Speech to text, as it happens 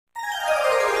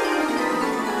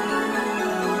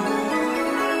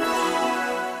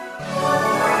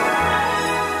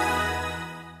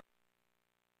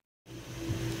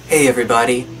Hey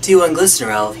everybody, T1 Glistener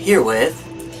Elf here with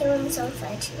T1's own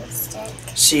fortune stick.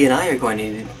 She and I are going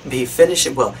to be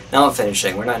finishing, well, not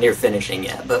finishing, we're not near finishing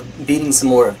yet, but beating some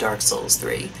more of Dark Souls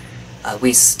 3.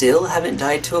 We still haven't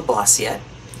died to a boss yet.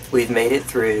 We've made it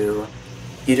through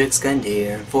Udix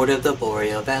Gundyr, Fort of the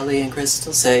Boreal, Valley and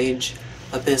Crystal Sage,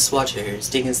 Abyss Watchers,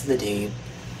 Deacons of the Deep,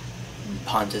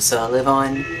 Pontiff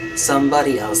Sulyvhan,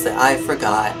 somebody else that I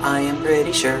forgot, I am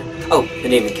pretty sure. Oh, the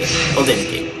Demon King. Old Demon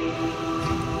King.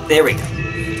 There we go.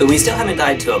 But we still haven't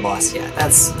died to a boss yet.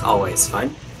 That's always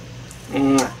fun.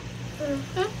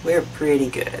 We're pretty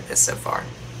good at this so far.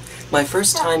 My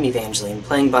first time Evangeline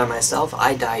playing by myself,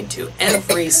 I died to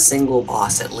every single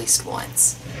boss at least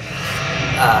once.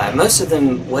 Most of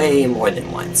them way more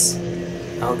than once.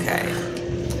 Okay.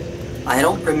 I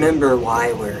don't remember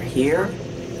why we're here.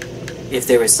 If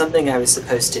there was something I was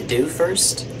supposed to do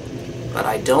first, but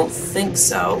I don't think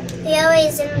so. We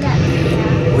always end up here.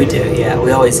 We do, yeah.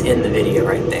 We always end the video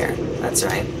right there. That's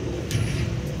right.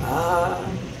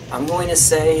 I'm going to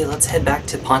say let's head back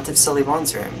to Pontiff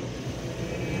Sulyvhan's room.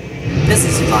 This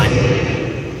is fun.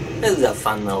 This is a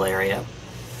fun little area.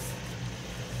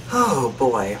 Oh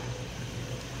boy.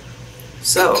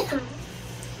 So,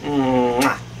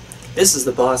 this is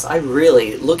the boss. I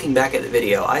really, looking back at the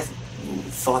video, I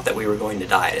thought that we were going to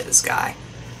die to this guy.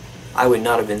 I would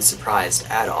not have been surprised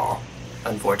at all,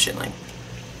 unfortunately.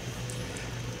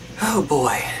 Oh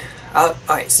boy.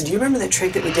 Alright, so do you remember that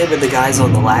trick that we did with the guys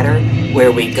on the ladder?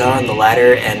 Where we got on the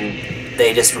ladder and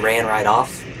they just ran right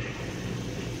off?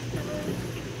 No.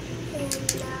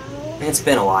 It's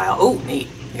been a while. Oh, neat.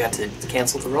 You got to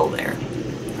cancel the roll there.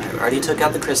 Alright, we already took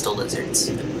out the crystal lizards.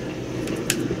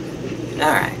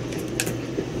 Alright.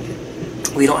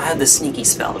 We don't have the sneaky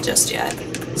spell just yet,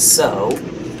 so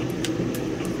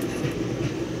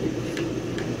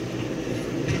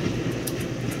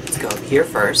let's go up here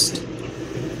first.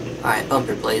 Alright,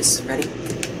 bumper please. Ready?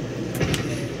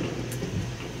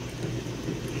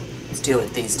 Let's deal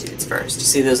with these dudes first. You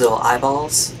see those little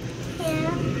eyeballs? Yeah.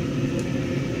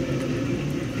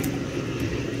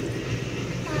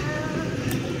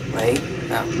 Wait.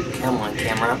 Oh, come on,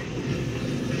 camera.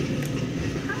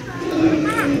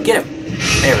 Get him!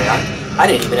 There we are. I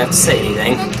didn't even have to say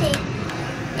anything. Okay.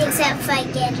 Except if I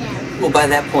get him. Well, by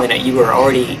that point, you were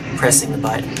already pressing the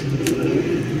button.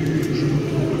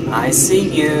 I see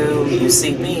you. You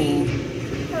see me.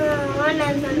 One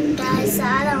of them does. The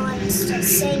other one's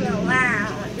just sitting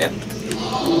around. Yep.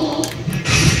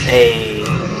 Hey.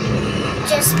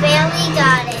 Just barely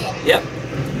got it. Yep.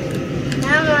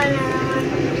 Now one.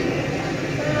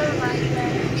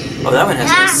 Oh, that one has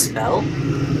no spell?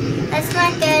 That's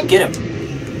not good. Get him.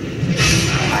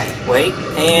 Alright, wait,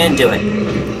 and do it.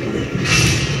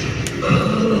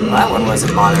 Well, that one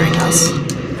wasn't bothering us.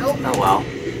 Nope. Oh well.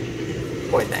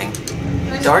 Poor thing.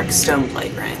 Dark stone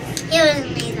plate ring. He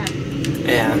wasn't either.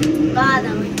 Yeah.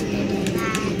 Bother when you did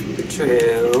that.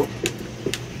 True.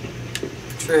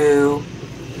 True.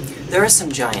 There are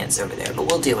some giants over there, but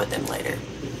we'll deal with them later.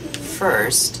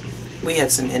 First, we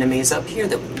have some enemies up here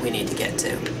that we need to get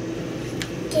to.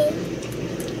 Okay.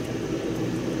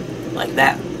 Like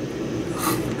that.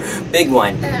 Big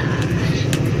one.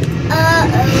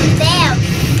 Uh-oh, they have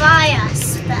fire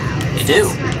spells. You do.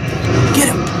 Get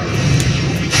him.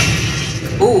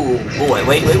 Ooh, boy,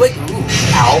 wait. Ooh,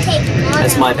 ow.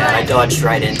 That's my bad, I dodged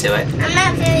right into it. I'm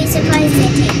not very surprised they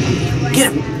take it.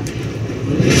 Get him.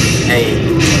 Hey.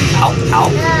 Ow.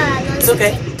 It's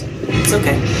okay. It's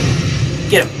okay.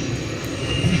 Get him.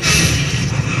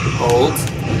 Hold.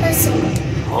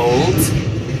 Hold.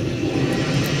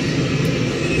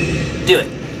 Do it.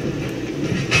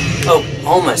 Oh,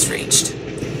 almost reached.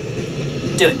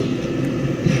 Do it.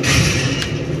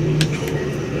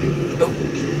 Oh.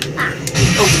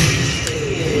 Oh.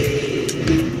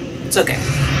 It's okay.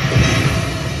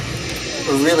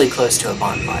 We're really close to a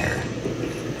bonfire.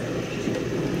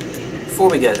 Before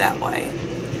we go that way,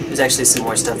 there's actually some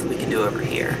more stuff that we can do over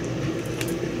here.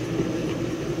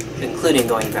 Including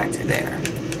going back through there.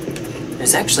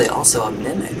 There's actually also a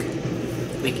mimic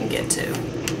we can get to.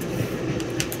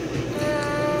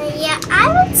 Yeah, I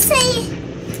would say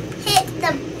hit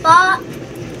the box.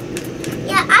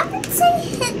 Yeah, I would say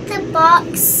hit the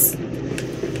box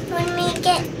when we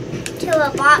get to a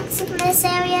box in this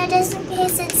area, just in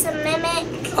case it's a mimic.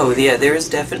 Oh yeah, there is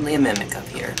definitely a mimic up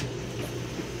here.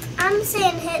 I'm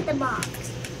saying hit the box.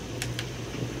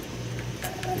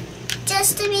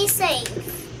 Just to be safe.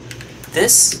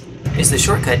 This is the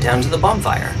shortcut down to the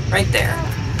bonfire, right there.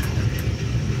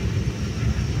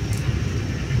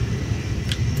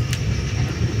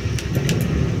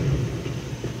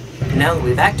 And now that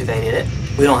we've activated it,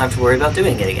 we don't have to worry about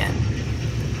doing it again.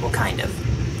 Well, kind of.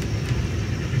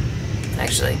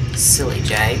 Actually, silly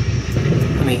Jay.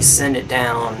 Let me send it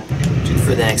down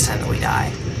for the next time that we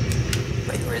die.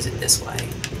 Wait, or is it this way?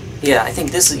 Yeah, I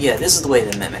think this is the way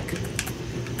to mimic.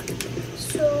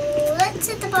 So let's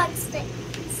hit the box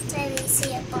next time we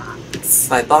see a box.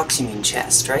 By box you mean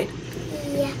chest, right?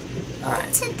 Yeah. Alright.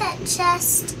 Let's hit that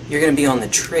chest. You're gonna be on the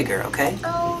trigger, okay?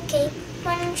 Okay.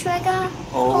 One trigger.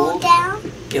 Hold. Hold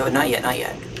down. Yo, not yet, not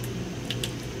yet.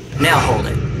 Now hold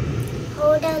it.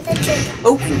 Hold out the trigger.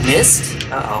 Oh, we missed.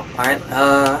 Uh-oh. Alright,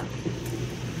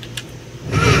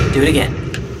 do it again.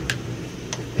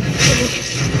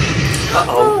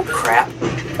 Uh-oh. Crap.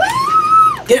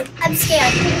 Get him. I'm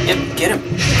scared. Yep, get him.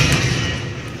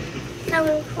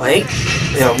 No. Wait.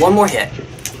 We have one more hit.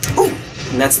 Ooh.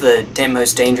 And that's the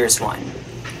most dangerous one.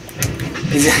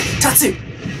 He's Tatsu!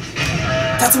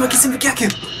 Tatsumaki Senbukyaku!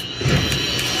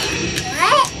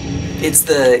 What? It's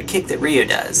the kick that Ryu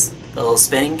does. The little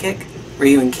spinning kick.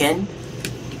 Ryu and Ken,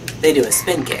 they do a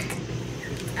spin kick.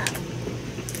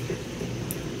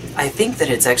 I think that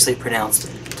it's actually pronounced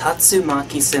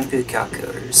Tatsumaki Senbukyaku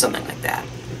or something like that.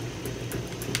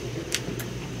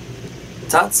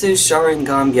 Tatsu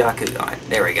Sharingan Byakugan.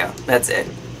 There we go. That's it.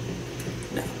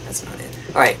 No, that's not it.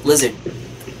 Alright, lizard.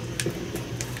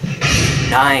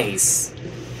 Nice.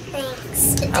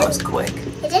 Thanks. That was quick.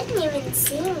 It didn't even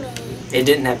see me. It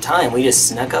didn't have time. We just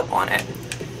snuck up on it.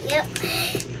 Yep.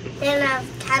 Didn't have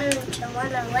time to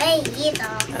run away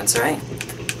either. That's right.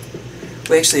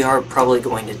 We actually are probably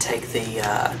going to take the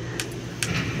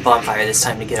bonfire this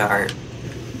time to get our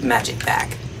magic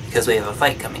back. Because we have a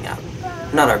fight coming up.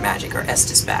 Not our magic, our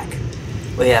Estus back.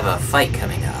 We have a fight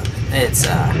coming up. It's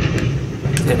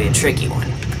going to be a tricky one.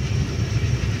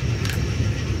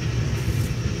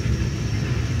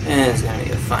 And it's going to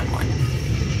be a fun one.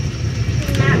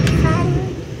 Not fun?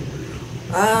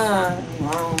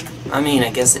 Well, I mean,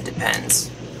 I guess it depends.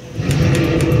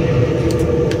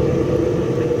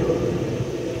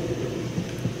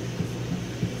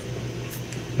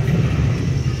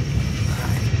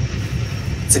 Alright.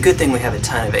 It's a good thing we have a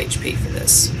ton of HP for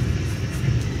this.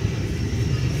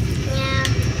 Yeah.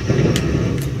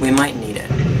 We might need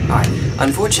it. Alright.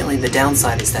 Unfortunately, the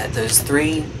downside is that those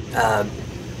three,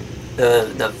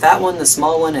 the fat one, the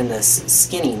small one, and the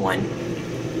skinny one,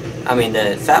 I mean,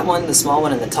 the fat one, the small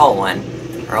one, and the tall one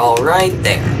are all right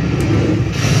there.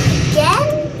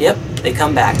 Again? Yep, they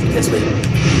come back because we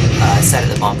sat at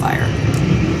the bonfire.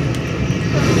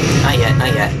 Not yet,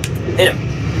 not yet. Hit him.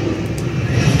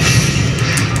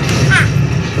 Ah.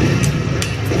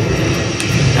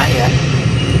 Not yet.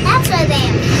 That's where they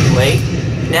are. Wait,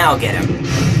 now get him.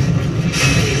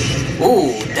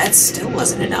 Ooh, that still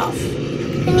wasn't enough.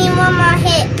 We need one more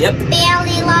hit. Yep.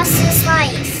 Barely lost his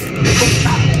life.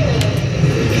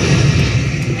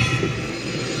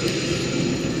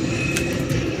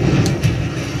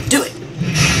 Do it!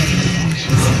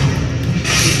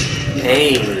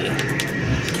 Hey!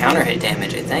 Counter hit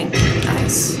damage, I think.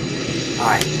 Nice.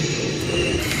 Alright.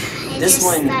 This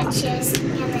one That just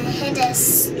gonna hit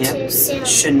us too soon.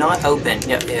 should not open.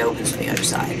 Yep, it opens from the other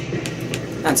side.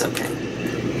 That's okay.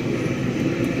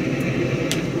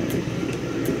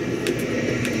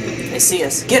 They see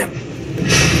us. Get him!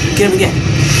 Get him again.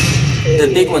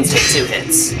 The big ones take 2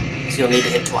 hits, so you'll need to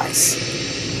hit twice.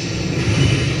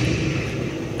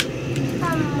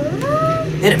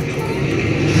 Hit him.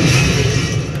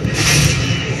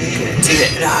 Good, 2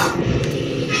 hits. Oh.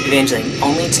 Evangeline,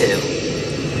 only 2.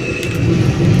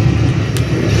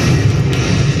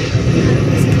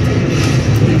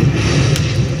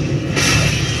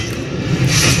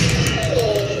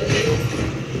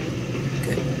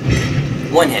 Good.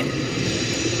 1 hit.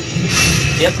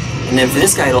 Yep. And then for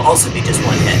this guy, it'll also be just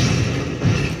 1 hit.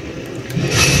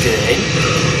 Good.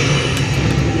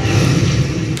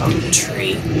 Oh, the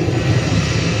tree.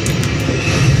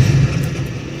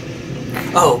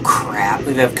 Oh, crap.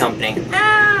 We have company.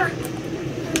 Ah!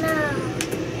 No.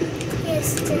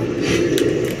 Yes,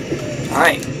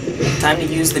 Alright. Time to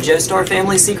use the Joestar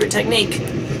family secret technique.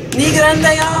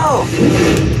 Nigrandeo!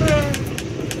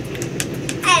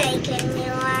 I like a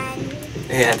new one.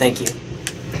 Yeah, thank you.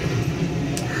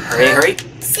 Hurry, hurry.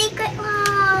 Secret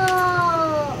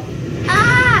wall!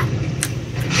 Ah!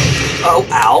 Oh,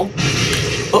 ow.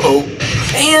 Uh-oh.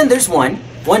 And there's one.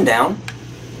 1 down.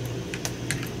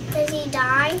 Does he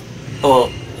die? Well,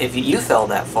 if you fell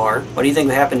that far, what do you think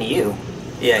would happen to you?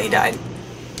 Yeah, he died.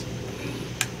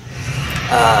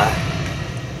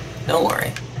 Don't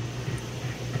worry.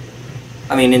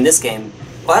 I mean, in this game,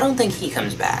 well, I don't think he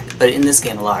comes back, but in this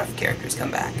game, a lot of characters come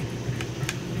back.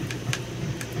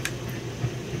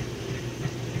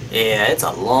 Yeah, it's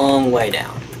a long way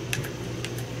down,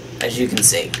 as you can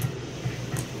see.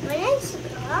 When I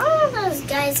all of those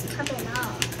guys coming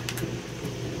off?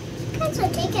 You guys are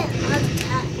taking a long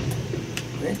time.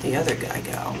 Where'd the other guy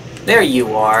go? There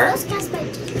you are. Those guys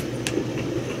might just...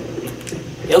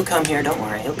 He'll come here, don't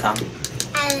worry, he'll come.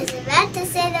 I was about to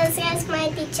say those guys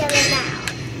might be chilling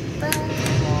out. But I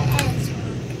was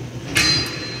wrong.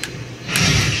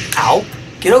 Ow!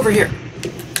 Get over here.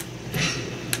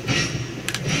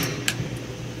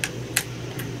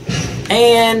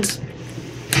 And...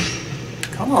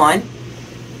 Come on.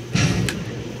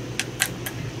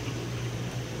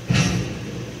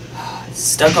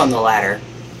 Stuck on the ladder.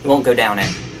 He won't go down it.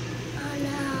 Oh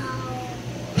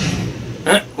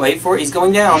no. Wait for it, he's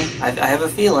going down. I have a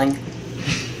feeling.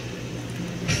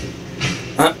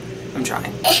 I'm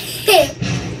trying.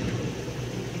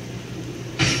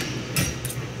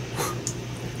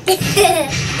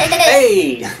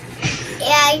 Hey! Yeah,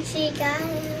 I actually got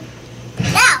him.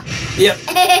 No! Yep.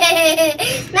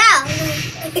 No!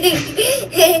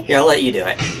 Here, I'll let you do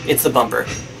it. It's the bumper.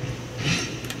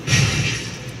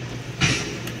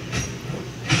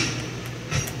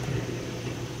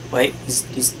 Wait,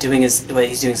 he's doing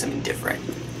something different.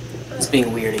 He's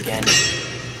being weird again.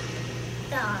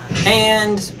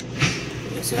 And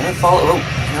he's gonna fall. Oh,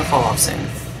 he's gonna fall off soon.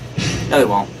 No, he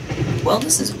won't. Well,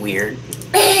 this is weird.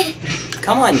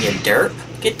 Come on, you derp.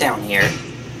 Get down here.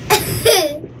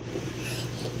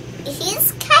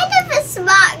 He's kind of a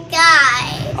smart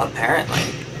guy. Apparently.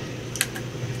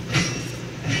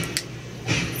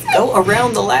 Go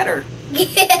around the ladder.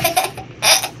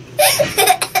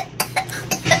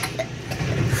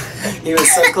 He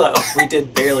was so close. We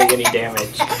did barely any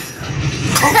damage.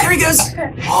 Oh, there he goes!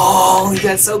 Oh, he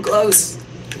got so close.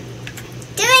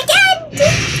 Do it again!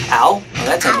 Ow. Oh,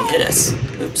 that time he hit us.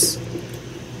 Oops.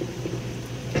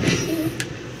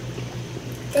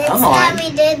 This Come time on. we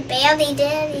did barely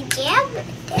did any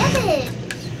damage.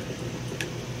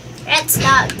 That's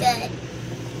not good.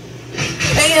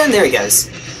 And there he goes.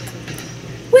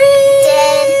 When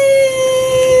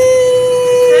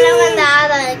the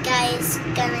other guy's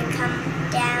gonna come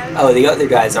down. Oh, the other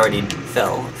guy's already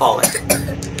fallen.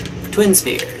 Twin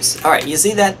spheres. Alright, you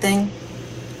see that thing?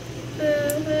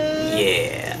 Mm-hmm.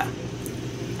 Yeah.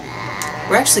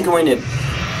 We're actually going to...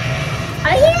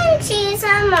 Are you gonna cheese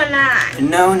them or not?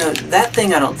 No, that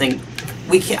thing I don't think...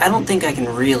 I don't think I can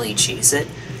really cheese it.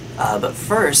 But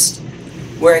first,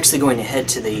 we're actually going to head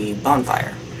to the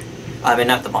bonfire. I mean,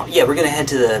 not the bomb. Yeah, we're going to head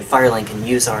to the Firelink and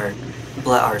use our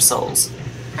souls.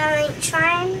 Firelink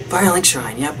Shrine? Firelink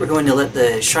Shrine, yep. We're going to let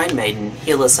the Shrine Maiden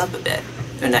heal us up a bit.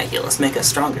 Or not heal us, make us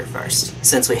stronger first,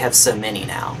 since we have so many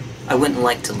now. I wouldn't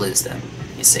like to lose them,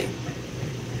 you see.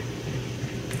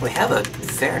 We have a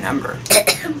fair number.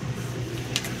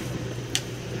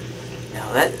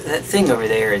 Now, that thing over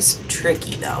there is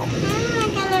tricky, though. We're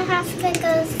gonna have to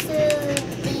go through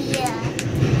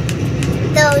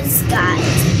those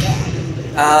guys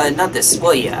again. Not this.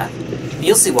 Well, yeah.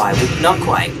 You'll see why. Not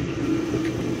quite.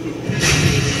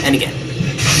 And again.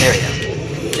 There we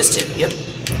go. Just two. Yep.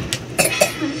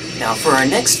 Now, for our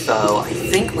next foe, I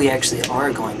think we actually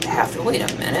are going to have to... Wait a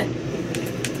minute.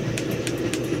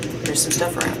 There's some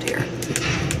stuff around here.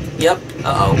 Yep.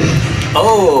 Uh-oh.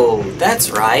 Oh, that's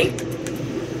right.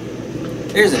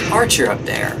 There's an archer up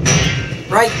there.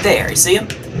 Right there. You see him?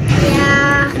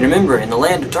 Yeah. And remember, in the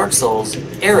land of Dark Souls,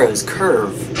 arrows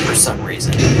curve for some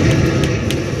reason.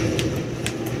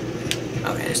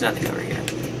 Okay, there's nothing over here.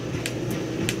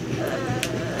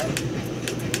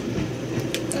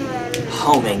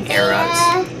 Homing arrows.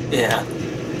 Yeah.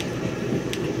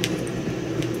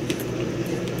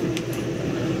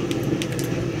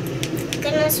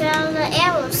 Goodness, we're out of the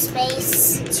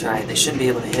aerospace. That's right, they shouldn't be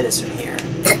able to hit us from here.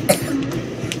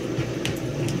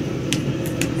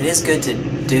 It is good to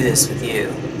do this with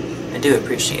you. I do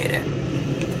appreciate it.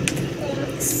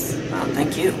 Thanks. Well,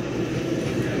 thank you.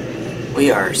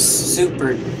 We are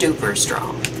super duper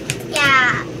strong.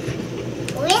 Yeah.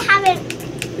 We haven't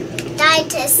died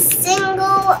to a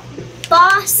single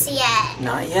boss yet.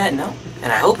 Not yet, no.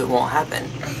 And I hope it won't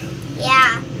happen.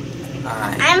 Yeah.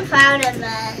 Alright. I'm proud of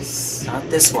us. Not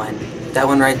this one. That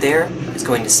one right there is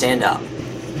going to stand up.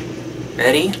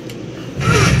 Ready?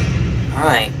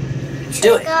 Alright.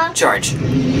 Do it. Go. Charge.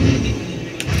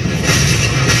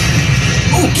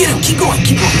 Oh, get him! Keep going,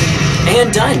 keep going.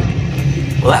 And done.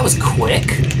 Well, that was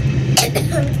quick.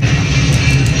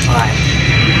 Alright.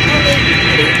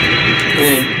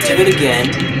 We're gonna do it again.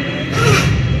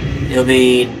 It'll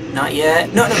be... Not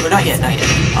yet. No, not yet, not yet.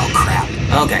 Oh, crap.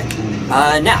 Okay.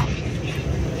 Now.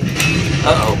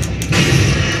 Uh-oh.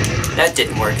 That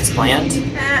didn't work as planned.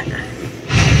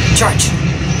 Charge.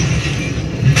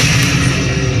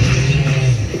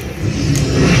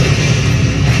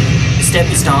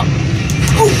 steppy stomp.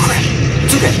 Oh crap!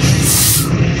 It's okay.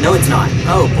 No, it's not.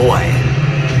 Oh boy.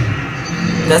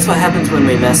 That's what happens when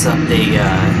we mess up the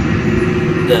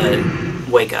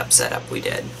wake up setup we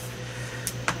did.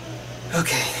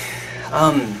 Okay.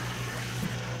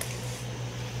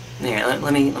 Here,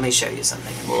 let me show you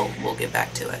something, and we'll get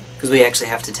back to it, because we actually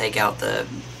have to take out the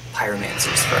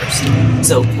pyromancers first.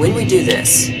 So when we do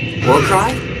this war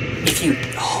cry, if you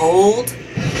hold,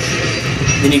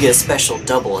 then you get a special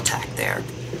double attack there.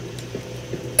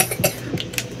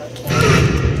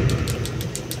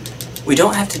 We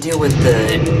don't have to deal with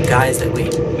the guys that we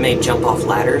made jump off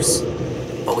ladders,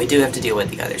 but we do have to deal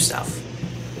with the other stuff.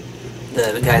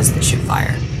 The guys that shoot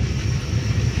fire.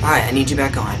 Alright, I need you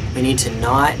back on. We need to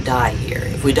not die here.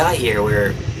 If we die here,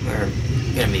 we're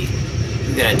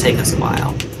gonna take us a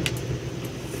while.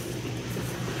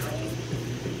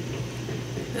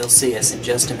 They'll see us in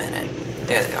just a minute.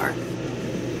 There they are.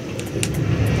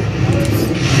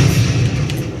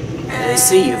 And they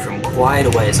see you from quite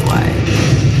a ways away.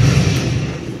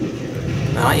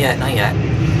 Not yet, not yet.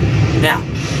 Now.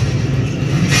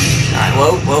 Alright,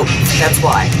 whoa. That's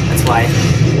why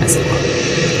I said whoa.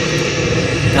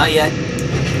 Not yet.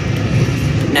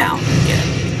 Now. Get it.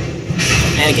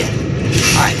 And again.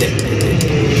 Alright, good.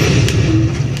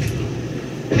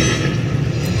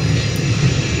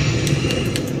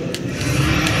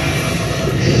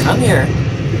 Come here.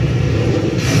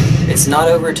 It's not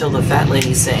over till the fat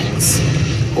lady sings.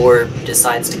 Or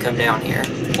decides to come down here.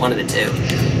 One of the two.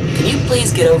 Can you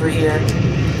please get over here?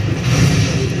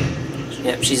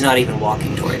 Yep, she's not even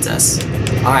walking towards us.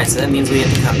 Alright, so that means we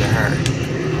have to come to her.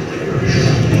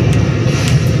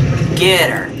 Get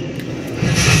her!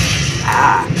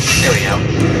 Ah, there we go.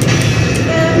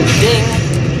 Ding!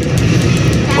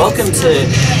 Welcome to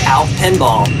Alf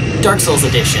Pinball, Dark Souls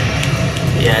Edition.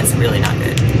 Yeah, it's really not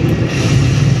good.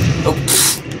 Oh,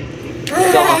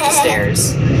 fell off the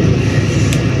stairs.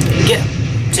 Get him!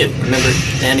 2, remember,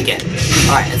 and again.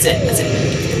 Alright, that's it.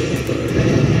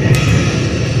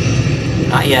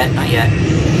 Not yet.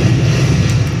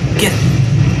 Get him!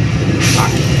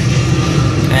 Alright.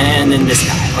 And then this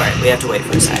guy. Alright, we have to wait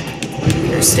for a sec.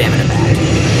 There's stamina back.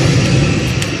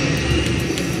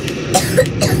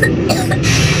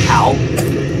 Ow.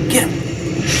 Get him!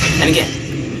 And again.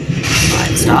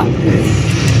 Alright, stop.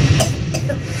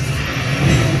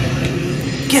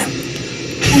 Get him!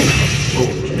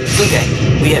 Ooh. It's okay.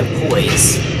 We have poise.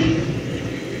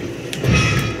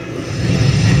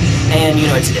 And you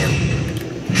know what to do.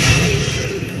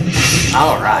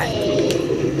 Alright.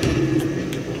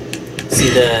 See,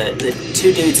 the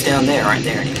 2 dudes down there aren't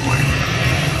there anymore.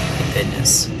 Thank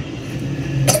goodness.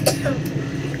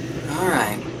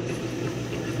 Alright.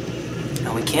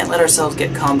 Now we can't let ourselves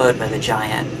get comboed by the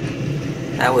giant.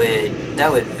 That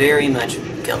would very much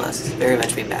kill us. Very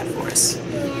much be bad for us.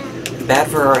 Yeah. Bad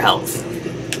for our health.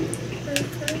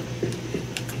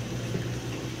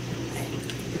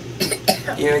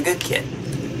 You're a good kid.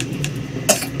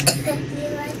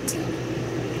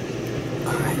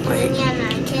 Alright, wait.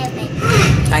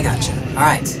 I gotcha.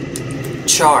 Alright.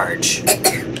 Charge.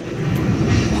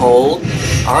 Hold.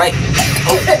 Alright.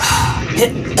 Oh.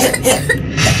 Hit.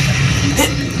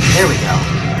 There we go.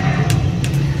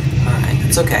 Alright,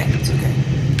 it's okay.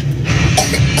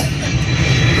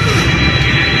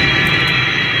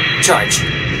 Charge.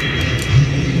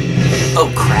 Oh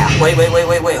crap. Wait.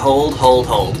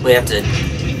 Hold. We have to...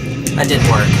 That didn't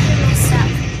work.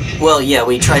 Well, yeah,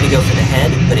 we tried to go for the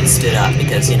head, but it stood up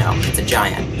because, you know, it's a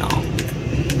giant and all.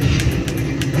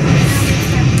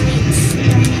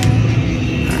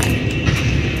 Alright.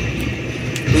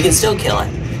 We can still kill it.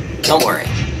 Don't worry.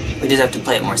 We just have to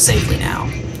play it more safely now.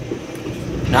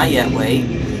 Not yet, wait.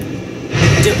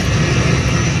 Do it.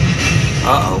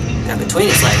 Uh-oh. Got between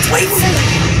its legs. Wait.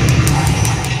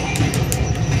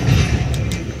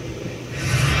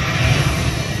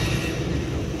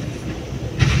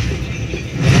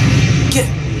 Get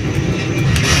it.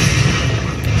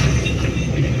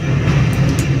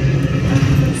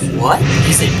 What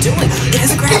is it doing? It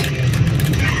has a grab.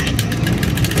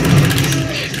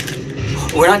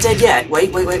 We're not dead yet.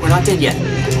 Wait. We're not dead yet.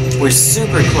 We're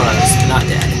super close, but not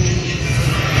dead.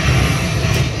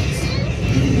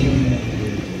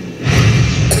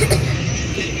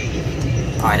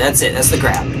 Alright, that's it. That's the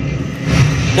grab.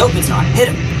 Nope, it's not. Hit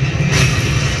him.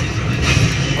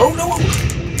 Oh, no.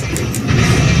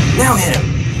 Now hit him.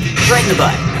 Right in the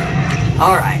butt.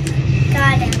 Alright.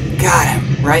 Got him.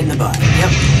 Right in the butt.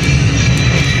 Yep.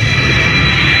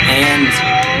 And...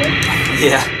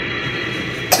 yeah.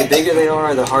 The bigger they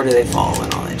are, the harder they fall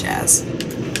and all that jazz.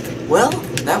 Well,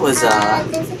 that was, There's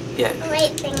a yeah.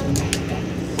 white thing back there.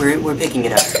 We're picking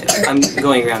it up too. I'm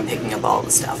going around picking up all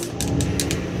the stuff.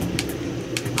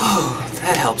 Oh,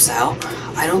 that helps out.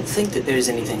 I don't think that there's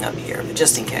anything up here, but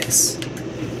just in case.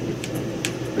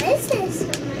 This is so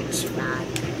much fog.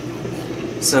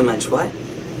 So much what?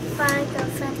 Fog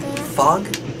over there. Fog?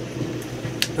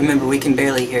 Remember, we can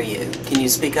barely hear you. Can you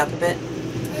speak up a bit?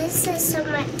 This is so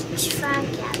much fog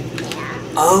out there.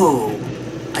 Oh,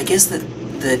 I guess that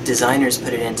the designers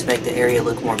put it in to make the area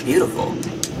look more beautiful.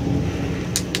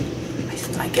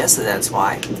 I guess that's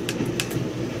why.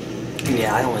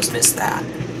 Yeah, I almost missed that.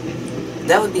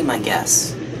 That would be my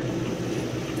guess.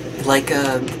 Like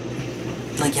how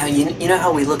you know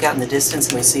how we look out in the distance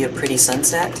and we see a pretty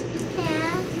sunset?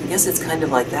 Yeah. I guess it's kind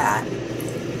of like that.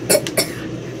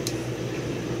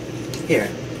 Here,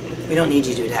 we don't need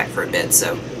you to attack for a bit,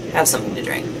 so have something to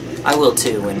drink. I will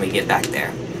too when we get back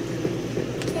there.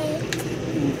 Okay.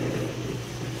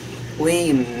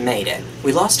 We made it.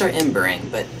 We lost our embering,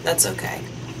 but that's okay.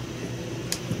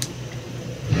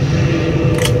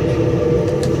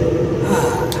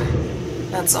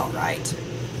 That's alright.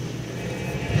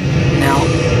 Now,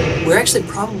 we're actually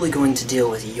probably going to deal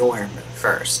with Yhorm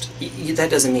first. That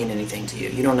doesn't mean anything to you.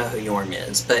 You don't know who Yhorm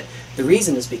is, but the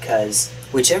reason is because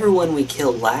whichever one we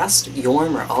kill last,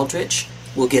 Yhorm or Aldrich,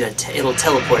 will get it'll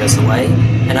teleport us away,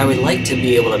 and I would like to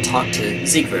be able to talk to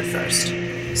Seigward first.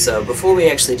 So before we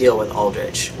actually deal with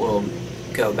Aldrich, we'll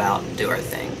go about and do our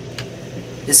thing.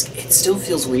 It still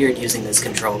feels weird using this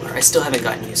controller. I still haven't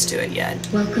gotten used to it yet.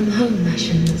 Welcome home,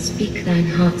 Ashen. Speak thine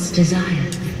heart's desire.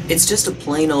 It's just a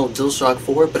plain old DualShock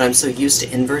 4, but I'm so used to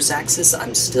inverse axis,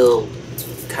 I'm still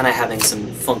kind of having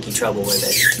some funky trouble with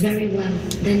it. Very well.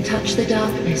 Then touch the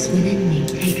darkness within me.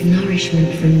 Take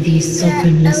nourishment from these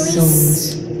sovereignless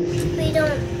souls. We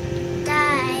don't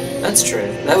die. That's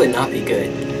true. That would not be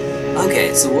good.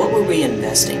 Okay, so what were we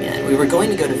investing in? We were going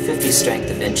to go to 50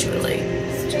 strength eventually.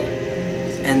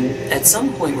 And at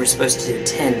some point we're supposed to do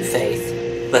 10 faith,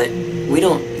 but we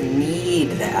don't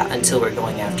need that until we're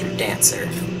going after Dancer.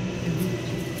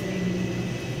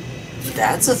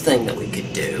 That's a thing that we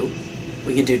could do.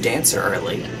 We could do Dancer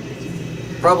early.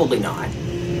 Probably not.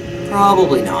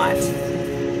 Probably not.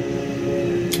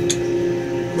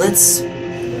 Let's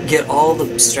get all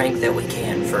the strength that we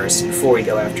can first before we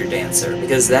go after Dancer,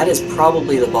 because that is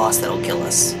probably the boss that'll kill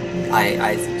us.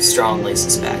 I strongly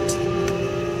suspect.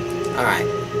 Alright.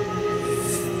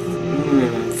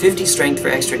 50 strength for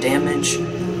extra damage,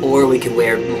 or we could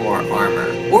wear more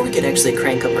armor, or we could actually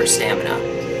crank up our stamina.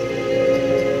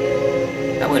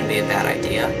 That wouldn't be a bad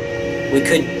idea. We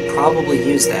could probably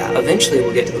use that. Eventually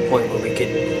we'll get to the point where we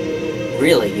could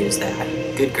really use that.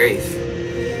 Good grief.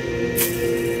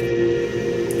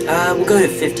 We'll go to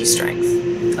 50 strength,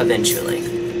 eventually.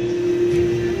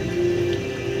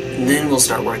 And then we'll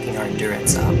start working our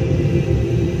endurance up.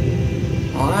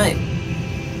 Alright.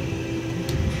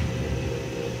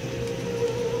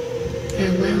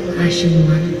 Farewell, Ashen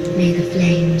One. May the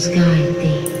flames guide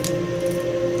thee.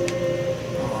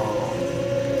 Oh,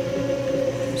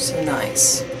 so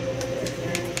nice.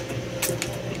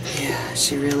 Yeah,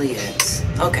 she really is.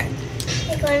 Okay.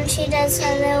 Like when she does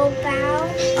a little bow.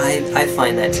 I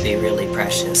find that to be really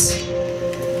precious.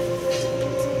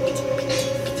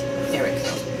 There we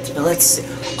go. Now let's see.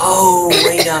 Oh,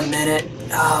 wait a minute.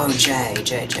 Oh, Jay.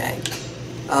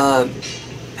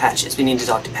 Patches. We need to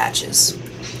talk to Patches.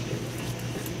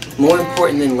 More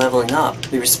important than leveling up,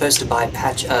 we were supposed to buy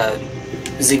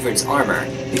Seigward's armor,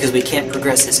 because we can't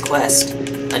progress his quest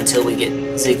until we get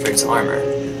Seigward's armor.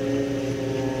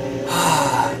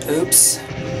 Oops.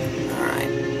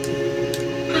 Alright.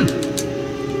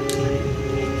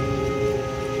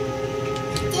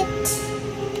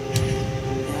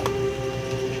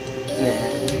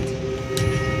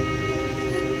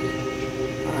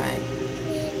 Alright.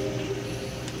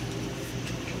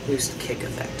 Boost kick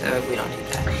effect. We don't need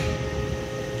that.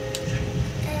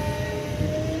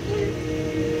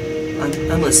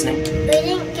 I'm listening. We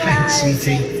didn't get our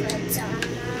Seigward's armor.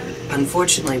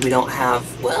 Unfortunately, we don't have...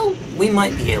 Well, we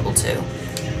might be able to.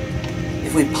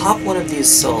 If we pop one of these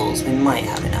souls, we might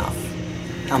have enough.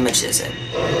 How much is it?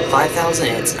 5,000?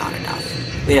 It's not enough.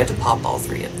 We'd have to pop all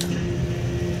 3 of them.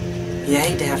 Yeah, I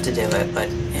hate to have to do it, but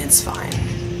it's fine.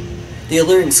 The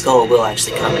Alluring Skull will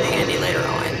actually come in handy later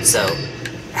on, so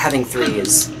having 3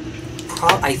 is,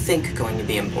 I think, going to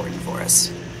be important for us.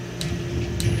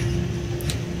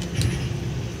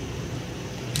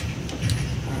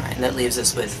 Alright, and that leaves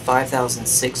us with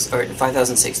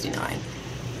 5,069,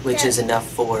 which is enough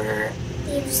for...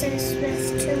 Leaves us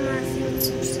with 2 more things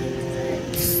of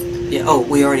Seigward's. Yeah, oh,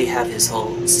 we already have his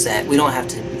whole set. We don't have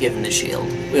to give him the shield.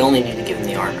 We only need to give him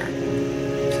the armor.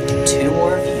 2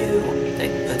 more of you.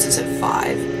 That puts us at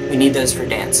 5. We need those for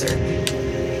Dancer.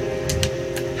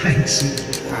 Thanks.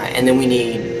 Alright, and then we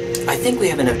need... I think we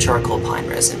have enough charcoal pine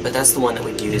resin, but that's the one that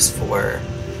we'd use for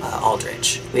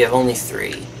Aldrich. We have only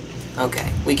 3.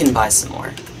 Okay, we can buy some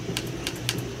more.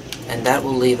 And that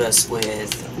will leave us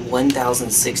with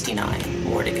 1,069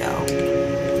 more to go.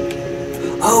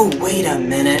 Oh, wait a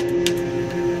minute!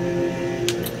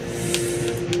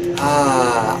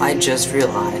 I just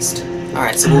realized.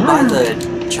 Alright, so we'll buy the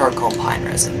charcoal pine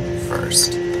resin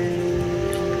first.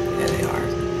 There they are.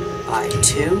 Buy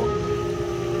 2.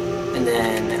 And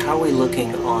then, how are we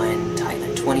looking on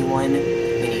Titanite? 21. We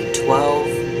need 12.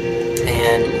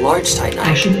 And large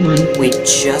Titanite. We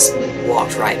just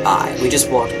walked right by. We just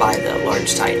walked by the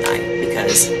large Titanite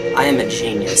because I am a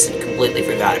genius and completely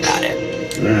forgot about it.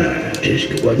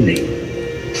 Just wasn't it?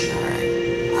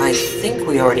 Alright. I think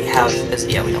we already have...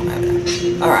 Yeah, we don't have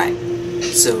that. Alright.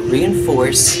 So,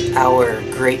 reinforce our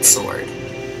greatsword.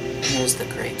 Here's the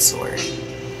greatsword.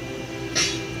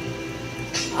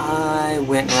 I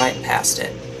went right past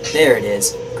it. There it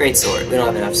is. Greatsword. We don't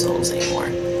have enough souls anymore.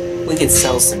 We could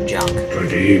sell some junk.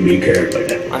 But you be careful.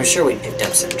 I'm sure we picked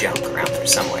up some junk around there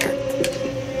somewhere.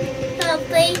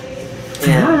 Probably.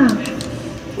 Yeah.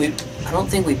 I don't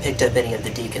think we picked up any of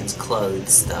the deacon's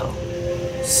clothes, though.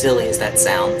 Silly as that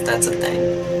sounds, that's a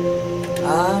thing.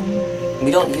 We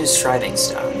don't use shriving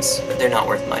stones, but they're not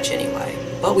worth much anyway.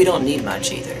 But we don't need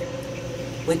much either.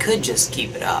 We could just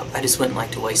keep it up. I just wouldn't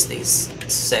like to waste these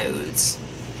sods.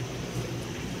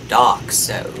 Dark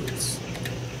sods.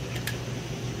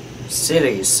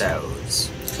 Silly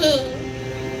sods.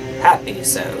 Happy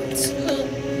sods.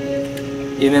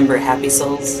 You remember Happy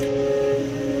Souls?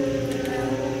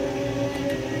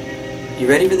 You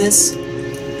ready for this?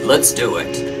 Let's do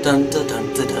it. Dun dun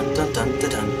dun dun dun dun dun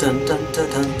dun dun dun dun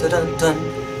dun dun dun.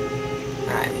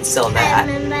 Alright, we sell that.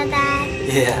 I remember that.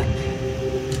 Yeah.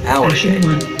 Now we're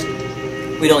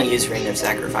good. We don't use Ring of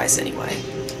Sacrifice anyway.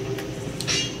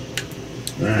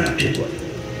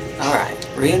 Alright,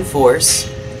 reinforce,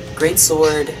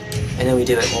 greatsword, and then we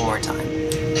do it one more time.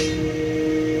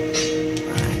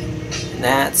 Alright, and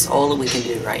that's all that we can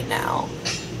do right now.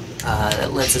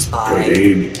 That lets us buy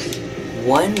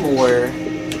 1 more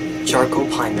charcoal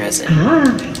pine resin,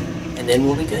 and then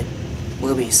we'll be good.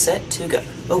 We'll be set to go.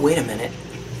 Oh, wait a minute.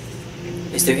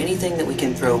 Is there anything that we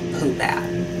can throw poop at?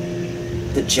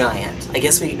 The giant. I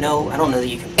guess we... No, I don't know that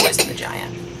you can poison the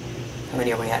giant. How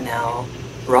many are we at now?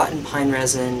 Rotten pine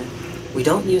resin. We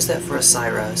don't use that for a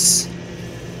Cyros.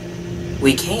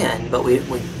 We can, but we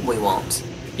won't.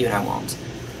 You and I won't.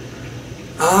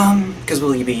 Because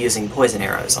we'll be using poison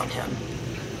arrows on him.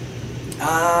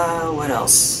 What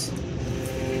else?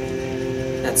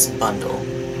 That's Bundle.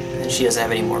 And she doesn't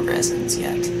have any more resins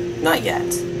yet. Not yet.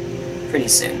 Pretty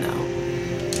soon, though.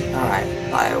 Alright,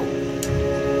 bio.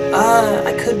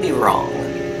 I could be wrong.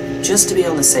 Just to be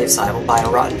on the safe side, we'll buy a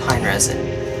rotten pine resin.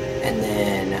 And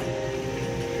then...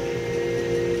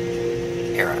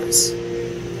 arrows.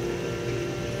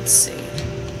 Let's see.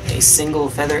 A single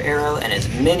feather arrow, and as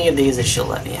many of these as she'll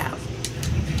let me have.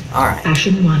 Alright.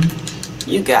 Ashen 1.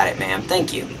 You got it, ma'am.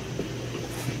 Thank you.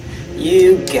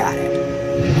 You got it.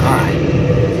 Alright.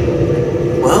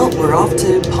 Well, we're off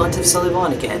to Pontiff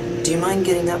Sulyvhan again. Do you mind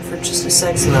getting up for just a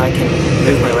sec so that I can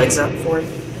move my legs up for it?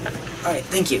 Alright,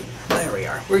 thank you. There we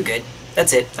are. We're good.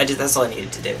 That's it. That's all I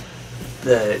needed to do.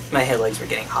 My head legs were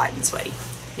getting hot and sweaty.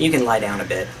 You can lie down a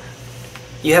bit.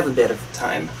 You have a bit of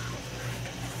time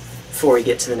before we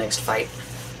get to the next fight.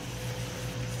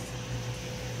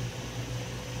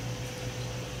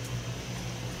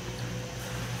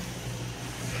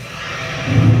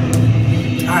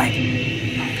 Alright.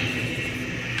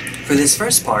 For this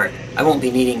first part, I won't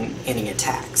be needing any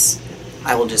attacks.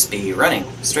 I will just be running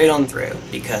straight on through,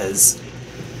 because...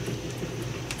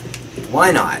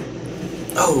 why not?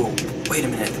 Oh, wait a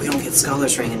minute. We don't get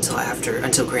Scholar's Ring until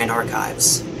Grand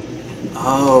Archives.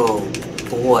 Oh,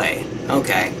 boy.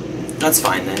 Okay. That's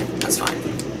fine then. That's fine.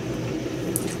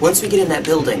 Once we get in that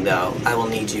building, though, I will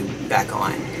need you back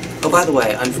on. Oh, by the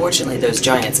way, unfortunately those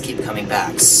giants keep coming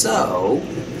back, so...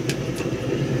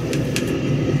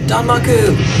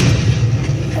 Danmaku!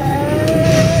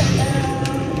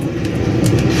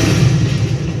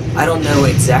 I don't know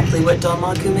exactly what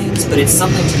Danmaku means, but it's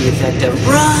something to the effect of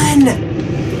RUN!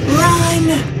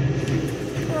 RUN!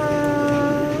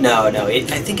 No, I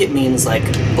think it means like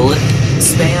bullet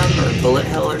spam or bullet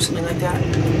hell or something like that.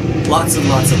 Lots of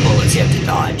bullets you have to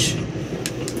dodge.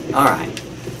 Alright.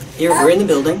 Here, we're in the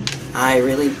building. I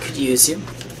really could use you.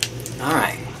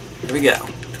 Alright, here we go.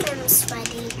 I'm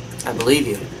sweaty. I believe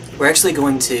you. We're actually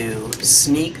going to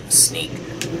sneak.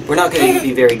 We're not going to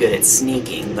be very good at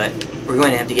sneaking, but we're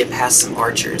going to have to get past some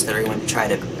archers that are going to try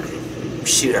to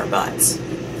shoot our butts.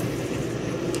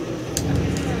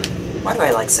 Why do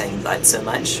I like saying butt so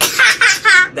much?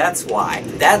 That's why.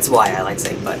 That's why I like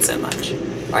saying butt so much.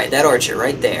 Alright, that archer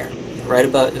right there. Right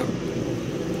above...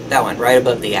 That one, right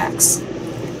above the axe.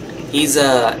 He's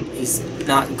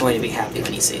not going to be happy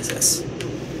when he sees us.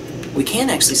 We can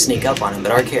actually sneak up on him,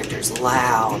 but our character's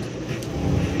loud.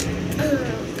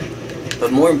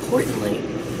 But more importantly...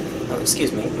 Oh,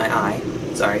 excuse me, my eye.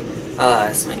 Sorry.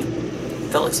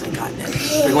 Felt like something got in it.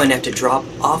 We're going to have to drop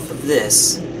off of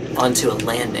this onto a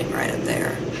landing right up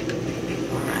there.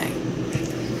 Alright.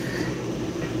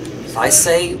 If I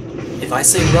say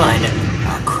run,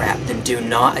 oh crap, then do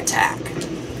not attack.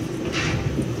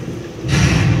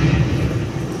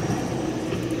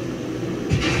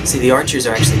 See, the archers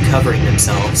are actually covering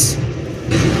themselves.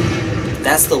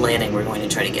 That's the landing we're going to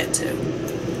try to get to.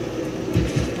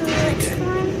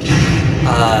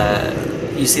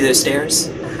 You see those stairs?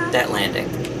 That landing.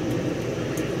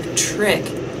 The trick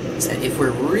is that if we're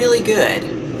really good,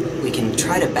 we can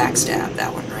try to backstab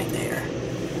that one right there.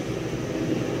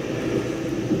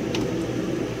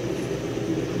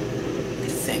 I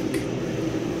think.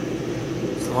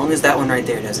 As long as that one right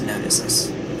there doesn't notice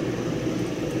us.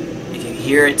 If you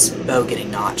hear its bow getting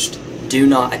notched, do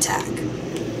not attack.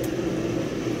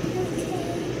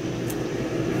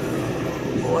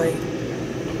 Oh boy.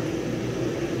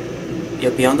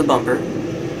 You'll be on the bumper.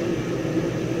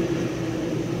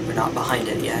 We're not behind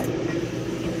it yet.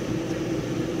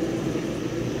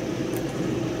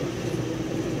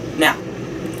 Now.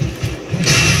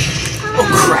 Oh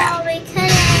crap!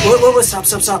 Whoa,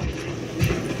 stop.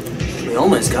 We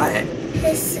almost got it.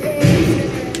 This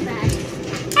is bad.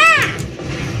 Ah!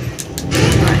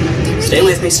 Alright. Stay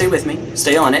with me.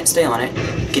 Stay on it.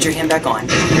 Get your hand back on.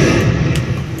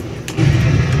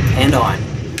 Hand on.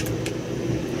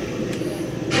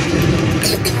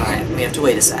 Alright, we have to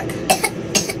wait a sec.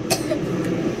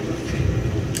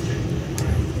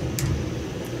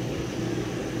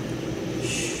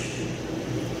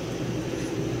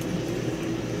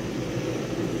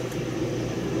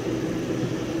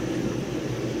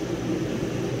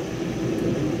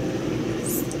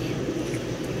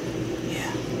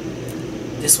 Yeah.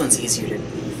 This one's easier to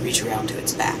reach around to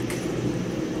its back.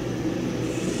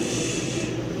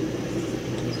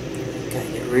 Gotta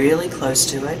get really close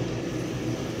to it.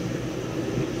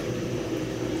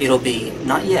 It'll be,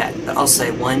 not yet, but I'll say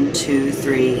 1, 2,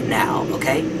 3, now,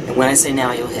 okay? And when I say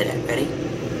now, you'll hit it. Ready?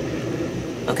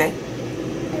 Okay?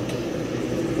 Okay.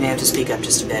 You may have to speak up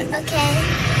just a bit. Okay.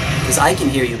 Because I can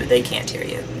hear you, but they can't hear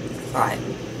you. Alright.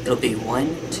 It'll be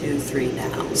 1, 2, 3,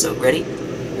 now. So, ready?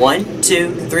 1,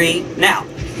 2, 3, now!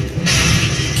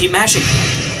 Keep mashing.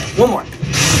 One more.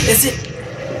 Is it?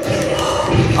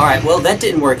 Alright, well, that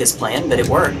didn't work as planned, but it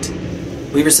worked.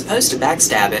 We were supposed to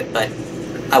backstab it, but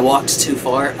I walked too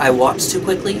far. I walked too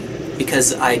quickly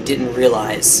because I didn't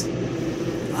realize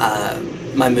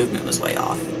my movement was way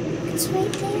off. It's right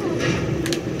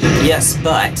there. Yes,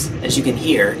 but as you can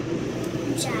hear,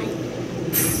 Giant.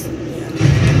 yeah.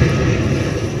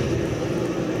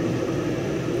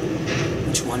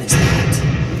 Which one is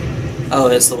that? Oh,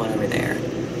 it's the one over there.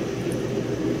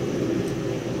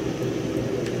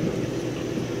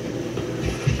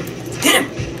 Hit him!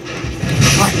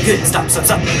 Alright, good. Stop.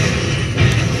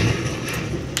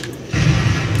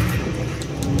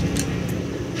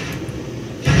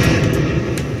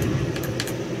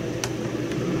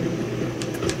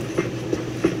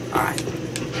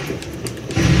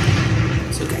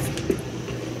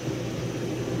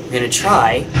 We're going to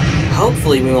try,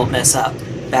 hopefully we won't mess up,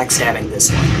 backstabbing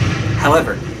this one.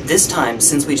 However, this time,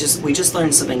 since we just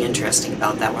learned something interesting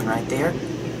about that one right there,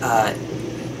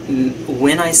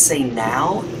 when I say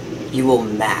now, you will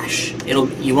mash.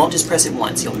 You won't just press it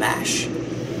once, you'll mash.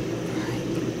 Alright.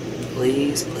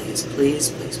 Please.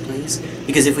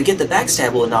 Because if we get the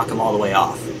backstab, we'll knock him all the way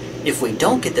off. If we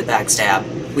don't get the backstab,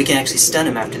 we can actually stun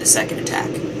him after the second attack.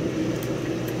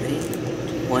 Ready?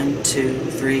 1, 2,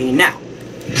 3, now!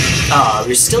 Oh,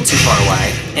 you're still too far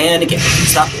away. And again.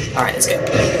 Stop. Alright, that's good.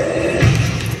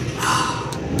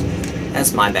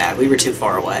 That's my bad. We were too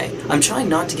far away. I'm trying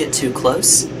not to get too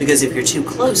close, because if you're too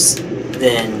close,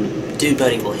 then Dude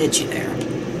Buddy will hit you there.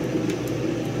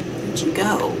 Where'd you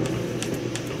go?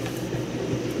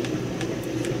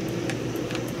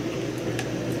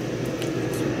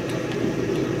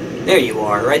 There you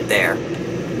are, right there.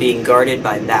 Being guarded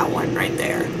by that one right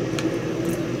there.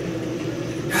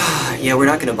 Yeah, we're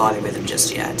not going to bother with him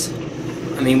just yet.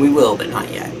 I mean, we will, but not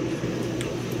yet.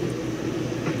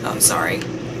 Oh, sorry.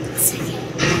 It's okay.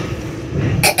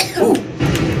 Ooh!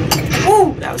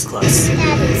 Ooh! That was close.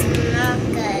 That is not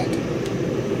good.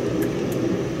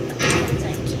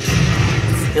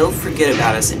 he'll forget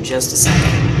about us in just a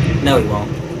second. No, he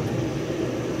won't.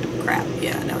 Crap.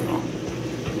 Yeah, no, he won't.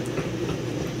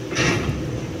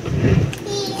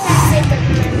 He has a good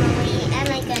memory and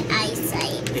a good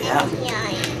eyesight. Yeah.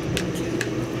 Yeah.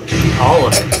 All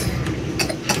of it.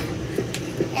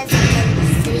 That's good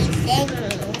three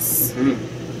things. Mm.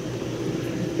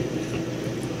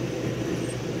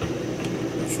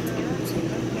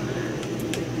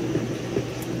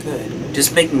 Good.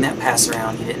 Just making that pass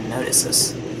around, he didn't notice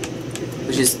us.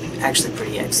 Which is actually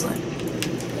pretty excellent.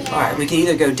 Yeah. Alright, we can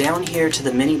either go down here to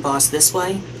the mini-boss this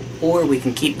way, or we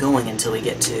can keep going until we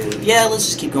get to... Yeah, let's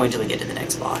just keep going until we get to the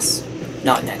next boss.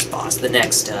 Not next boss, the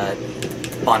next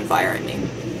bonfire, I mean.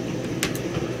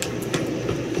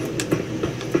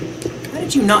 How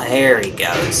did you not... There he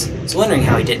goes. I was wondering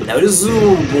how he didn't notice.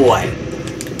 Oh, boy.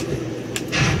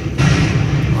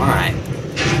 Alright.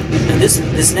 Now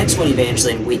this next one,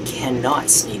 Evangeline, we cannot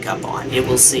sneak up on. It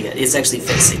will see it. It's actually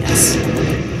facing us.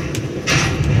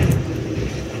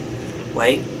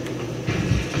 Wait.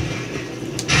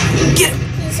 Get him!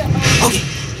 Okay.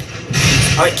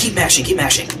 Alright, keep mashing, keep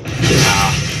mashing.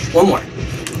 One more.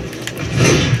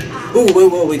 Ooh, whoa,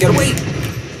 whoa, we gotta wait!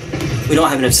 We don't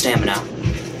have enough stamina.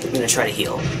 I'm gonna try to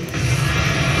heal.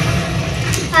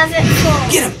 Have it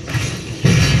full. Get him!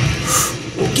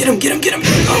 Oh, get him, get him, get him!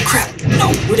 Oh, crap!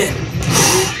 No, we're dead.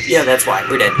 Yeah, that's why.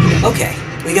 We're dead. Okay,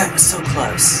 we got so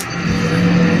close.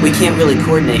 We can't really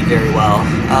coordinate very well.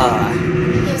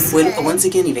 Once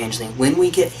again, Evangeline, when we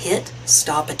get hit,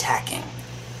 stop attacking.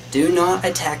 Do not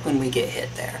attack when we get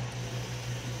hit there.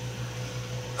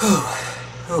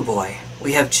 Oh boy.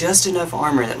 We have just enough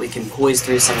armor that we can poise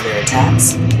through some of their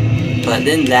attacks, but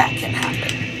then that can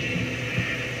happen.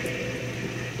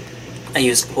 I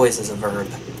use poise as a verb.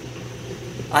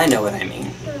 I know what I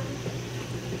mean.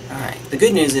 Alright, the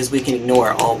good news is we can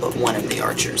ignore all but one of the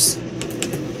archers.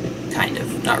 Kind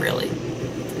of, not really.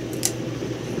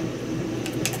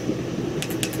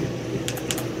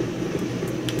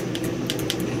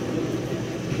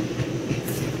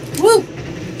 Woo!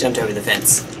 Jumped over the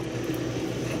fence.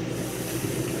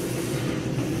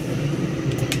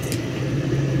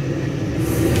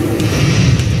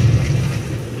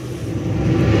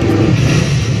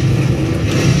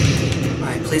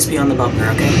 Alright, please be on the bumper,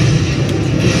 okay?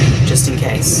 Just in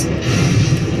case.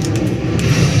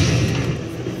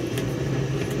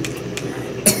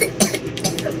 Alright.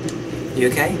 You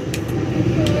okay?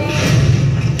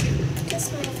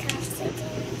 Just my cough again.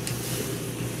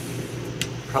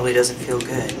 Probably doesn't feel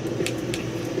good.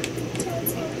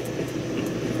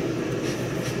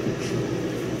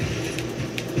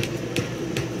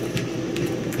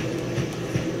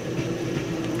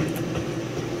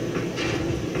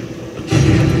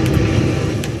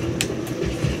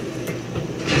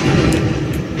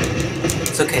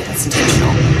 It's okay, that's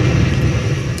intentional.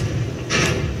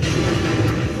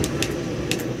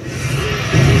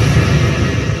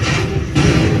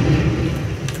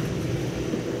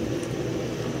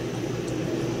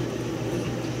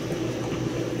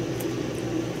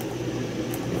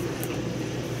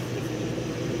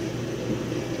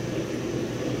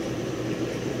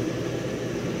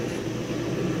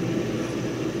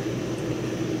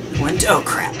 Oh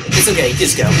crap. It's okay,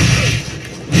 just go.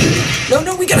 No,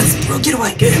 no, we gotta get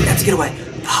away. We have to get away.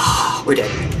 Ah, we're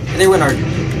dead. And there went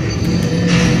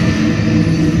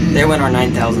our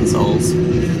 9,000 souls.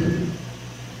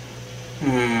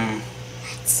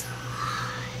 That's a lot.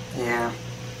 Yeah.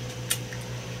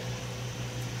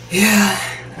 Yeah,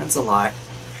 that's a lot.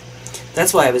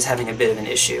 That's why I was having a bit of an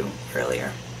issue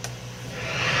earlier.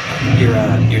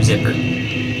 Your zipper.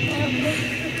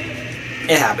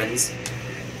 It happens.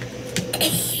 I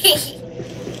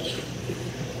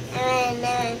don't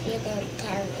know if you didn't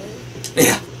tell me.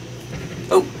 Yeah.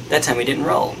 Oh, that time we didn't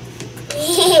roll.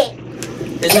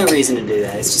 There's no reason to do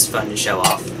that. It's just fun to show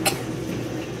off.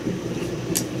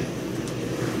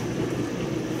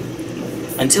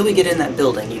 Until we get in that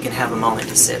building, you can have a moment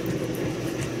to sip.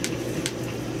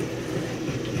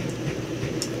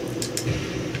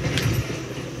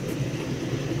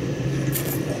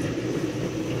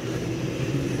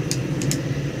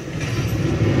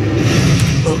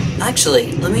 Well,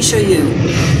 actually, let me show you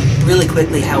really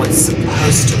quickly how it's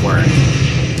supposed to work.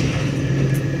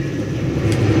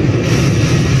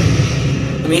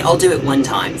 I'll do it one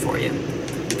time for you,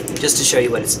 just to show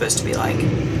you what it's supposed to be like.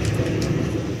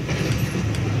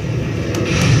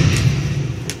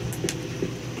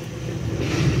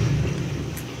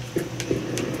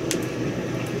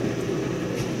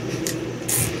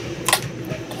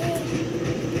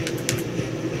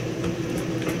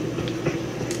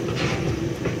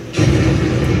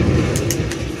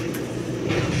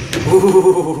 Ooh.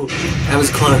 Ooh, that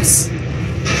was close. You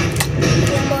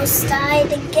almost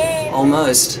died again.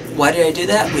 Almost. Why did I do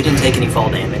that? We didn't take any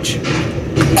fall damage.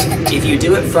 If you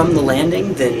do it from the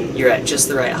landing, then you're at just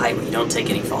the right height where you don't take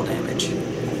any fall damage.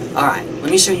 Alright, let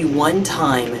me show you one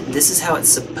time. This is how it's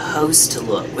supposed to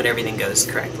look when everything goes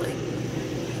correctly.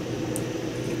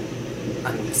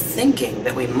 I'm thinking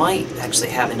that we might actually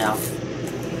have enough.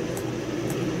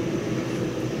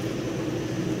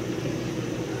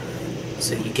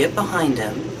 So you get behind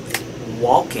him,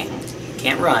 walking.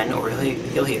 Can't run or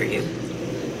he'll hear you.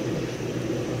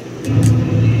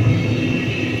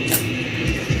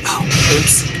 Oh,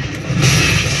 oops.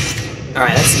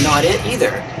 Alright, that's not it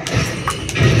either.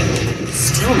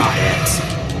 Still not it.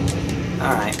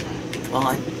 Alright.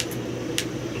 Well,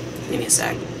 give me a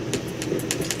sec.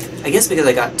 I guess because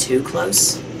I got too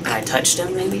close and I touched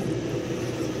him, maybe?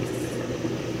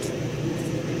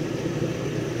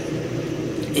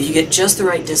 If you get just the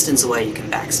right distance away, you can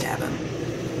backstab him.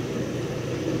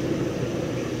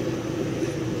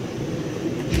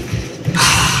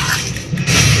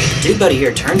 Dude buddy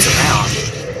here turns around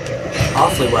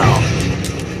awfully well.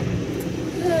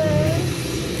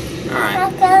 Alright.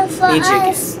 Not good for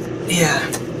us. Yeah.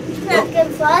 Not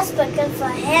good for us, but good for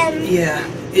him. Yeah.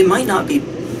 It might not be...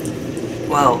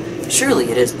 Well, surely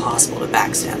it is possible to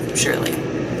backstab him, surely.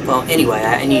 Well, anyway,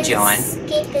 I need you on.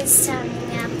 Escape is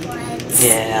turning upwards.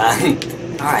 Yeah.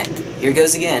 Alright, here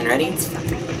goes again. Ready?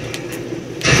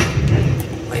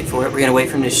 Wait for it. We're gonna wait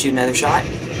for him to shoot another shot.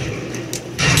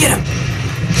 Get him!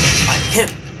 Alright, hit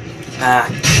him!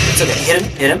 It's okay.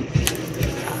 Hit him.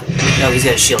 No, he's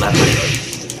got a shield up.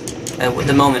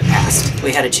 The moment passed.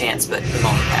 We had a chance, but the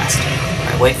moment passed.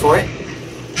 Alright, wait for it.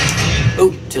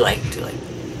 Oh, too late.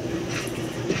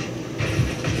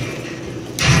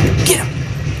 Get him!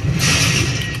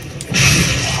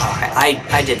 Alright,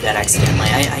 I did that accidentally.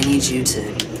 I need you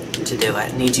to do it.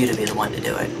 I need you to be the one to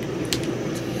do it.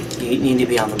 You need to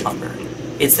be on the bumper.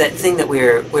 It's that thing that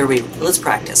let's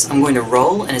practice. I'm going to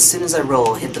roll, and as soon as I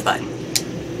roll, hit the button.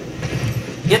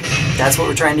 Yep, that's what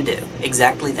we're trying to do.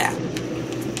 Exactly that.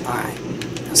 Alright,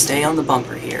 now stay on the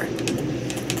bumper here.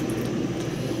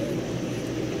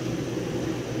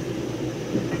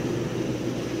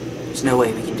 There's no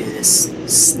way we can do this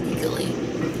sneakily.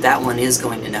 That one is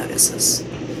going to notice us.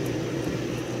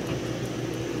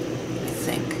 I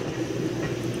think.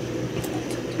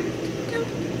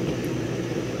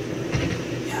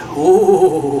 Yeah.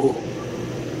 Ooh.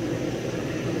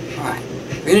 Alright.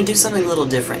 We're going to do something a little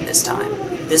different this time.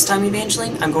 This time,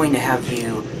 Evangeline, I'm going to have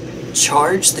you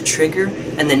charge the trigger,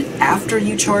 and then after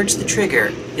you charge the trigger,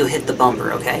 you'll hit the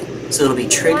bumper, okay? So it'll be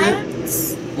trigger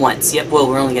once. Yep, well,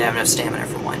 we're only going to have enough stamina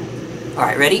for one.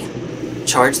 Alright, ready?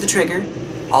 Charge the trigger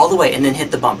all the way, and then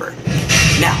hit the bumper.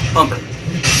 Now, bumper.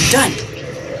 Done!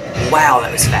 Wow,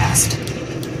 that was fast.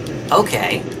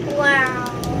 Okay. Wow.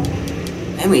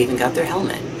 And we even got their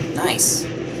helmet. Nice.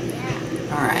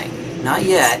 Yeah. Alright, not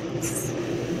yet,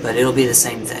 but it'll be the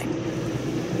same thing.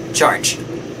 Charge.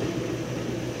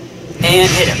 And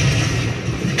hit him.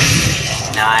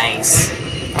 Nice.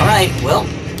 Alright, well.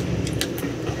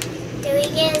 Did we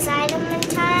get his item in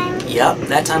time? Yup,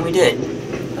 that time we did.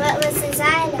 What was his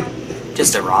item?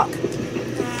 Just a rock.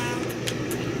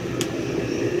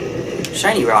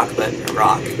 Shiny rock, but a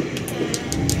rock.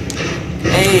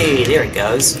 Hey, there it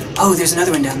goes. Oh, there's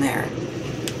another one down there.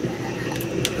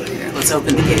 Here, let's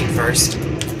open the gate first.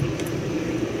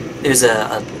 There's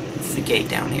a gate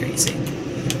down here, you see.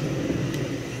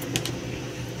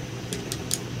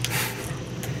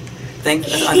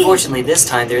 Unfortunately, this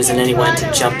time there isn't anyone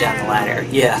to jump down the ladder.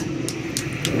 Yeah.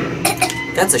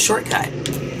 That's a shortcut.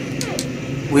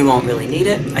 We won't really need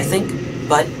it, I think,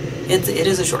 but it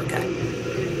is a shortcut.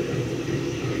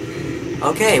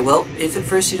 Okay, well, if at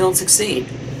first you don't succeed,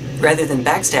 rather than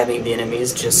backstabbing the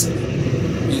enemies, just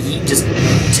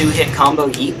two-hit combo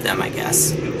yeet them, I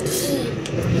guess.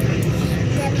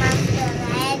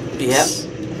 Yep.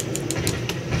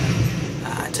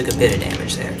 Took a bit of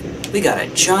damage there. We got a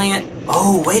giant...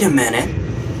 Oh, wait a minute.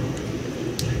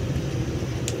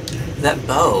 That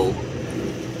bow...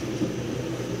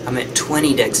 I'm at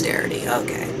 20 dexterity.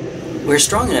 Okay. We're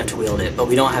strong enough to wield it, but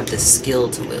we don't have the skill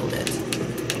to wield it.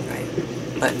 Right.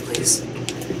 Button, please.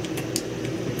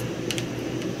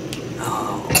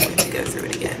 Oh, we have to go through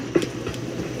it again.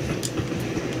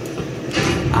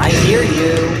 I hear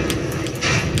you.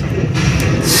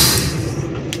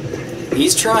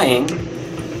 He's trying. He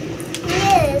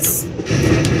is.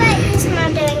 But he's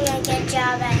not doing a good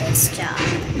job at his job.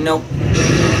 Nope.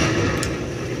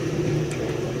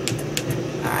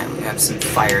 Alright, we have some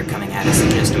fire coming at us in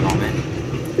just a moment.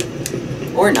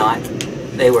 Or not.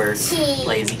 They were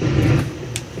lazy.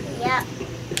 Yep.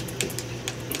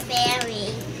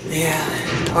 Yeah.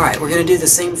 Alright, we're gonna do the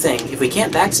same thing. If we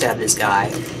can't backstab this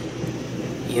guy,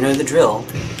 you know the drill.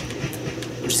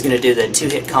 We're just gonna do the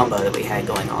 2-hit combo that we had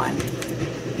going on.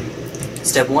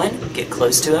 Step 1, get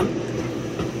close to him.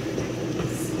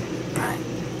 Right.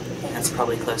 That's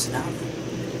probably close enough.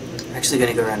 We're actually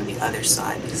gonna go around to the other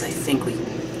side because I think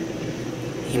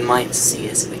he might see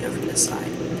us if we go from this side.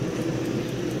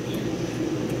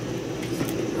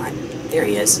 Alright, there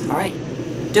he is. Alright,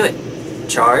 do it.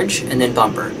 Charge, and then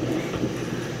bumper.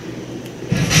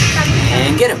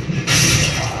 And get him.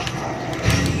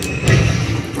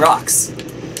 Rocks.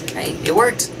 Hey, it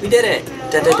worked. We did it.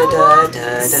 Da da da da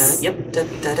da da. Yep, da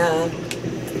da da.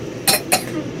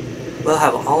 We'll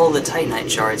have all the Titanite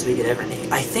shards we could ever need.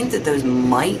 I think that those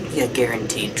might be a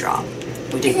guaranteed drop.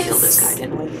 We did kill this guy,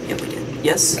 didn't we? Yep, we did.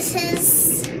 Yes?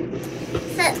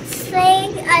 The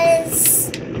thing on his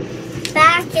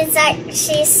back is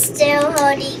actually still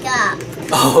holding up.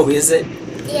 Oh, is it?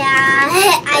 Yeah,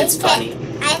 That's funny.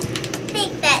 I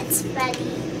think that's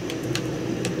funny.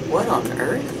 What on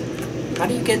earth? How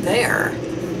do you get there?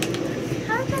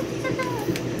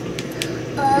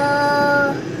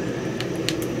 Oh,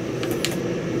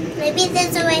 maybe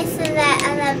there's a way through that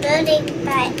other building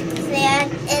back there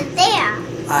and there.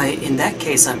 In that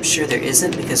case, I'm sure there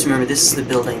isn't, because remember, this is the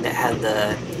building that had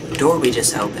the door we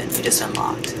just opened, we just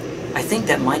unlocked. I think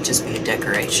that might just be a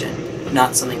decoration,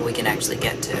 not something we can actually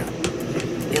get to.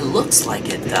 It looks like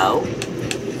it, though.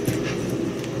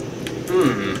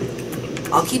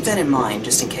 I'll keep that in mind,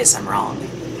 just in case I'm wrong.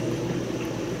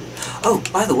 Oh,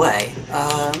 by the way,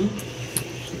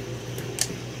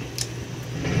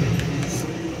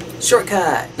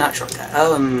 shortcut! Not shortcut.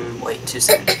 Wait, too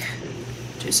soon.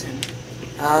 Too soon.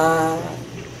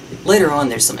 Later on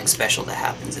there's something special that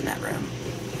happens in that room.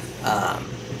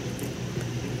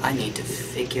 I need to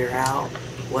figure out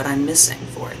what I'm missing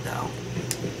for it, though.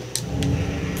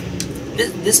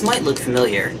 This might look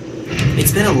familiar.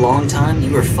 It's been a long time.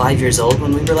 You were 5 years old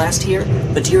when we were last here,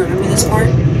 but do you remember this part?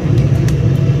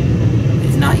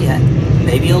 If not yet,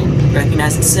 maybe you'll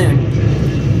recognize it soon.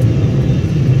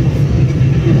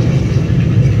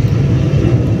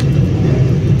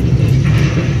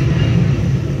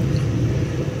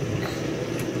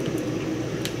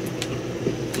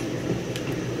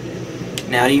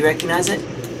 Now do you recognize it?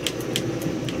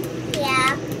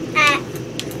 Yeah.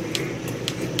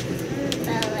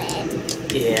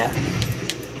 Yeah.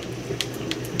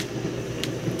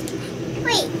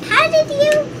 Wait, how did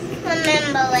you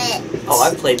remember it? Oh,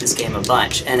 I've played this game a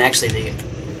bunch, and actually the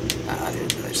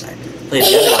other side. Played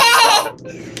the other one.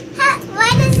 Why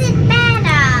does it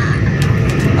matter?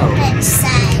 Oh. Which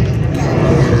side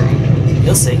goes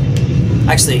You'll see.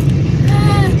 Actually, Why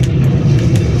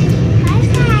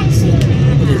does that actually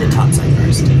we'll do the top side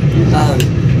first.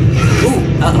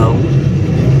 Uh-oh.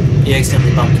 You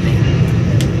accidentally bumped me.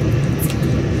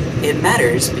 It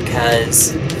matters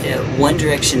because one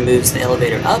direction moves the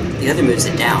elevator up, the other moves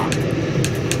it down.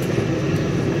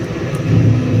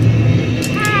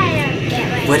 I don't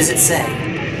get What does it say?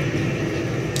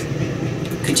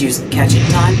 Could you catch it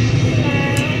in time?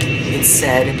 It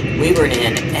said we were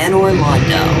in Anor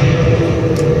Londo.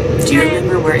 Do you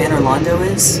remember where Anor Londo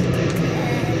is? No.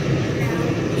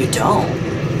 You don't?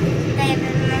 I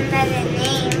remember the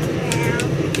name now.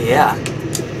 Yeah.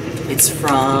 It's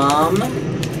from...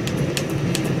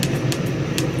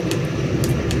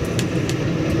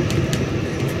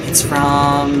 It's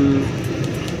from...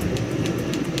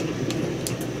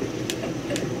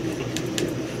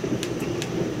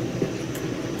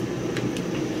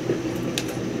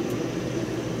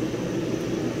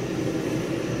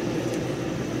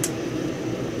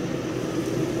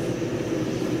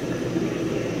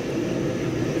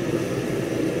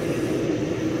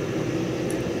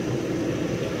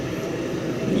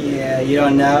 Yeah, you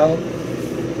don't know?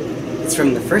 It's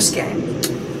from the first game.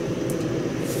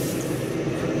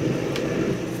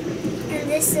 And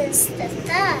this is the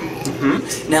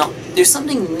third. Now, there's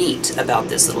something neat about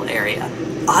this little area.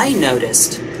 I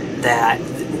noticed that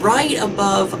right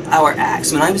above our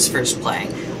axe, when I was first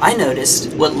playing, I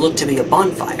noticed what looked to be a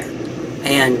bonfire.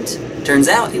 And turns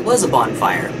out it was a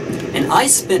bonfire. And I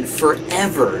spent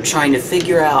forever trying to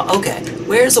figure out, okay,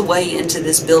 where's a way into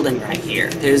this building right here?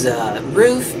 There's a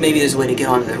roof, maybe there's a way to get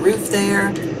onto the roof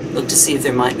there. Look to see if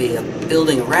there might be a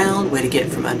building around, way to get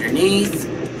from underneath.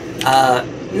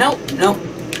 Nope.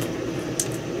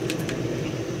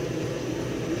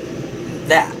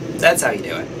 That's how you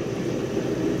do it.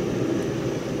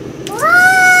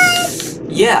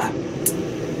 What? Yeah.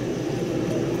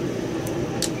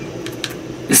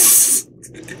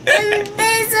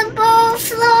 Invisible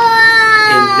floor.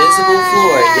 Invisible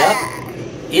floor, yep.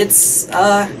 It's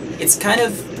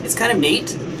It's kind of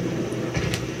neat.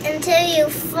 Until you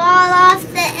fall off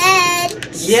the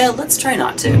edge. Yeah, let's try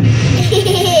not to.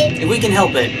 If we can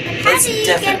help it, How let's do you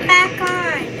definitely. get back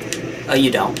on? Oh, you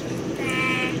don't.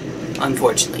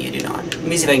 Unfortunately, you do not. Let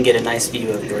me see if I can get a nice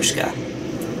view of Yorshka.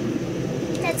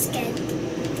 That's good.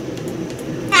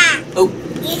 Ah! Oh,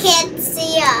 You can't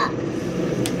see her.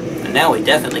 and now we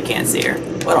definitely can't see her.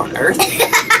 What on earth? Here,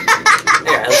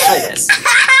 let's try this.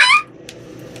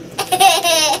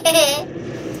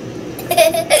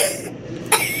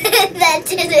 That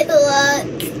didn't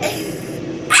work.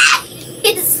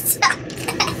 You suck.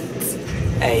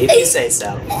 Hey, if you say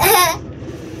so.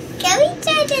 Can we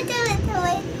try to do it the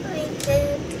way we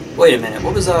did? Wait a minute,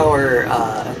 what was our,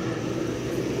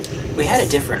 we had a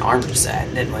different armor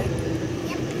set, didn't we?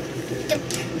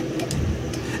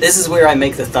 This is where I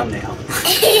make the thumbnail.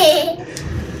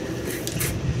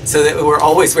 So that we're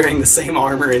always wearing the same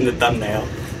armor in the thumbnail.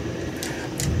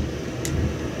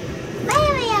 Why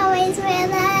do we always wear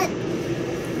that?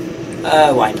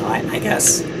 Why not, I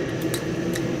guess.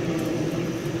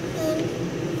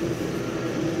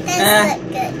 That's not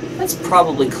good. That's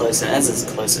probably close, that's as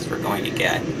close as we're going to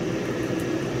get.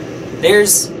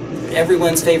 There's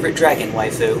everyone's favorite dragon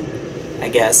waifu, I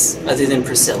guess, other than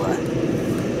Priscilla.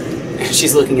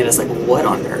 She's looking at us like, what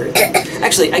on earth?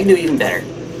 Actually, I can do even better.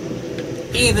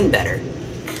 Even better.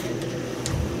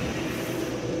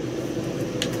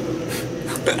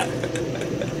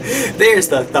 There's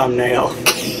the thumbnail.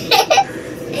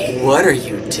 What are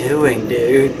you doing,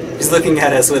 dude? She's looking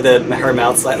at us with her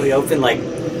mouth slightly open like...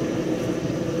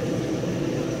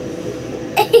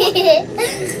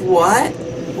 What?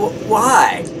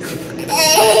 Why?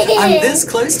 I'm this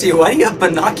close to you. Why do you have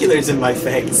binoculars in my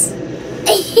face?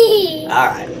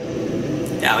 Alright.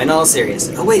 Now, in all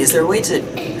seriousness. Oh, wait, is there a way to...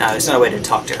 No, there's not a way to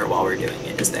talk to her while we're doing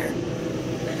it, is there?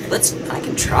 I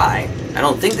can try. I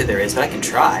don't think that there is, but I can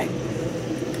try.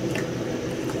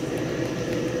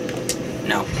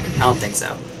 No, I don't think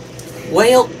so.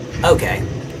 Well, okay.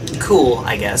 Cool,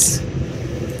 I guess.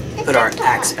 Put our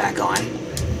axe back on.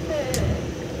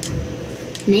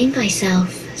 Name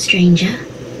thyself, stranger.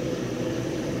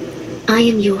 I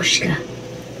am Yorshka,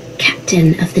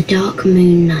 captain of the Dark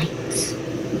Moon Knights.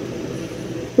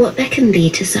 What beckoned thee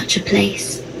to such a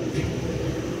place?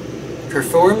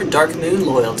 Perform Dark Moon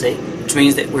loyalty, which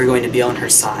means that we're going to be on her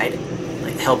side,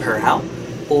 like help her out,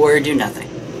 or do nothing.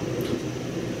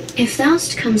 If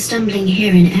thou'st come stumbling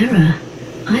here in error,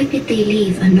 I bid thee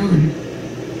leave anon.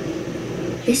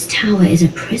 This tower is a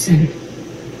prison.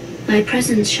 Thy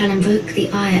presence shall invoke the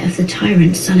ire of the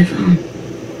tyrant Sulyvhan.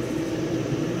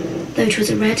 Though 'twas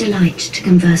a rare delight to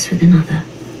converse with another.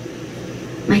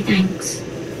 My thanks,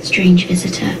 strange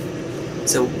visitor.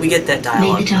 So we get that May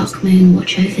dialogue. the dark moon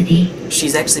watch over thee.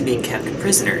 She's actually being kept a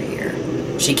prisoner here.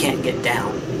 She can't get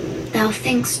down. Thou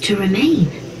thinkst to remain?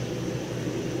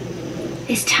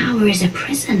 This tower is a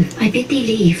prison. I bid thee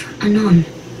leave anon.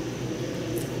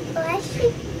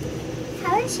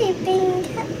 How is she being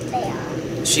kept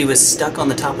there? She was stuck on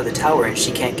the top of the tower and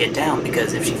she can't get down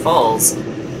because if she falls,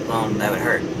 well, that would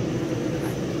hurt.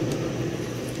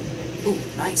 Ooh,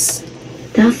 nice.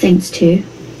 Thou thinkst to?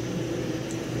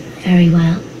 Very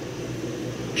well.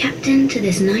 Captain to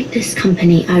this knightless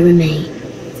company I remain.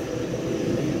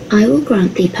 I will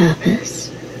grant thee purpose.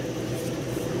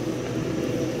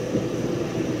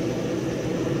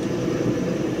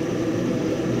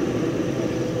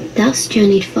 Thou'st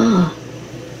journeyed far.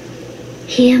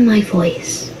 Hear my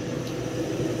voice.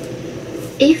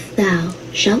 If thou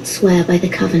shalt swear by the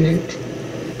covenant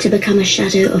to become a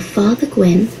shadow of Father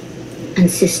Gwyn and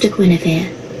Sister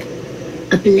Guinevere,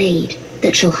 a blade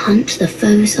that shall hunt the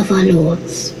foes of our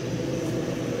lords,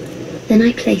 then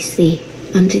I place thee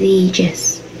under the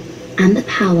aegis and the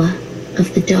power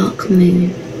of the Dark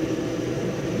Moon.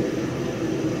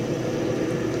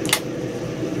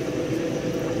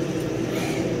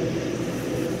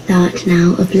 Thou art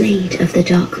now a blade of the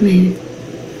Dark Moon,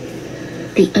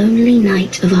 the only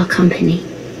knight of our company.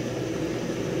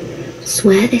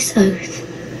 Swear this oath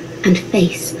and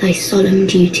face thy solemn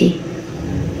duty.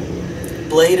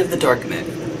 Blade of the Dark Moon.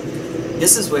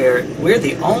 This is where we're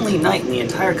the only knight in the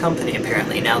entire company,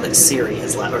 apparently, now that Ciri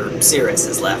has left, or Cirrus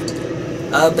has left.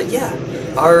 But yeah,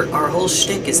 our whole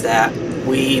shtick is that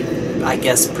we, I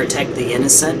guess, protect the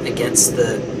innocent against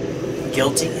the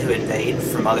guilty who invade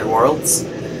from other worlds,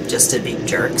 just to be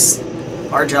jerks.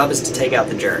 Our job is to take out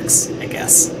the jerks, I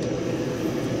guess.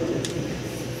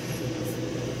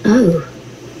 Oh,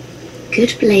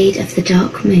 good blade of the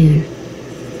Dark Moon.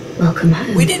 Welcome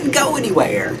home. We didn't go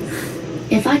anywhere!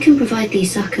 If I can provide thee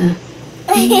succor,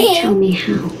 can you tell me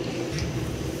how?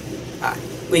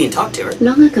 We can talk to her.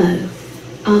 Long ago,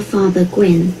 our father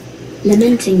Gwyn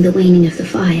lamenting the waning of the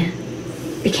fire,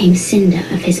 became cinder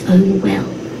of his own will.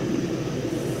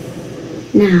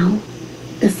 Now,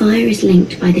 the fire is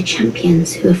linked by the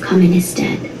champions who have come in his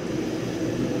stead.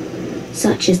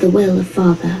 Such is the will of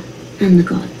Father and the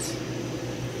gods.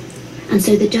 And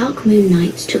so the Dark Moon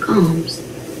Knights took arms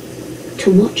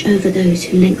to watch over those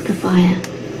who link the fire.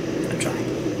 I'm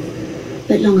trying.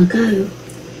 But long ago,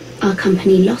 our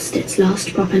company lost its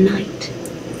last proper knight.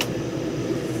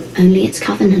 Only its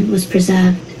covenant was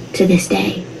preserved to this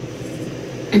day,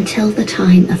 until the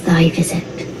time of thy visit.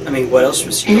 I mean, what else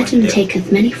was she going to Erdum do?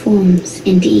 taketh many forms,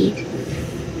 indeed.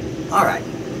 Alright.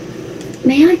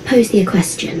 May I pose thee a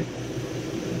question?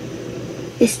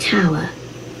 This tower,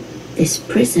 this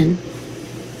prison,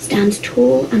 stands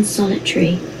tall and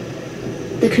solitary,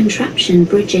 the contraption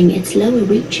bridging its lower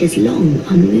reaches long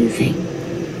unmoving.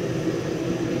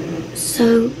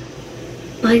 So,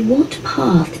 by what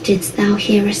path didst thou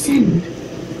here ascend?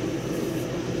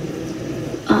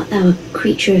 Art thou a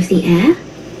creature of the air?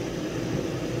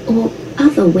 Or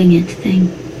other winged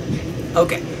thing?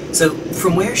 Okay, so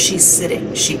from where she's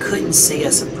sitting, she couldn't see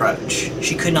us approach.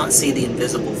 She could not see the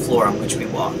invisible floor on which we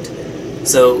walked.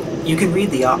 So, you can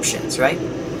read the options, right?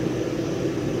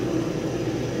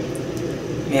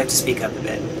 You may have to speak up a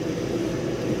bit.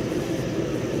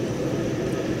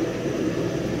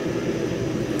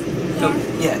 Oh,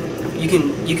 yeah. You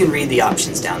can read the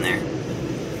options down there.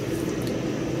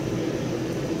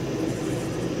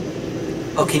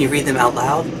 Oh, can you read them out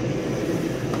loud?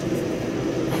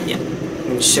 Yeah. You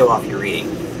can show off your reading.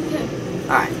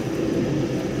 Alright.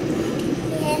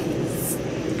 Yes,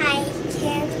 I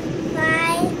can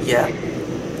fly. Yeah.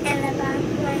 And the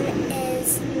bottom one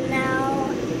is no,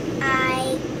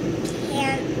 I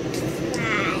can't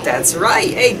fly. That's right.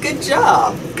 Hey, good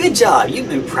job. Good job. You've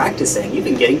been practicing. You've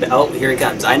been getting... Oh, here it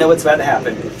comes. I know what's about to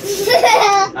happen.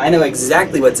 I know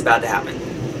exactly what's about to happen.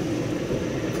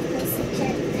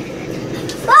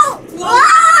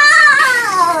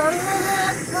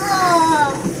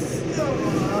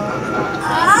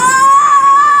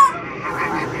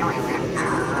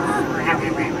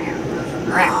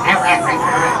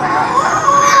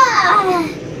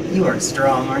 You are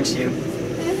strong, aren't you?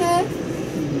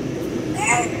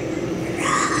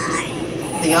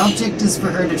 The object is for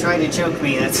her to try to choke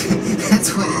me. That's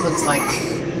what it looks like.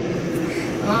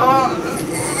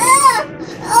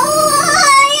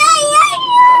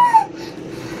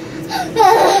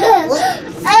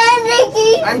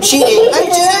 I'm cheating. I'm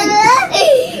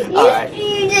cheating. All right.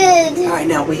 You did. All right.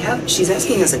 Now she's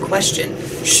asking us a question.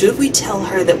 Should we tell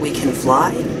her that we can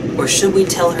fly, or should we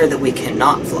tell her that we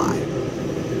cannot fly?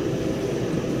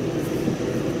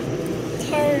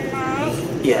 Can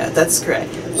I? Yeah, that's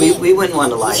correct. We wouldn't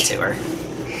want to lie to her.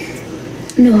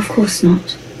 No, of course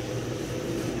not.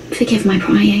 Forgive my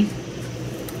prying.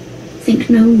 Think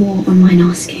no more on mine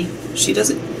asking. She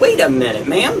doesn't... Wait a minute,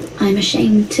 ma'am. I'm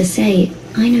ashamed to say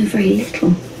I know very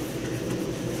little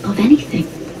of anything.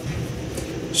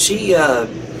 She,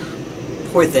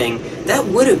 poor thing, that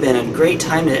would have been a great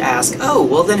time to ask, oh,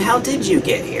 well then how did you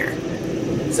get here?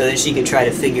 So that she could try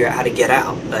to figure out how to get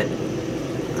out, but,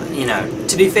 you know,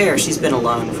 to be fair, she's been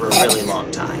alone for a really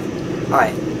long time.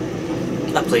 Alright,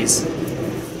 up please.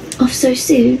 Off so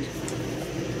soon?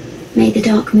 May the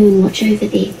dark moon watch over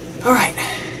thee. Alright.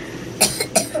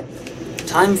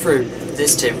 Time for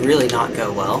this to really not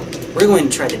go well. We're going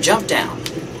to try to jump down.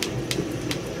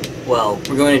 Well,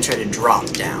 we're going to try to drop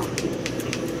down.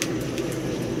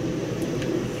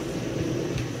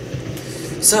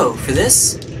 So, for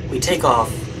this, we take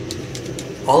off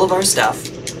all of our stuff.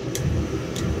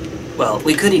 Well,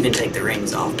 we could even take the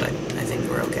rings off, but I think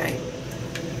we're okay.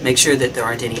 Make sure that there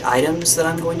aren't any items that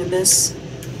I'm going to miss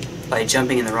by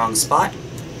jumping in the wrong spot.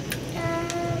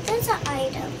 There's an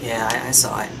item. Yeah, I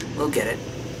saw it. We'll get it.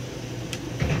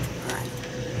 Alright.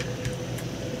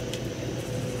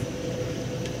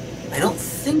 I don't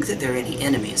think that there are any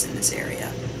enemies in this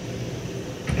area.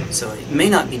 So it may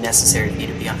not be necessary for you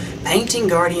to be on. Painting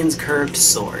Guardian's curved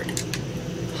sword.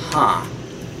 Huh.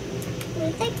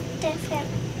 We think different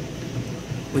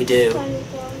We do. from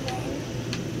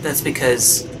woman. That's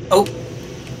because... Oh!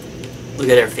 Look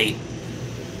at her feet.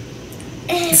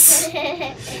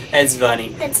 That's funny.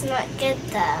 That's not good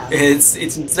though. It's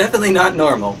definitely not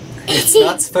normal. It's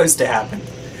not supposed to happen.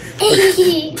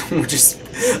 We're just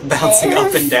bouncing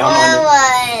up and down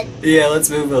on it. Yeah, let's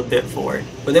move a bit forward.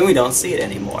 But then we don't see it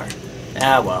anymore.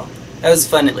 Ah, well. That was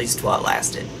fun at least while it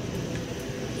lasted.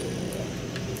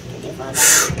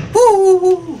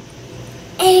 Woo!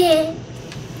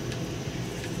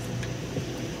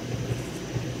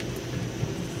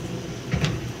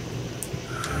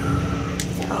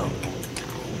 Oh.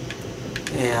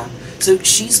 Yeah. So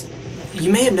she's...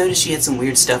 You may have noticed she had some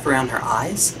weird stuff around her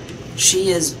eyes. She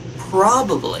is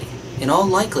probably, in all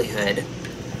likelihood,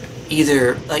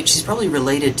 either... Like, she's probably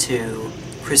related to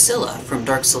Priscilla from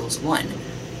Dark Souls 1.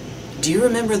 Do you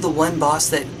remember the one boss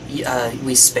that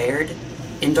we spared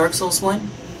in Dark Souls 1?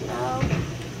 No.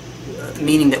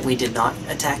 Meaning that we did not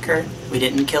attack her? We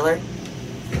didn't kill her?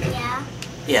 Yeah.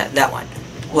 Yeah, that one.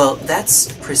 Well,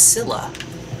 that's Priscilla.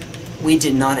 We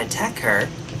did not attack her,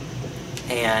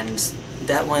 and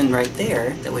that one right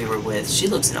there that we were with, she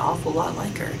looks an awful lot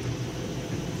like her.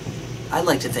 I'd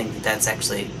like to think that that's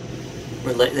actually...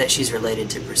 that she's related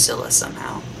to Priscilla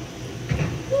somehow.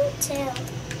 Me too.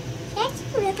 She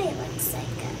actually really looks like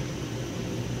her.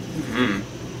 Mm-hmm.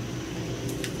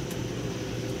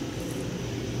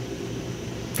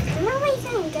 When are we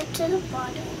gonna get to the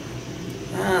bottom?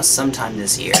 Sometime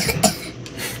this year.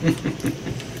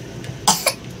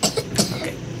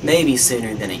 Okay, maybe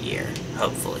sooner than a year,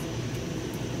 hopefully.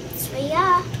 Yes, we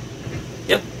are.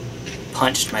 Yep.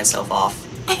 Punched myself off.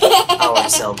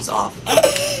 Ourselves off.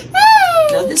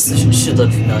 Now this should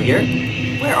look familiar.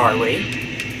 Where are we?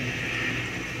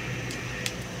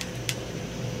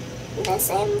 The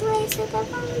same place with the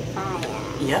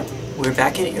bonfire. Yep, we're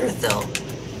back in Irithyll.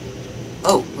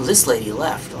 Oh, well, this lady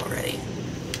left already.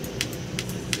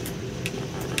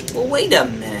 Well, wait a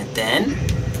minute then.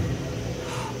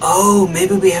 Oh,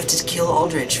 maybe we have to kill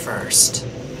Aldrich first.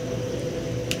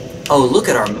 Oh, look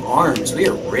at our arms. We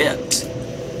are ripped.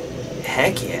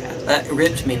 Heck yeah.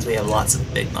 Ripped means we have lots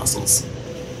of big muscles.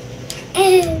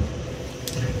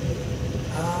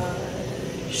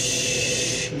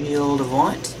 Shield of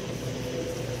Want.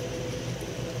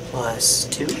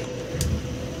 +2.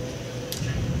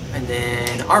 And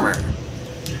then armor.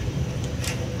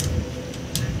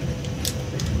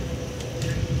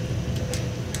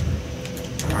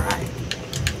 Alright.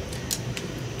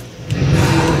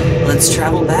 Let's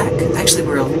travel back. Actually,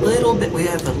 we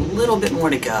have a little bit more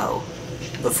to go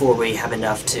before we have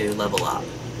enough to level up.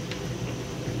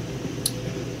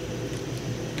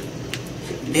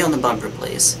 Be on the bumper,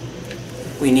 please.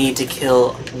 We need to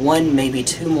kill 1, maybe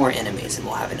 2 more enemies and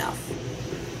we'll have enough.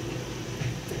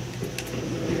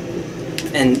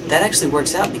 And that actually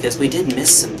works out because we did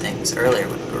miss some things earlier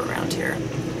when we were around here.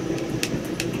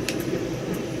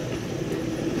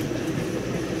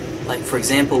 Like, for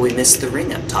example, we missed the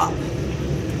ring up top.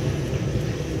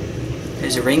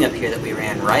 There's a ring up here that we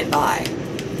ran right by.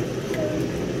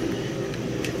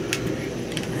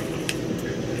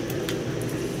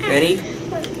 Ready?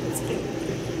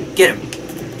 Get him.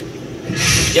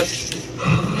 Yep.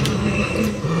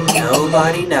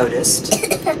 Nobody noticed.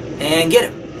 And get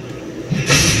him.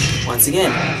 Once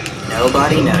again,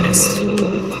 nobody noticed.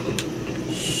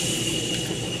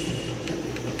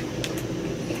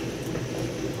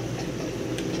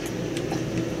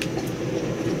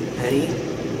 Ready?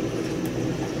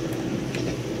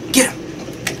 Get him!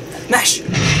 Mash!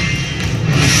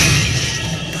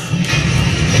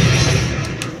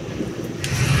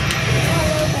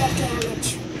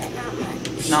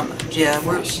 Not much. Yeah,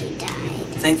 we're... She died.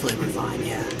 Thankfully we're fine,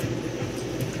 yeah.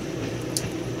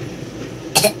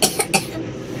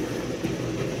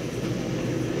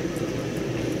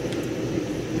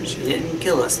 She didn't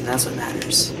kill us, and that's what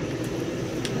matters.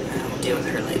 We'll deal with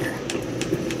her later.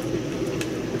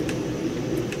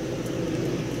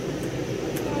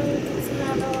 There's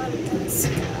another one of those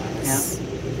skulls. Yeah.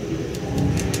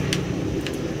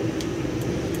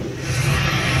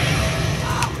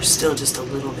 We're still just a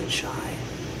little bit shy.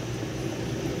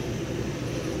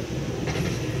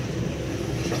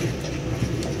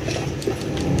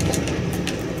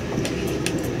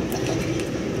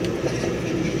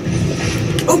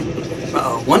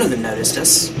 Uh-oh, one of them noticed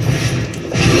us.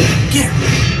 Get her!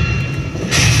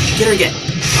 Get her again.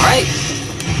 Alright.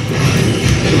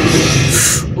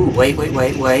 Ooh,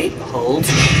 wait. Hold.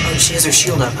 Oh, she has her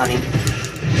shield up, honey.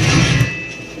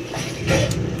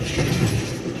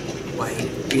 Wait,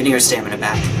 you're getting her stamina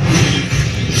back.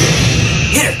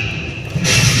 Hit her!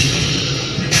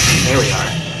 There we are.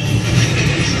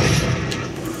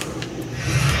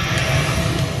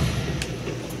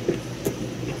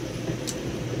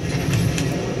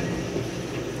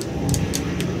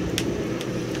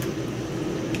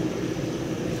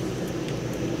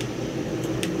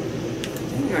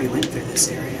 Went through this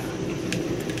area.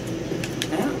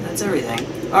 Yeah, that's everything.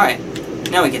 Alright,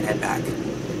 now we can head back.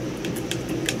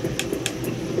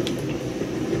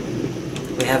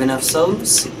 We have enough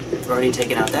souls. We've already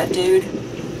taken out that dude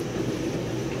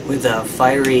with a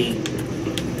fiery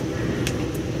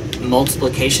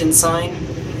multiplication sign,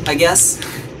 I guess.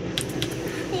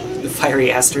 The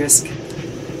fiery asterisk.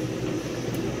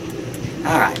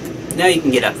 Alright, Now you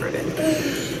can get up for a bit.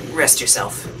 Rest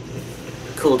yourself.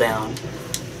 Cool down.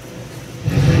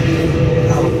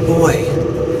 Oh boy.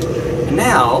 And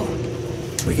now,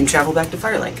 we can travel back to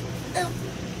Firelink.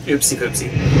 Oopsie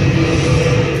poopsie.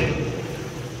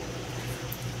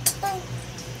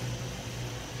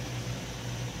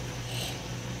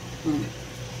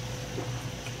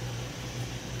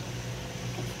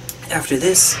 After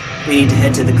this, we need to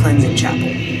head to the cleansing chapel.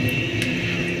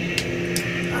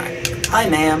 Alright. Hi,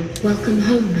 ma'am. Welcome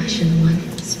home, Ashen One.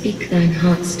 Speak thine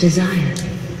heart's desire.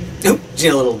 Oop, she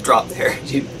had a little drop there.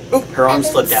 Her arms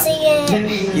flipped out. Very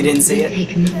well. You didn't see it?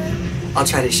 Take note. I'll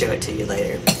try to show it to you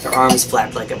later. Her arms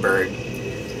flapped like a bird.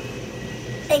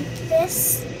 Like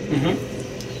this? Mm-hmm.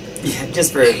 Yeah,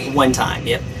 just for one time,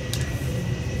 yep.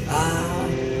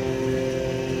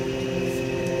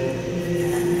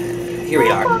 Here we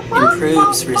are.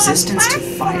 Improves resistance to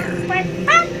fire.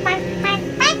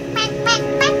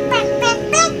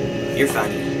 You're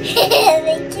funny.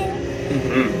 Thank you.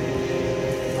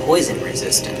 Mm-hmm. Poison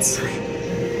resistance.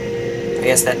 I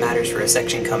guess that matters for a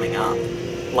section coming up.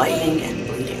 Lightning and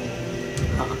bleeding.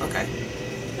 Huh, okay.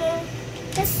 Yeah,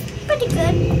 that's pretty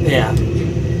good. Yeah.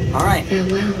 Alright.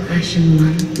 Farewell, Ashen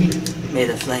One. May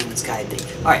the flames guide thee.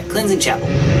 Alright, cleansing chapel.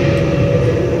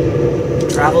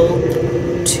 Travel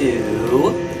to...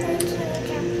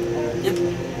 Yep.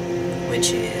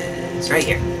 Which is right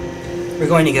here. We're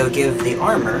going to go give the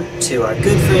armor to our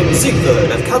good friend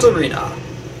Seigward of Catarina.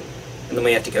 And then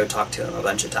we have to go talk to him a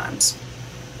bunch of times.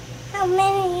 How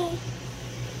many?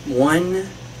 1,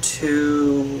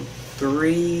 2,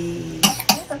 3...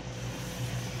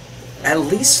 At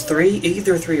least 3,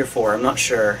 either 3 or 4, I'm not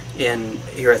sure, in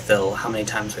Irithyll how many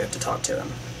times we have to talk to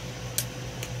him.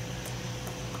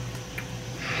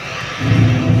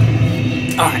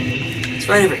 Alright, it's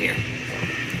right over here.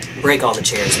 Break all the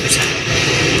chairs for a second.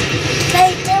 Can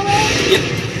I do it?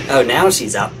 Yep. Oh, now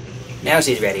she's up. Now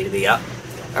she's ready to be up.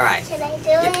 Alright. Should I do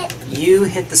Yep. it? You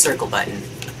hit the circle button,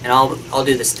 and I'll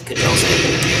do this control center.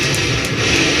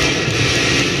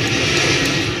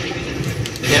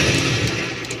 Yep.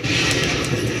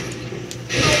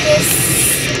 I'm just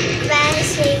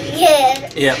smashing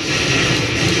it. Yep.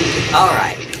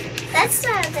 Alright. That's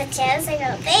not the chance, I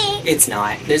don't think. It's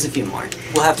not. There's a few more.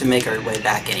 We'll have to make our way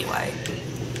back anyway.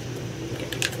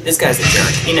 This guy's a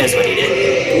jerk. He knows what he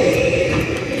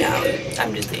did. No,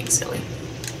 I'm just being silly.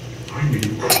 I'm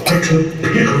in quite a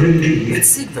pickle indeed. It's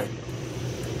Seigward.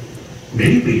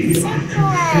 Maybe I can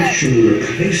fetch you a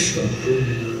replacement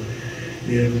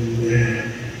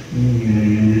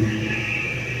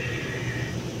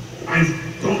I've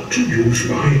got to use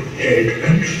my head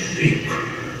and think.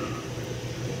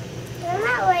 Isn't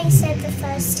that what you said the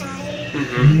first time?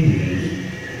 Mm-hmm.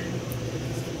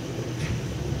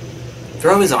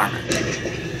 Throw his armor.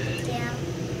 Yeah.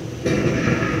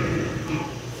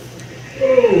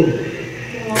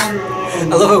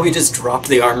 I love how we just dropped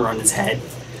the armor on his head.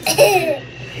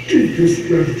 Deepest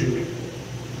gratitude.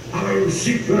 I'm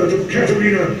Seigward of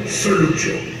Catarina, salute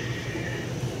you.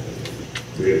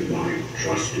 With my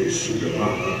trusty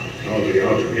Sulyvhan, I'll be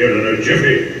out of here in a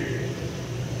jiffy.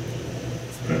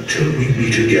 Until we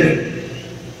meet again,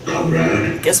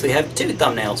 comrade. Guess we have 2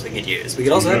 thumbnails we could use. We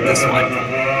could also have this one.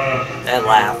 That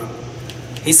laugh.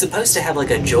 He's supposed to have like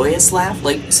a joyous laugh,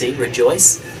 like, see,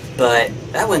 rejoice, but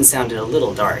that one sounded a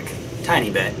little dark. Tiny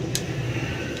bit.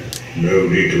 No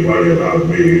need to worry about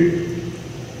me.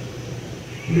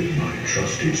 With my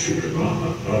trusty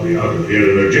Sulyvhan, I'll be out of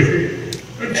here in a jiffy.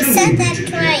 You Until said we that meet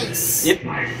again, twice. Yep.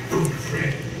 my good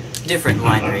friend. Different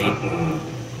line read.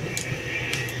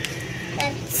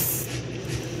 That's...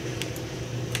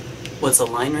 What's a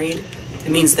line read? It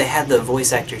means they had the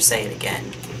voice actor say it again,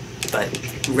 but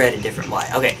read a different way.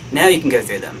 Okay, now you can go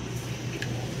through them.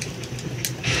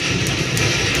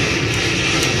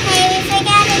 Hey, we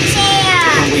forgot a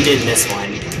chair. We did miss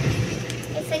one.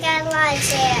 We forgot a lot of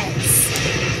chairs.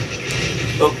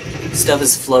 Oh, stuff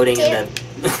is floating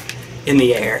in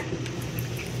the air.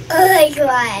 Oh my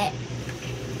god.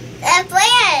 That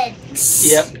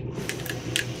plants. Yep.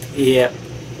 Yep.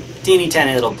 Teeny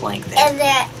tiny little plank there. And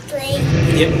that plate.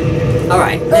 Yep.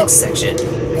 Alright, next section.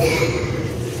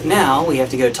 Now we have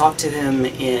to go talk to him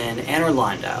in Anor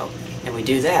Londo, and we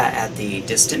do that at the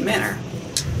distant manor.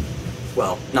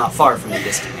 Well, not far from the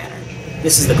distant manor.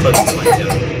 This is the closest one to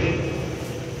it.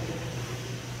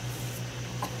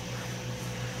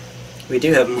 We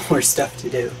do have more stuff to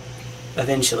do,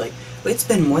 eventually. It's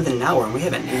been more than an hour and we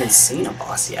haven't even seen a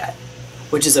boss yet.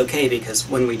 Which is okay, because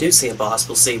when we do see a boss,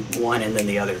 we'll see one and then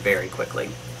the other very quickly.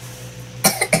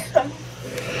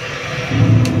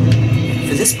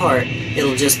 For this part,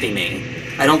 it'll just be me.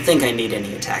 I don't think I need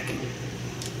any attacking.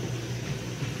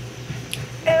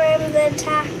 the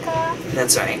attacker.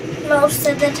 That's right. Most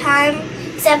of the time,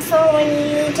 except for when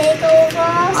you take over.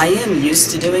 I am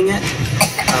used to doing it.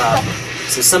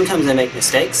 So sometimes I make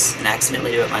mistakes and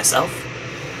accidentally do it myself.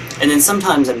 And then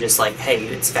sometimes I'm just like, hey,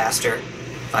 it's faster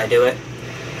if I do it.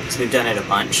 So we've done it a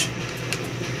bunch.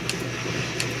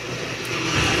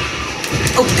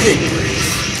 Oh, good grief.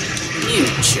 You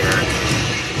jerk.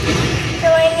 Do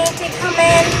I need to come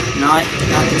in? Not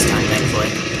this time,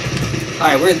 thankfully.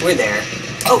 Alright, we're there.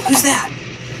 Oh, who's that?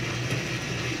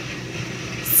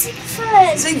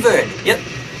 Seigward. Seigward! Yep.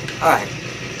 Alright.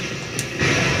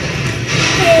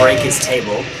 Break his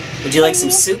table. Would you like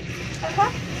some soup? Uh-huh.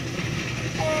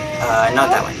 Not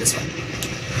that one, this one.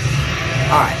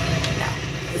 Alright.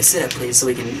 Now, sit up please so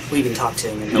we can talk to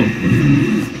him and he'll...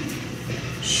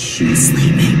 Shh, he's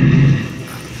sleeping.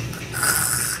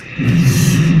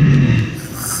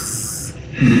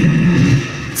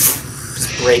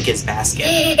 Just break his basket.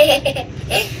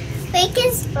 Break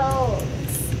his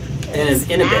bones.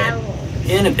 In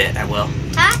a bit, I will.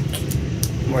 Talk.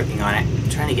 I'm working on it. I'm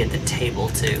trying to get the table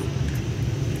to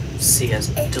see us,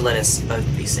 to let us both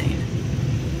be seen.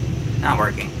 Not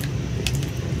working.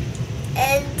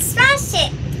 And smash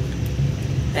it.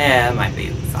 Yeah, that might be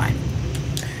fine.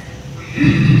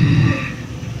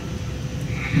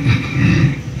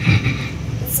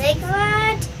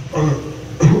 Seigward?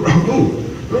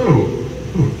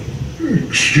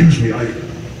 Excuse me,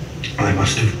 I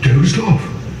must have dozed off.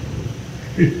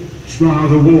 It's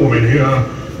rather warm in here.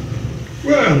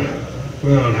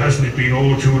 Well, hasn't it been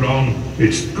all too long?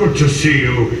 It's good to see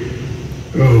you.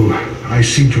 Oh, I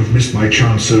seem to have missed my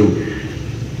chance, so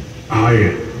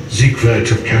I, Seigward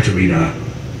of Catarina,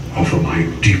 offer my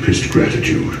deepest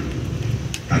gratitude.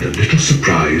 And a little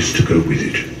surprise to go with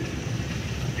it.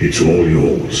 It's all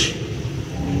yours.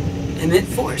 Emit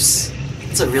force.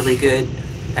 It's a really good...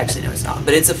 Actually, no, it's not.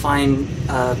 But it's a fine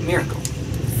miracle.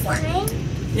 Fine?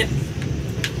 Yep.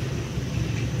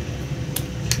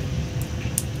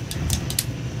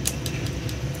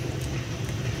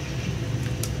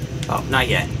 Oh, not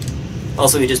yet.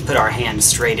 Also, we just put our hand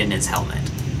straight in his helmet.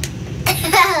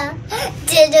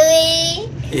 Did we?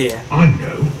 Yeah. I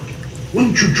know.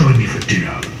 Won't you join me for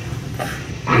dinner?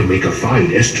 I make a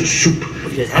fine Esther soup.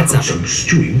 We just had I've got some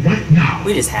stewing right now.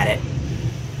 We just had it.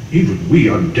 Even we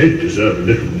undead deserve a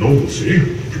little normalcy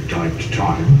from time to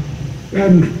time.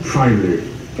 And finally,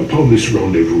 upon this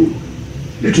rendezvous,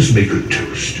 let us make a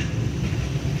toast.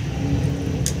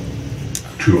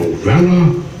 To your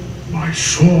valor, my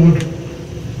sword,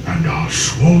 and our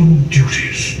sworn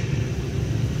duties.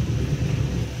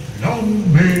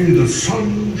 Long may the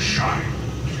sun shine.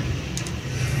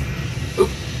 Oop.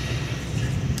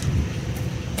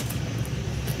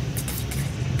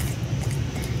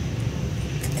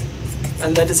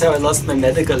 And that is how I lost my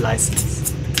medical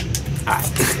license.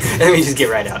 Alright, let me just get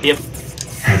right out. Yep.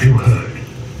 Have you heard?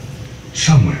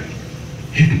 Somewhere,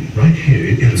 hidden right here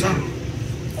in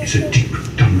Irithyll, is a deep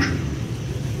dungeon.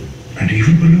 And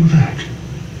even below that,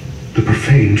 the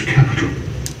profaned capital,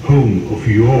 home of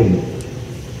Yhorm,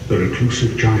 the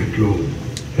reclusive giant lord.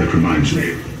 That reminds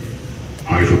me,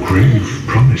 I've a grave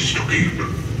promise to keep.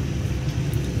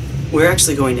 We're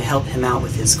actually going to help him out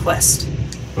with his quest.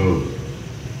 Oh,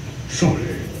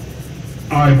 sorry.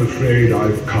 I'm afraid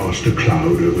I've cast a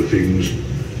cloud over things.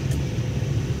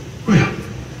 Well,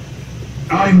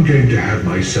 I'm going to have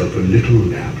myself a little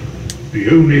nap. The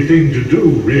only thing to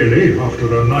do, really,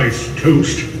 after a nice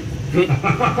toast. That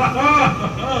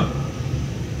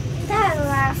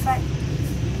laughing.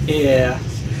 Yeah.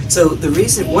 So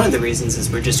one of the reasons is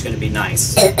we're just going to be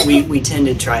nice. We tend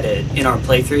to try to, in our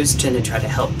playthroughs,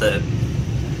 help the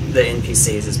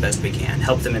NPCs as best we can,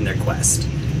 help them in their quest.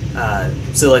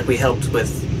 So like we helped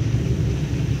with...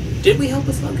 Did we help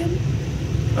with Logan?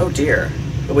 Oh dear.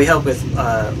 But we helped with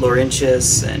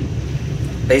Laurentius and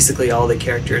basically all the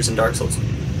characters in Dark Souls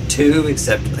 2,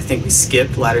 except I think we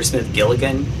skipped Laddersmith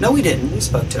Gilligan. No, we didn't. We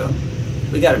spoke to him.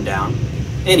 We got him down.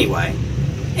 Anyway,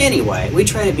 we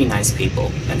try to be nice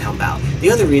people and help out.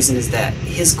 The other reason is that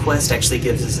his quest actually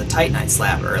gives us a Titanite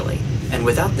slab early. And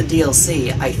without the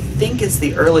DLC, I think it's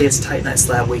the earliest Titanite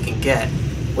slab we can get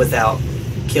without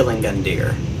killing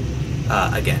Gundyr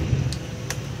again.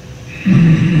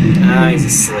 Ah, he's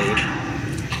asleep.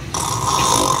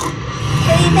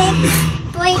 Can we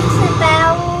break the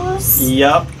bells?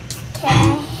 Yup.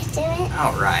 Can I do it?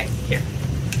 Alright, here.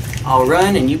 I'll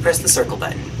run and you press the circle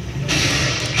button.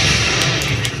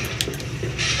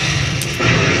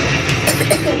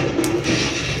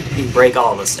 You break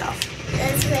all the stuff.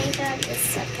 Let's break all the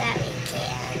stuff that we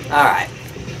can. Alright.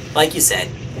 Like you said.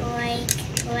 Break.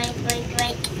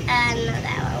 No,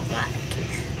 that won't work.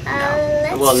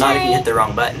 No. Well, not if you hit the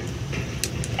wrong button.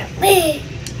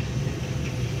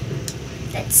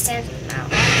 That sounds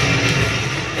not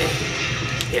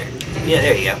Here. Yeah,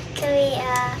 there you go. Can we,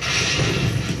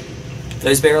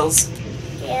 Those barrels?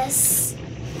 yes.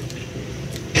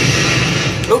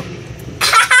 Oh!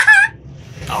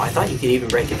 Oh, I thought you could even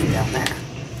break it from down there.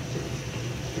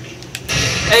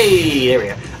 Hey, there we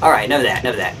go. Alright, enough of that,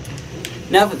 enough of that.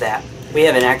 Enough of that. We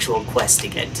have an actual quest to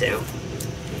get to.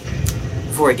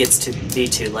 Before it gets to be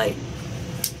too late.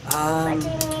 What do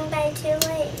you mean by too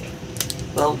late?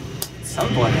 Well,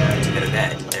 someone to go to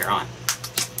bed later on.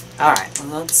 Alright,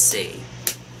 well, let's see.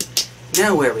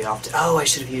 Now where are we off to? Oh, I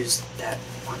should have used that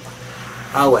one.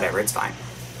 Oh, whatever, it's fine.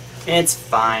 It's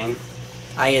fine.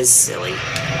 I is silly.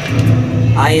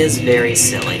 I is very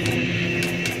silly.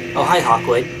 Oh, hi,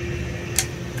 Hawkwood.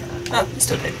 Oh, it's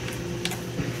still good.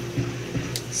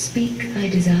 Speak thy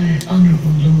desire,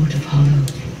 honourable Lord of Hollow.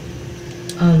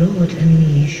 Our Lord and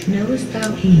Liege, knowest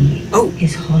thou he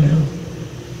is hollow,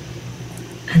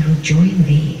 and will join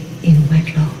thee in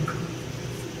wedlock.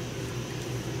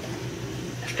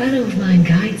 A fellow of mine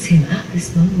guides him at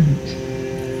this moment.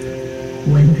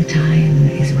 When the time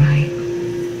is ripe,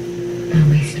 thou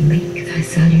mayst make thy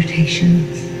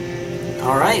salutations.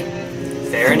 Alright,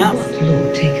 fair enough. What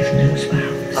lord taketh no spouse?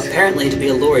 Apparently, to be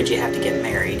a lord, you have to get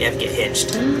married. You have to get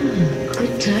hitched.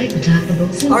 Good time,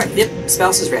 tappable. Alright, yep,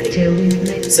 spouse is ready. Till we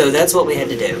meet. So that's what we had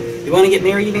to do. You want to get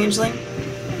married, Evangeline?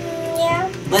 Yeah.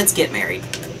 Let's get married.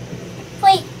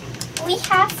 Wait, we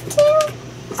have to?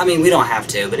 I mean, we don't have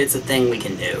to, but it's a thing we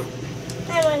can do.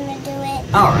 I want to do it.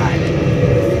 Alright.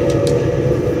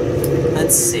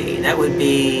 Let's see, that would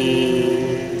be...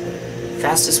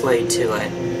 fastest way to it.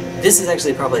 This is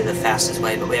actually probably the fastest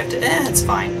way, but we have to... it's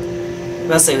fine.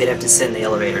 I'll say we'd have to send the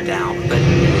elevator down, but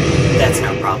that's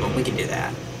no problem. We can do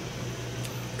that.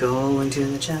 Going to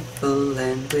the chapel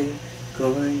and we're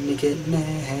going to get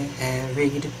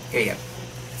married. Here you go.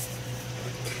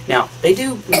 Now, they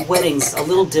do weddings a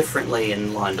little differently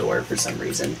in Londo for some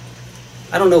reason.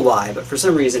 I don't know why, but for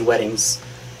some reason weddings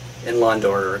in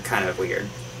Londo are kind of weird.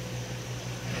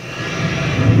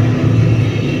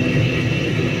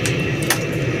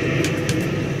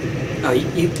 Oh,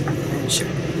 you sure.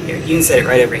 Here, you can set it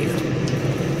right over here.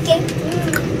 Okay.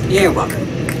 You're welcome.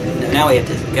 Now we have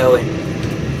to go and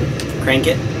crank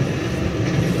it.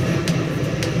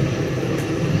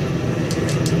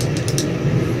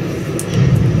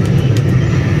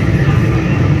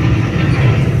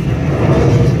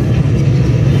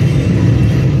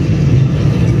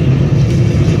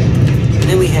 And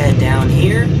then we head down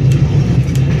here.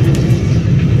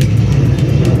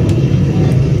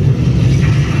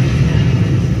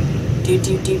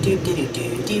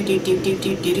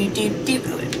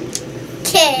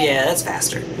 Yeah, that's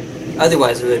faster.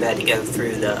 Otherwise, we would have had to go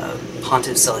through the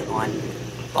Pontiff Sulyvhan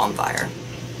bonfire.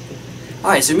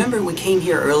 Alright, so remember we came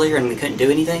here earlier and we couldn't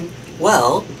do anything?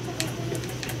 Well,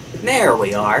 there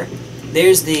we are.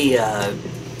 There's the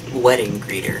wedding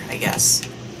greeter, I guess.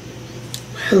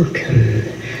 Welcome,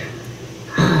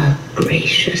 our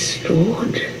gracious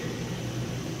lord.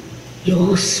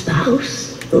 Your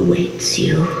spouse awaits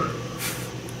you.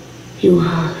 You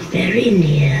are very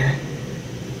near.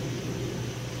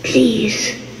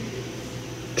 Please,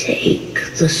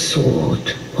 take the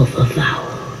sword of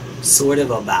avowal. Sword of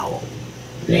avowal.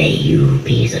 May you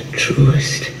be the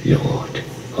truest lord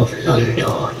of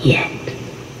Londo yet.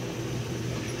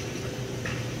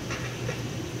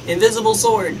 Invisible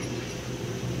sword.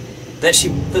 That she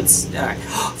puts... Alright.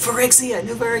 Phyrexia!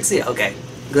 New Phyrexia! Okay.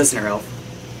 Glistener Elf.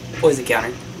 Poison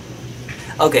counter.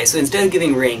 Okay, so instead of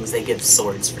giving rings, they give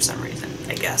swords for some reason,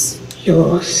 I guess.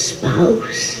 Your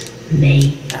spouse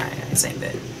may... Alright, same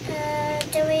bit.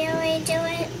 Do we already do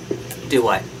it? Do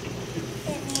what?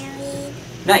 Get married.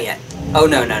 Not yet. Oh,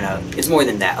 no. It's more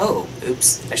than that. Oh,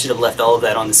 oops. I should have left all of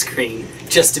that on the screen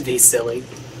just to be silly.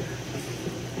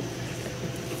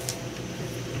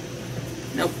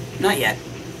 Nope, not yet.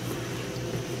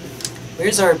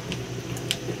 Where's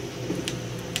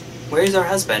our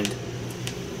husband?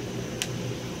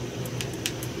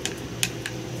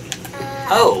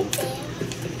 Oh.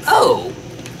 Oh!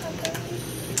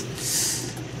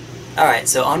 Alright,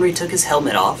 so Henri took his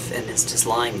helmet off and is just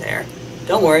lying there.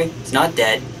 Don't worry, he's not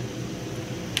dead.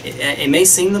 It may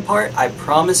seem the part, I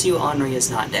promise you Henri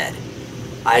is not dead.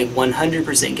 I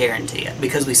 100% guarantee it,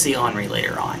 because we see Henri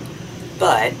later on.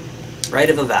 But,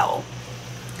 rite of avowal.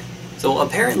 So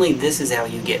apparently this is how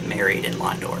you get married in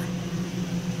Londo.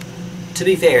 To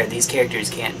be fair, these characters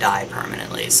can't die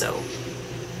permanently, so,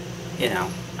 you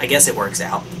know, I guess it works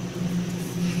out.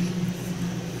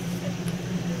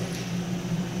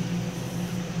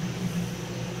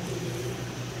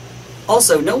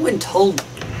 Also, no one told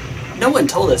no one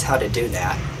told us how to do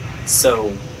that.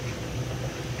 So,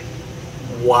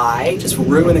 why just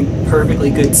ruin a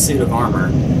perfectly good suit of armor?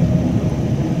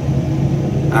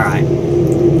 Alright.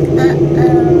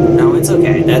 No, it's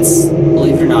okay. That's,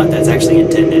 believe it or not, that's actually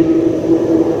intended.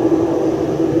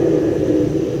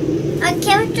 Our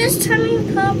character's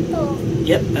turning purple.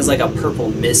 Yep, there's like a purple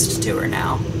mist to her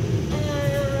now.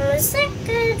 Is that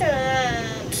good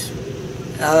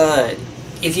or not?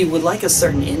 If you would like a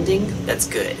certain ending, that's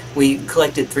good. We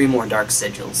collected 3 more dark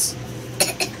sigils.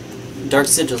 Dark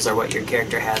sigils are what your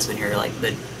character has when you're like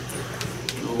the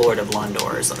Lord of Londo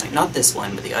or something. Not this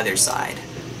one, but the other side.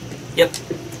 Yep.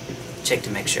 Check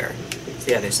to make sure. It's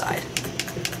the other side.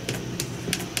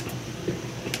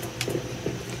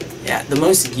 Yeah, the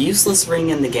most useless ring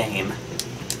in the game.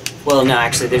 Well, no,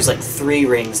 actually, there's like 3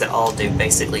 rings that all do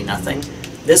basically nothing.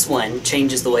 This one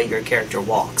changes the way your character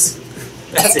walks.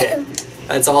 That's it.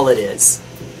 That's all it is.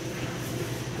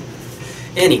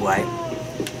 Anyway.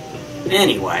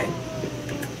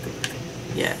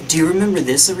 Yeah, do you remember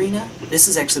this arena? This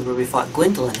is actually where we fought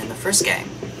Gwendoline in the first game.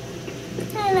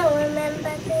 I don't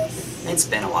remember this. It's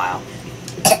been a while.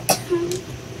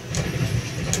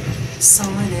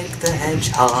 Sonic the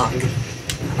Hedgehog.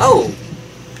 Oh!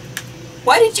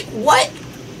 Why did you... What?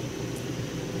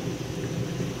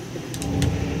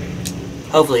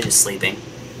 Hopefully just sleeping.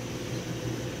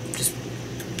 Just...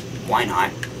 Why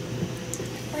not?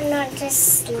 Why not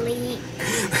just sleep?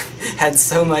 Had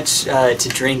so much to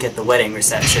drink at the wedding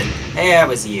reception. Hey, that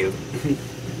was you.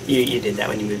 You did that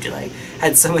when you moved your leg.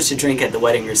 Had so much to drink at the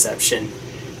wedding reception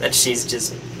that she's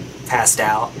just passed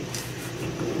out.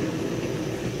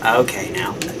 Okay,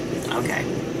 now. Okay.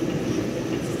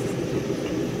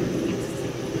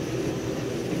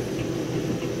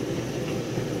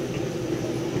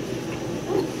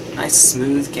 Nice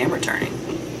smooth camera turning.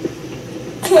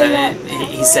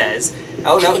 He says.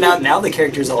 Oh no! Now the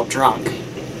character's all drunk.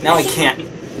 Now I can't.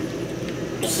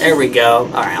 There we go.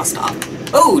 All right, I'll stop.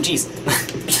 Oh, jeez.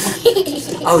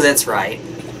 Oh, that's right.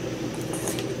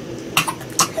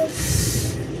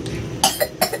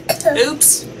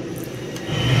 Oops.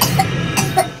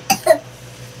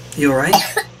 You alright?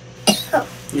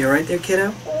 You alright there, kiddo?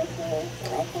 I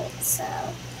think so.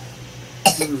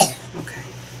 Okay.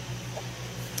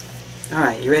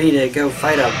 Alright, you ready to go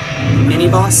fight a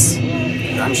mini-boss?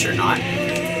 I'm sure not.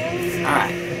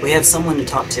 Alright, we have someone to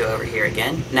talk to over here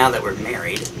again, now that we're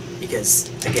married. Because,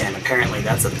 again, apparently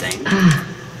that's a thing. Ah,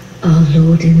 our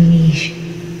lord and liege.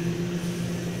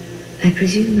 I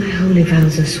presume my holy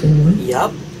vows are sworn?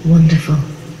 Yup. Wonderful.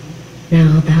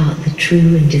 Now thou art the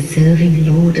true and deserving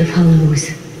Lord of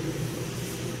Hollows.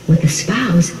 With the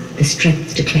spouse, the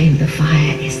strength to claim the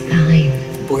fire is thine.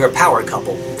 We're a power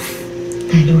couple.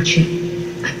 Thy lordship,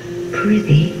 I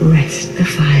prithee wrest the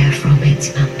fire from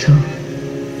its mantle.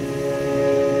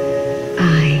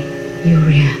 I,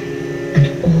 Uria, and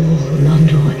all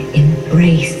Londo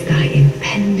embrace thy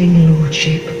impending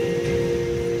lordship.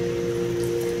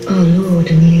 O Lord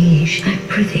and liege, I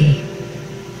prithee,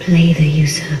 play the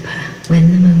usurper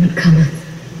when the moment cometh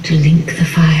to link the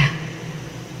fire.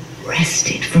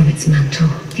 Wrest it from its mantle.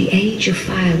 The age of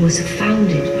fire was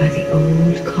founded by the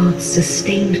old gods,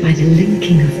 sustained by the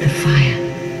linking of the fire.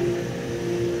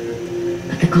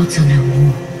 But the gods are no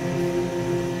more,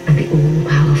 and the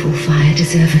all-powerful fire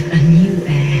deserveth a new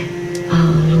heir,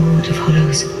 our Lord of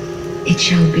Hollows. It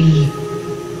shall be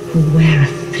who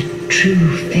weareth the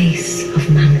true face of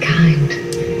mankind.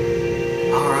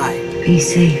 Alright. Be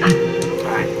safe.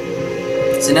 Alright.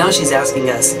 So now she's asking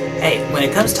us, hey, when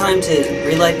it comes time to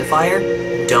relight the fire,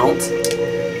 don't.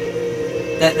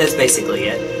 That's basically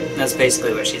it. That's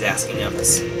basically what she's asking of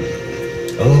us.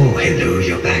 Oh, hello,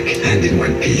 you're back, and in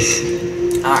one piece.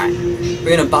 Alright.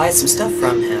 We're gonna buy some stuff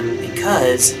from him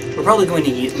because we're probably going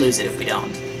to lose it if we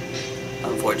don't.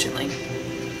 Unfortunately.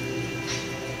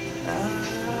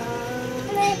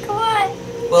 Like what?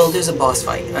 Well, there's a boss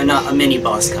fight. Or not, a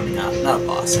mini-boss coming up. Not a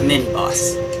boss, a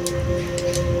mini-boss.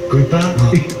 Goodbye.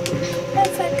 I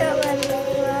forgot what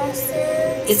mini-boss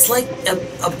is. It's like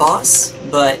a boss,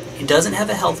 but it doesn't have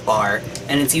a health bar,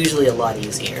 and it's usually a lot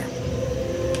easier.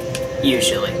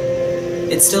 Usually.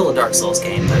 It's still a Dark Souls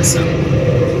game, though, so...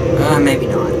 maybe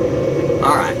not.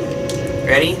 Alright.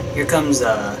 Ready? Here comes,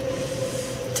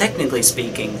 technically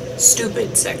speaking,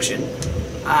 stupid section.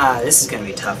 This is gonna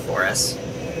be tough for us.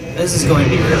 This is going to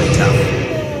be really tough.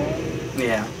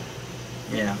 Yeah.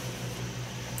 Yeah.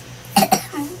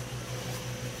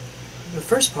 The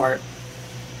first part,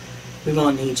 we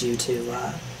won't need you to,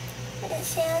 It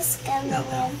feels gonna be a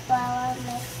blow on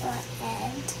my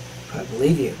forehead. I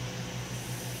believe you.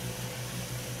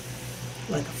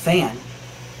 Like a fan.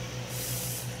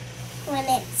 When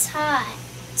it's It's hot.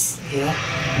 Yeah.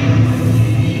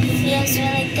 Feels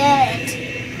really good.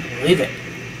 Believe it.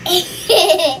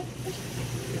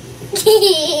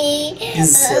 It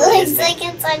silly, looks isn't it?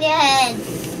 like it's on your head.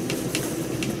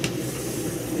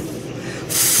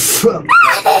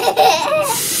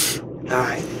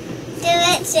 Alright. Do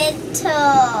it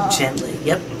gentle. Gently.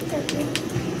 Yep.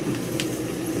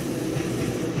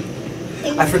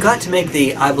 I forgot to make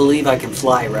the I believe I can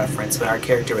fly reference when our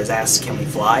character was asked, can we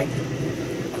fly?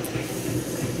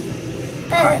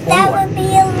 But Alright, one that more. would be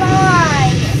a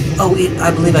lie. Oh,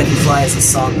 I believe I can fly as a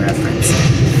song reference.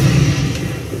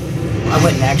 I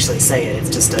wouldn't actually say it, it's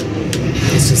just a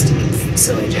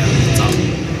silly joke, that's all.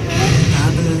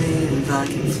 I believe I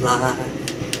can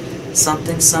fly.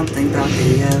 Something, something about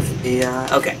the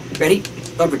FBI. Okay, ready?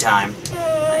 Bumper time.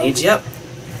 I need you up.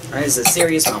 Alright, this is a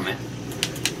serious moment.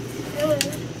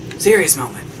 Serious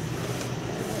moment.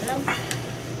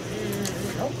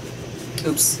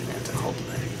 Oops, I have to hold the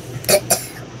button.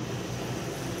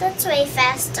 That's way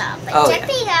faster, but Oh,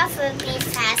 jumping off would be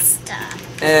faster.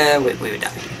 We would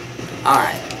die.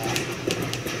 Alright.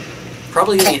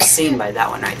 Probably gonna get seen by that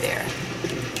one right there.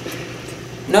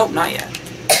 Nope, not yet.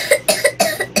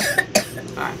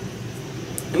 Alright.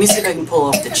 Let me see if I can pull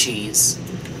off the cheese.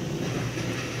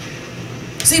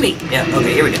 See me! Yeah,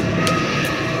 okay, here we go.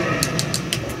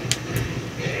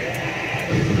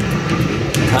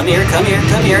 Come here, come here,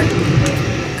 come here.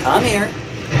 Come here.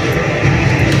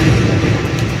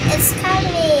 It's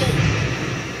coming.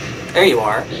 There you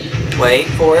are. Wait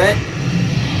for it.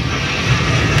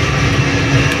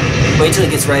 Wait till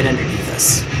it gets right underneath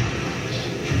us.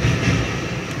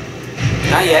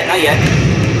 Not yet, not yet.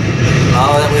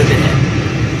 Oh, that would have been it.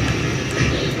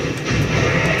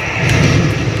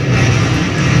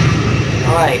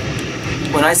 Alright.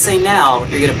 When I say now,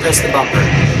 you're going to press the bumper.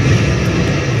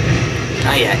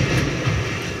 Not yet.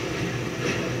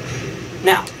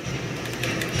 Now.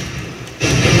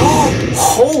 Oh!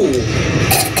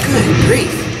 Good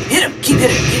grief. Hit him! Keep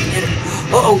hitting him! Keep hitting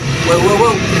him! Uh-oh! Whoa, whoa,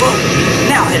 whoa, whoa!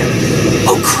 Now hit him!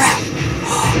 Oh, crap!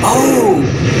 Oh!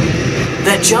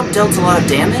 That jump dealt a lot of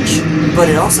damage, but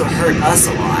it also hurt us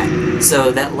a lot.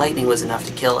 So that lightning was enough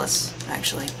to kill us,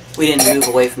 actually. We didn't move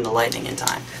away from the lightning in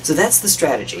time. So that's the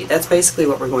strategy. That's basically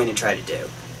what we're going to try to do.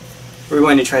 We're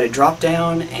going to try to drop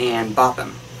down and bop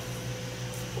him.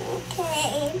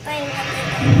 Okay,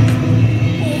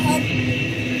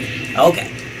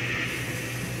 Okay.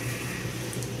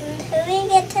 and can we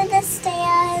get to the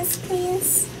stairs,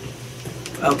 please?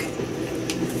 Okay.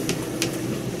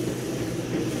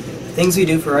 Things we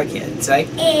do for our kids, right?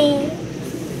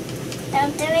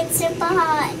 Don't do it super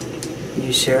hot.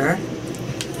 You sure?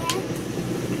 Yeah.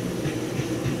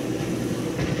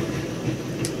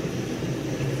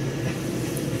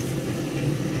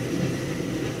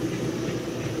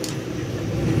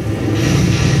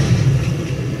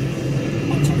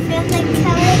 I can feel the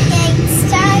color getting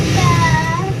stronger.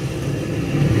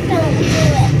 Don't do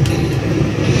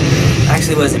it.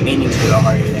 Actually wasn't meaning to go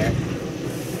harder there.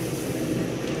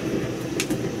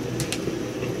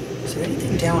 Is there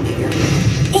anything down here?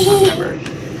 I don't remember.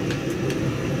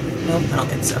 Nope, I don't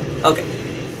think so. Okay.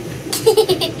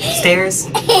 Stairs.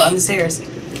 On the stairs.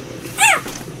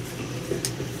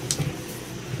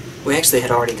 We actually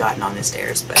had already gotten on the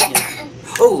stairs, but you know.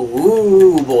 Oh,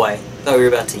 ooh, boy. Thought we were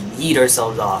about to yeet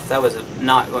ourselves off. That was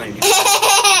not going to be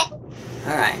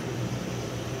Alright.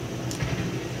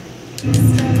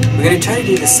 We're going to try to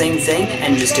do the same thing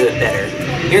and just do it better.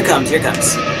 Here comes, here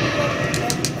comes.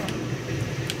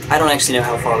 I don't actually know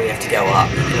how far we have to go up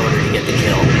in order to get the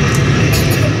kill.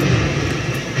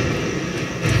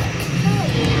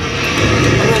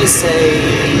 I'm going to say...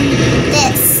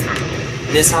 This.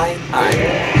 This high? Alright.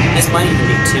 This might even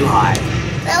be too high.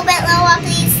 A little bit lower,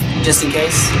 please. Just in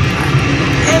case.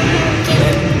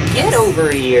 Get over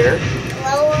here.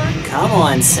 Lower. Come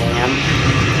on, Sam.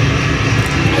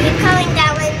 Are you calling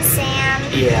that one Sam?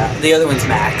 Yeah, the other one's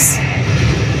Max.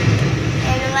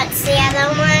 And what's the other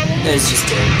one? It's just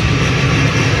two.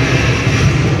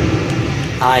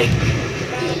 Hi.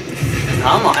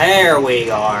 Come on, there we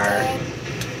are.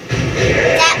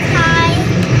 That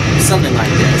high? Something like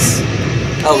this.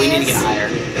 Oh, we need to get higher.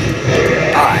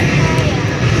 Alright.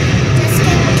 That's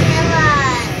gonna kill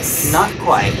us. Not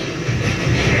quite.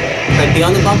 But be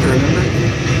on the bumper, remember?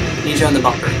 Need you on the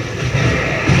bumper.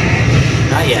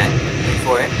 Not yet. Wait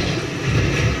for it.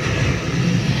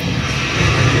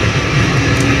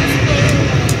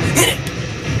 Hit it!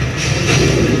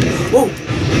 Whoa!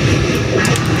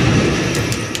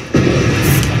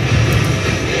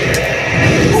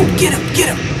 Oh, get him!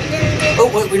 Get him!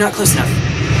 Oh, wait, we're not close enough.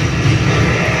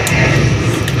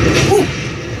 Woo!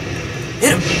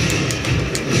 Hit him!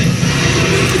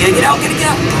 gotta get out, gotta get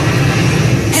out!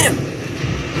 Hit him!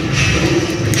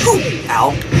 Oh,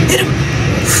 ow. Hit him!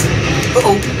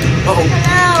 Uh-oh. Uh-oh.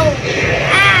 No!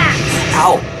 Ah!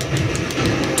 Ow.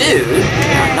 Dude,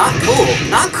 not cool.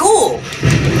 Not cool!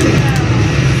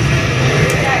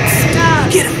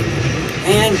 Get him!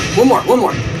 And one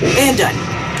more. And done.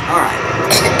 Alright.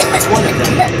 That's one of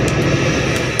them.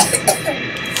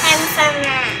 Time for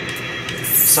Max.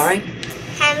 Sorry?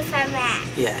 Time for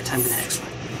Max. Yeah, time for the next one.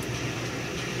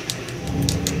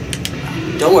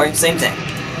 Don't worry, same thing.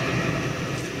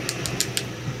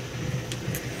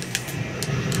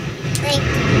 Like,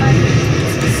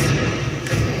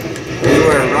 We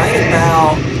were right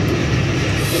about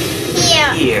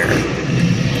here.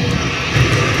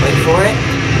 Wait for it.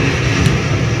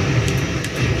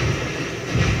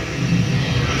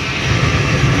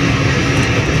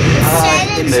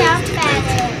 It moved.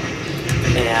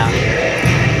 Yeah.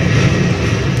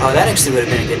 Oh, that actually would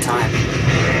have been a good time.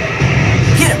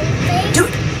 Get him! Do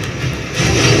it!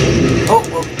 Oh,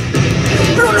 oh.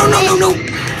 No!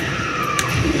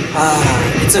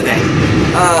 It's okay.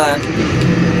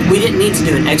 We didn't need to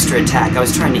do an extra attack. I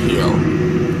was trying to heal.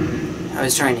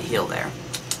 There.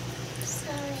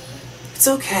 Sorry. It's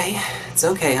okay. It's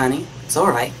okay, honey. It's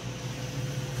alright.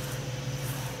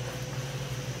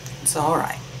 It's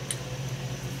alright.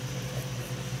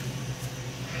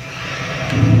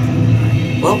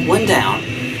 Well, one down.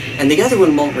 And the other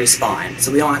one won't respawn,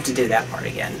 so we don't have to do that part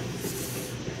again.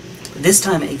 This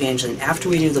time, Evangeline, after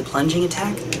we do the plunging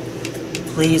attack,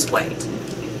 please wait.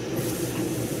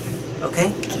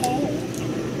 Okay? Okay.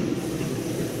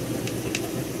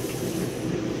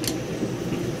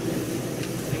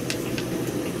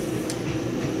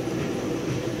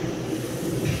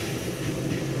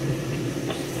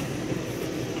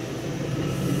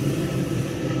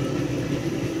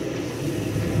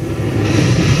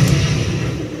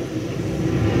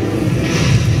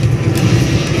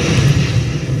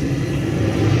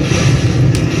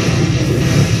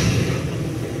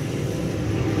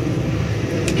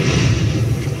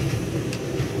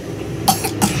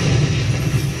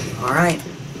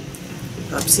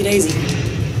 Oopsie daisy.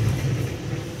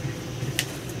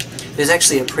 There's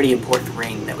actually a pretty important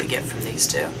ring that we get from these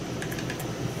two.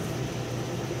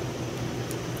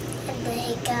 And the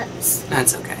hiccups.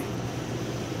 That's okay.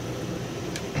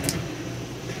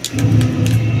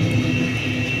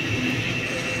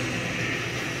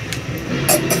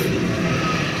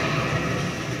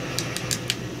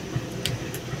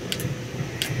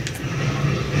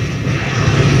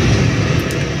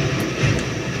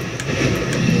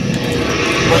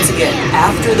 Once again,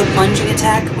 after the plunging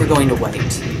attack, we're going to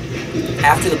wait.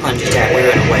 After the plunging attack,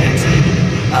 we're going to wait.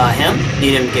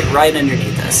 Need him to get right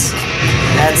underneath us.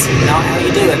 That's not how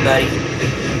you do it, buddy.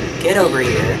 Get over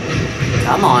here.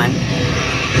 Come on.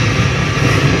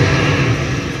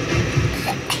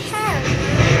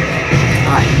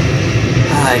 Alright.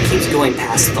 It keeps going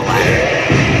past the ladder.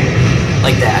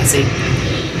 Like that, see?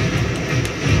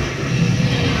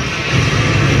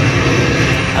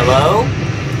 Hello?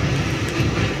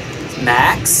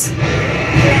 Max?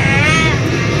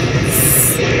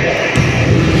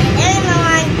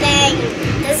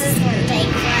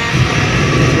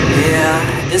 Yeah,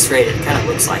 at this rate it kind of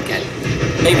looks like it.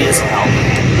 Maybe this will help.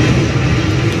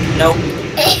 Nope.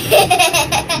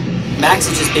 Max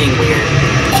is just being weird.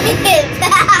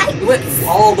 He went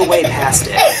all the way past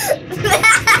it.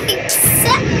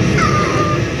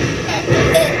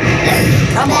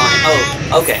 Come on.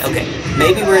 Oh, okay.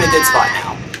 Maybe we're in a good spot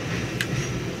now.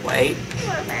 Wait.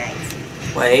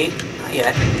 Not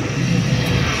yet.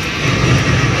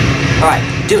 Alright,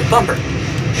 do it, bumper.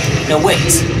 No, wait.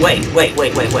 Hit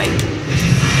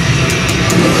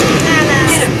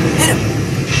him!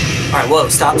 Alright, whoa,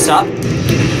 stop.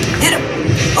 Hit him!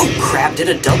 Oh, crap, did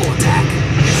a double attack.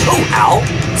 Oh, ow!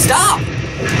 Stop!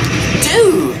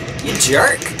 Dude, you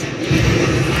jerk!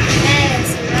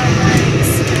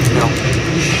 No.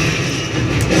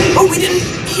 Oh, we didn't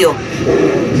heal.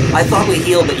 I thought we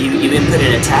healed, but you input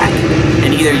an attack.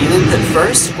 And either you input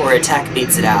first, or attack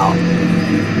beats it out.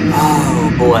 Oh,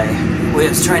 boy. We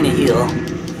was trying to heal.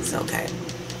 It's okay.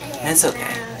 It's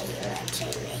okay.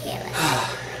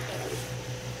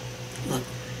 Look.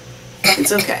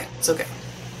 It's okay. It's okay.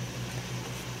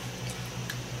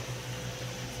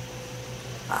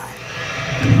 Alright.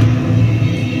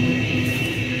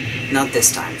 Not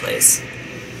this time, please.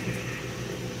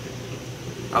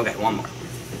 Okay, one more.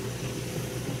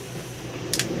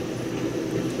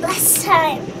 Last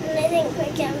time. And I think we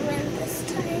can win this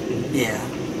time. Yeah.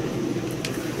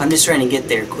 I'm just trying to get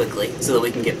there quickly, so that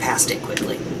we can get past it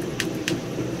quickly.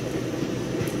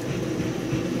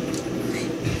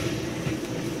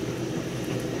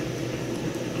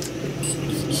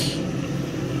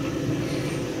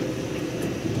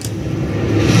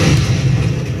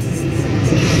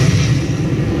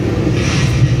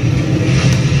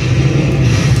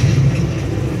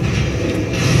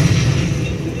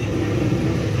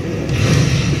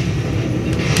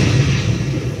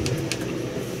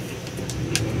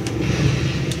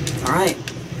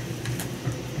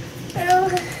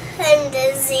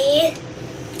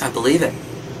 believe it.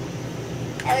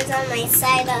 I was on my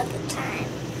side all the time.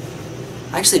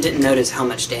 I actually didn't notice how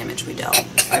much damage we dealt.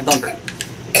 Alright, bumper.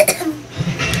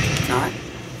 Not? Alright.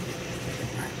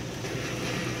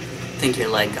 I think your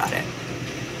leg got it.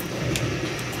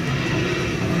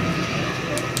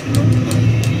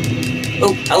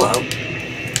 Oh, hello.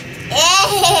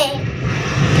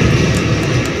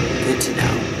 Good to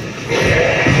know.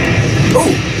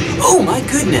 Oh! Oh my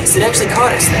goodness! It actually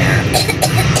caught us there.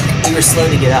 We were slow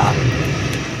to get up.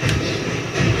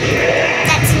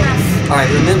 That's enough. Alright,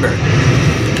 remember.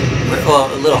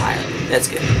 Well, a little higher. That's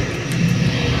good.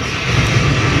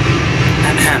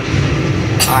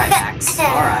 Alright, Max.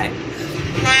 Alright.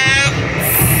 Max,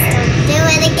 don't do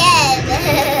it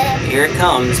again. Here it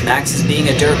comes. Max is being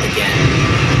a derp again.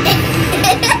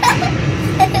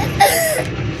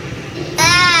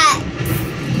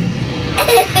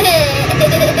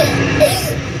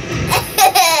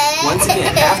 Once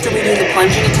again, after we do the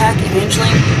plunging attack,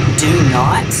 Evangeline, do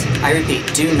not, I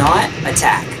repeat, do not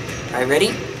attack. Alright, ready?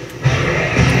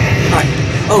 Alright.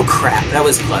 Oh crap, that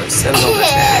was close. That was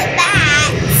almost bad.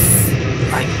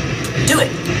 Alright, do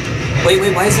it!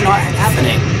 Wait, why is it not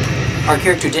happening? Our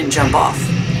character didn't jump off.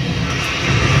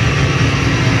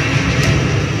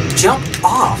 Jump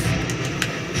off!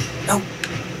 No,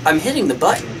 I'm hitting the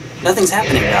button. Nothing's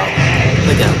happening though.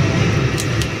 Let go.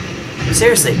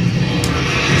 Seriously.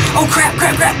 Oh crap!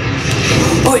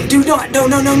 Oh wait, do not! No!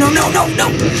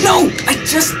 I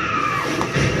just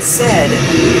said.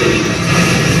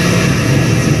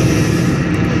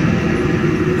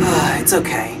 It's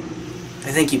okay.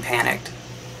 I think you panicked.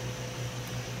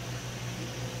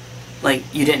 Like,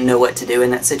 you didn't know what to do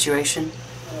in that situation?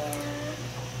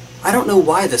 I don't know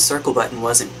why the circle button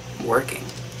wasn't working.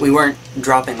 We weren't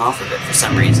dropping off of it for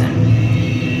some reason.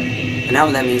 And now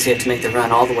that means we have to make the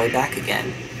run all the way back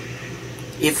again.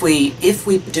 If we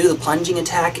do the plunging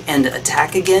attack and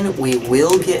attack again, we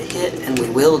will get hit and we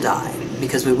will die.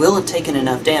 Because we will have taken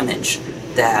enough damage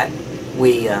that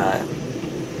we,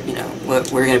 you know,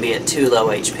 we're going to be at 2 low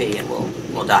HP and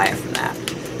we'll die from that.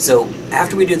 So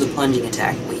after we do the plunging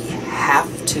attack, we have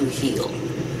to heal.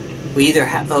 We either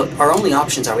have, our only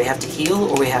options are we have to heal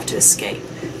or we have to escape.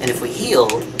 And if we heal,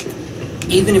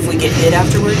 even if we get hit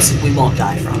afterwards, we won't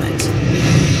die from it.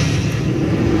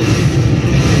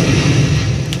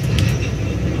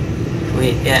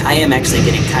 I am actually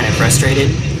getting kind of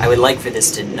frustrated. I would like for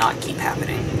this to not keep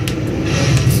happening.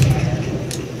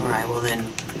 Alright, well then,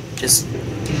 just...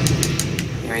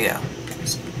 here we go.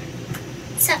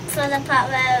 Except for the part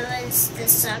where it was the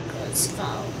circle's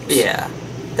fault. Yeah.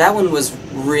 That one was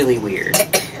really weird.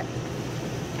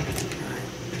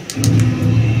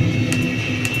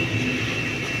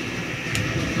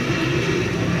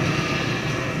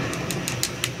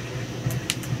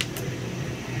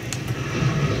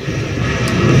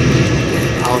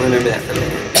 I'll remember that for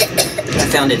later. I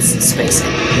found its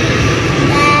spacing.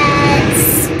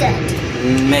 That's good.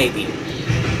 Maybe.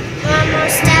 One more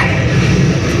step.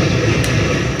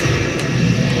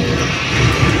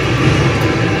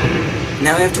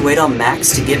 Now we have to wait on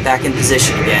Max to get back in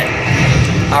position again.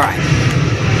 Alright.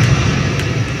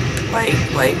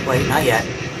 Wait, not yet.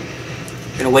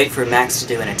 We're gonna wait for Max to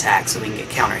do an attack so we can get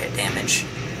counter hit damage.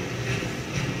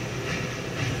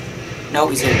 No,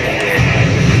 he's gonna be weird.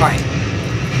 Alright.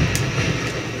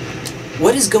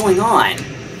 What is going on?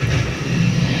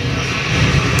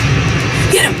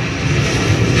 Get him!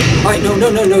 Alright, no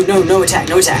attack.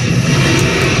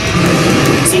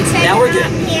 See, now we're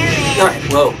good. Alright,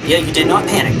 whoa. Yeah, you did not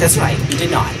panic. That's right, you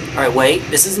did not. Alright, wait.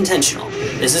 This is intentional.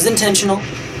 Hey,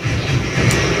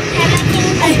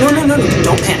 no.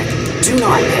 Don't panic. Do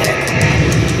not panic.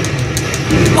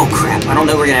 Oh, crap. I don't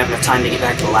know we're gonna have enough time to get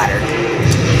back to the ladder.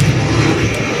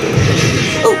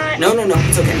 Oh, no.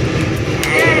 It's okay.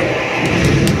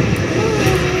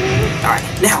 Alright,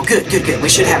 now, good. We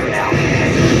should have him now.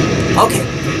 Okay,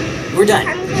 we're done.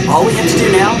 All we have to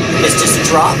do now is just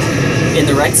drop in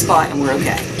the right spot and we're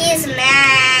okay. He's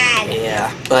mad.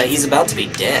 Yeah, but he's about to be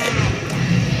dead.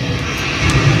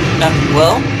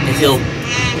 Well, if he'll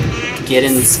get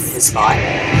in his spot.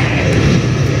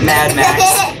 Mad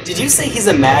Max. Did you say he's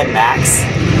a Mad Max?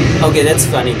 Okay, that's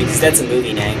funny because that's a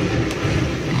movie name.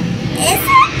 Is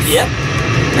it? Yep.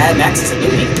 Mad Max is a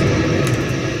movie.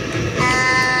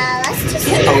 Let's just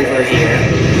get over here.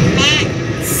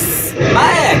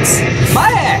 Max!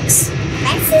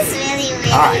 Max is really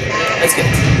Alright, that's good.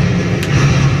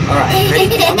 Alright,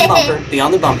 ready? Be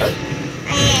on the bumper.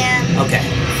 I am. Okay.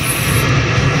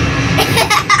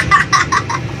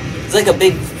 It's like a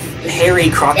big, hairy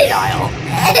crocodile.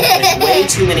 With way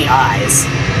too many eyes.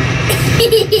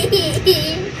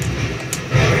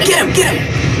 Get him!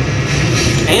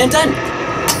 And done!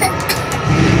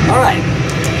 Alright.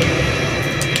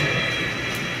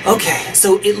 Okay,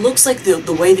 so it looks like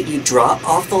the way that you drop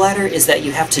off the ladder is that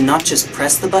you have to not just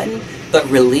press the button, but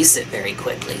release it very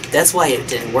quickly. That's why it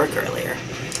didn't work earlier.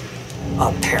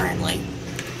 Apparently.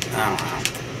 I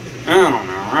don't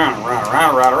know.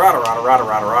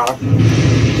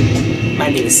 Am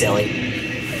I being silly?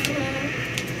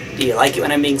 Do you like it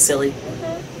when I'm being silly?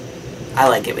 I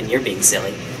like it when you're being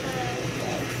silly.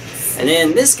 And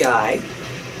then this guy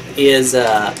is,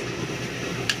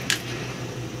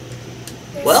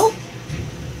 well,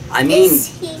 I mean... Is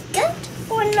he good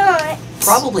or not?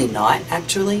 Probably not,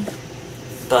 actually.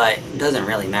 But it doesn't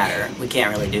really matter. We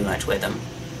can't really do much with him.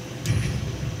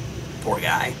 Poor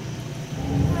guy.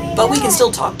 But we can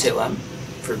still talk to him,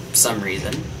 for some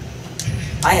reason.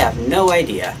 I have no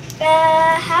idea.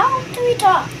 How do we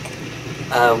talk?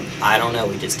 I don't know,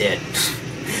 we just did.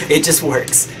 It just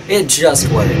works. It just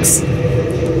works.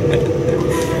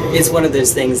 It's one of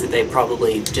those things that they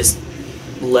probably just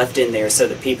left in there so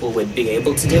that people would be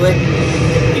able to do it,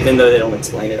 even though they don't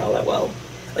explain it all that well.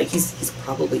 Like, he's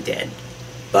probably dead.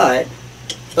 But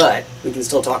we can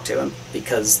still talk to him,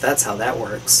 because that's how that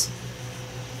works.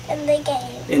 In the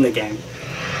game. In the game.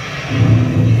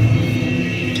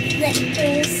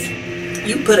 Stickers.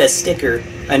 You put a sticker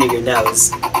under your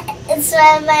nose. It's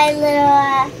my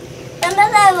little,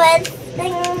 remember that red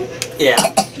thing?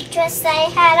 Yeah. Dress that I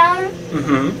had on?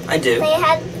 Mm-hmm, I do. They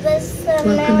had this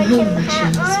American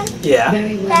hat on? Yeah.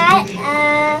 Very well. That,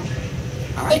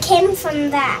 Alright. it came from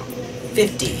that.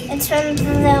 50. It's from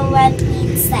the red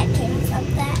beads that came from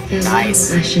that.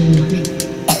 Nice. Ashen money.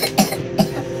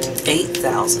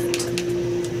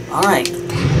 8,000. Alright.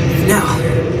 Now,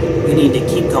 we need to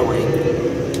keep going.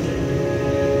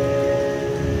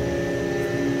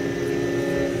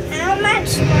 How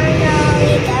much longer are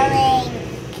we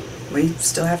going? We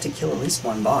still have to kill at least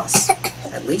one boss.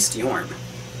 At least Yhorm.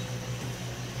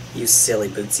 You silly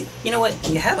Bootsy. You know what?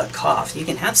 You have a cough. You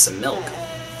can have some milk.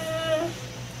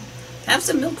 Have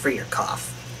some milk for your cough.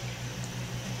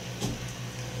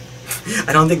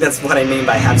 I don't think that's what I mean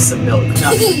by have some milk.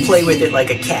 Not play with it like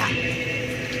a cat.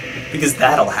 Because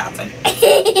that'll happen.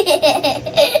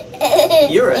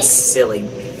 You're a silly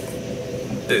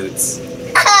Boots.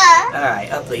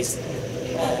 Alright, up please.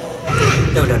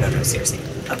 No, seriously.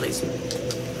 Up please.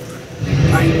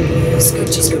 Alright,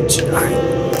 scoochy scooch. Alright,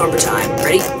 bumper time.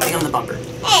 Ready? Be on the bumper.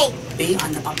 Hey! Be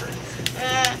on the bumper.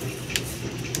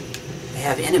 They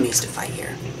have enemies to fight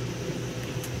here.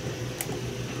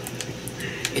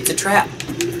 It's a trap.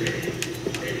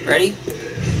 Ready?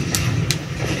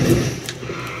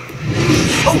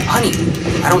 Oh, honey!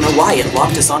 I don't know why it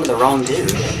locked us onto the wrong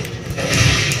dude.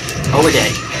 Oh, we're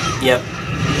dead. Yep.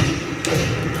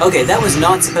 Okay, that was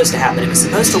not supposed to happen. It was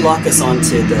supposed to lock us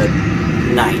onto the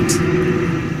knight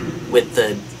with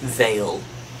the veil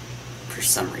for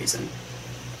some reason.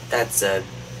 That's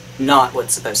not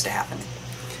what's supposed to happen.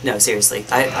 No, seriously.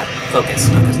 Focus.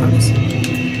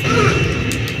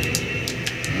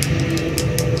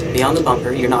 Be on the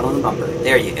bumper. You're not on the bumper.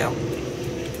 There you go.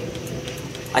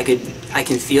 I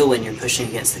can feel when you're pushing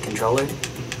against the controller,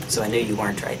 so I knew you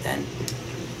weren't right then.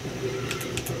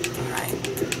 Alright.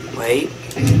 Wait.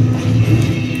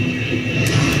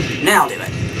 Now do it.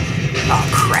 Oh,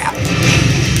 crap.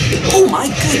 Oh my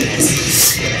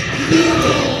goodness.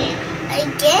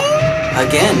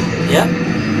 Again? Yep.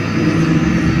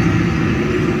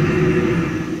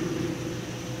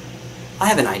 I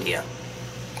have an idea.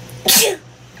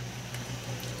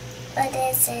 What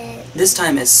is it? This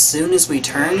time, as soon as we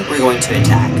turn, we're going to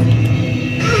attack.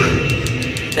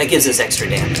 That gives us extra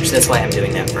damage. That's why I'm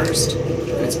doing that first.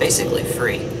 And it's basically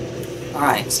free.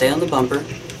 Alright, stay on the bumper.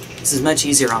 This is much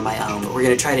easier on my own, but we're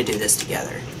going to try to do this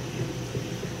together.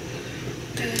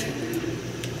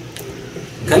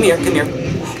 Come here.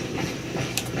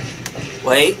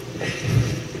 Wait.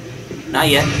 Not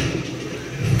yet.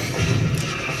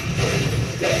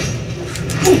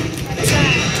 Ooh.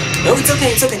 No,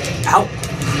 it's okay. Ow.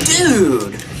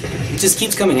 Dude! It just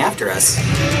keeps coming after us.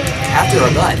 After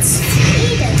our butts.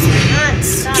 He does not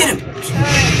stop. Get him!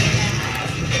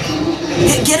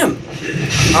 Get him!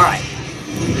 Alright.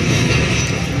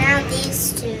 Now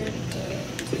these two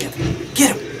do.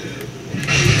 Get him!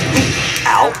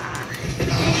 Ow.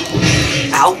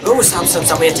 Ow. Oh,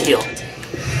 stop. We have to heal.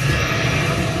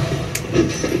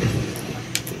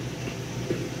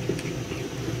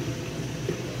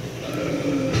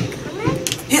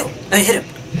 Heal. I hit him.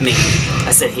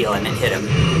 I said heal, I meant hit him.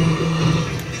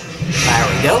 There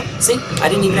we go. See? I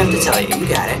didn't even have to tell you. You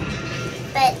got it.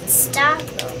 But stop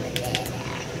over there.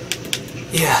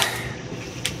 Yeah.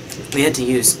 We had to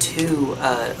use 2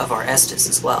 of our Estus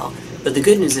as well. But the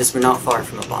good news is we're not far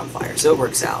from a bonfire, so it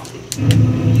works out.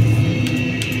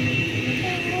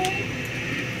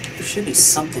 There should be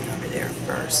something over there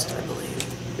first, I believe.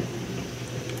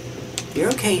 You're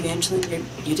okay, Evangeline.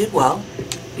 You did well.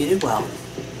 You did well.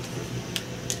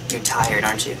 You're tired,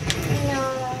 aren't you? No.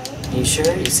 You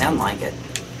sure? You sound like it.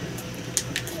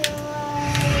 No.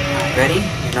 Alright, ready?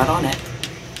 You're not on it.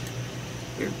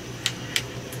 You're...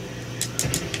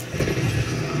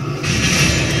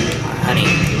 Alright, honey,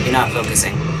 you're not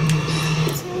focusing.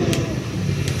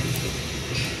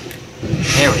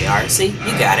 There we are. See?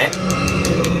 You got it.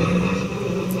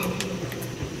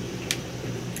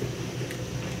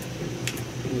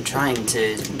 I'm trying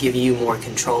to give you more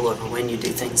control over when you do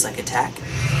things like attack,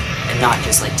 and not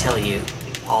just like tell you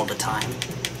all the time.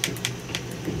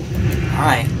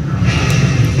 Alright.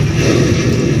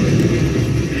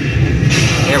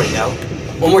 There we go.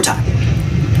 One more time.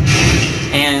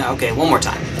 And, okay, one more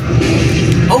time.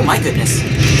 Oh my goodness.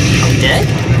 Oh, dead?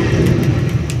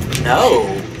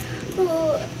 No.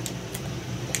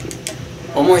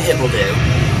 One more hit will do.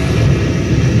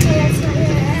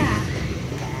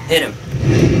 Hit him.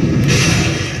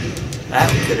 That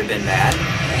could have been bad.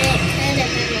 It could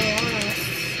have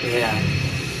been worse. Yeah.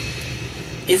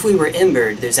 If we were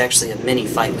embered, there's actually a mini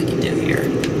fight we can do here.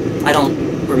 I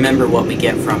don't remember what we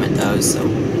get from it though, so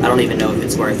I don't even know if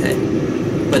it's worth it.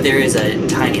 But there is a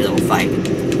tiny little fight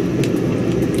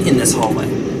in this hallway.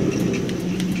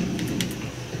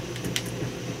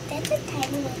 That's a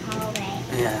tiny hallway.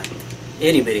 Yeah.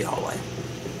 Itty bitty hallway.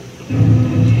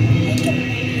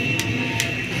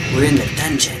 We're in the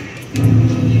dungeon.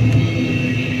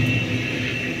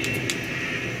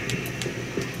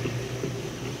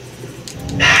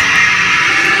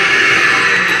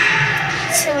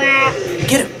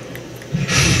 Get him!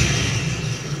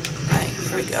 Alright,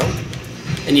 here we go.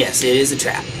 And yes, it is a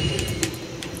trap.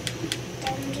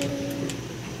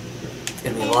 There's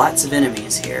gonna be lots of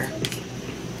enemies here,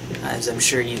 as I'm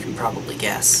sure you can probably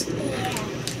guess.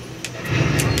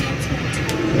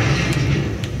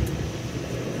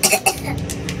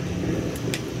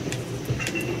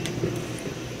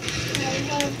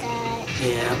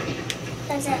 Yeah.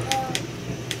 There's that little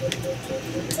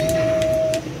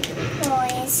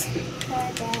noise.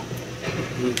 Heard that.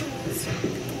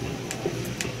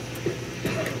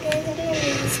 There's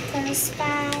enemies close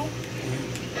by.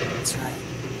 That's right.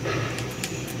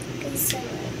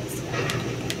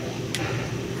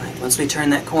 Right, once we turn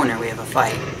that corner, we have a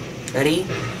fight. Ready?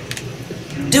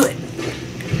 Do it!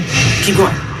 Keep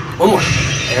going. One more.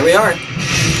 There we are.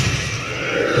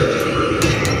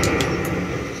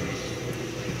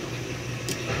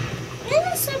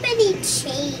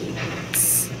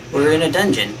 Chains. We're in a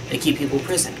dungeon. They keep people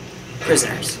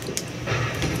prisoners.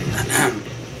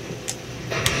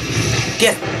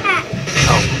 Get him.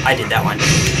 Oh, I did that one.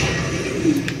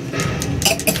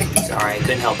 Sorry, I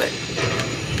couldn't help it.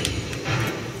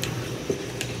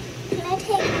 Can I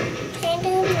take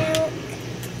candle milk?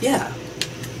 Yeah.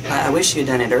 I wish you had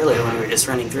done it earlier when we were just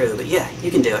running through, but yeah,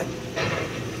 you can do it.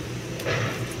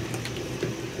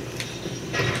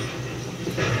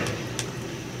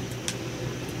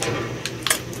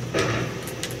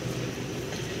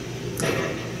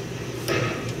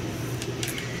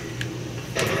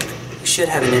 Should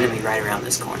have an enemy right around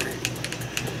this corner.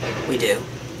 We do.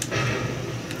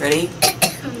 Ready?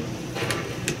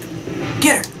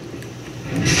 Get her!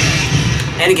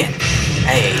 And again.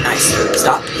 Hey, nice.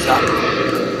 Stop, stop.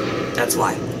 That's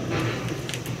why.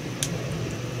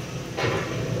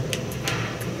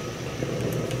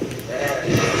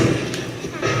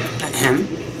 Him?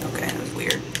 Okay, that was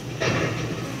weird.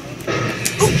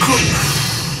 Oh, cool.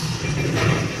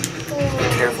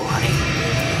 Careful, honey.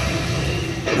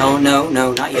 No, no,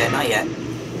 no, not yet, not yet.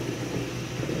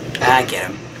 Ah,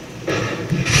 get him.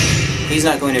 He's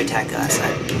not going to attack us.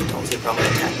 I told you probably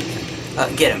attack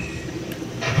him. Get him.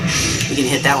 We can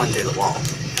hit that one through the wall.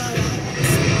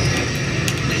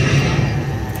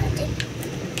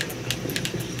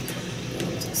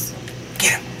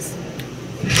 Get him.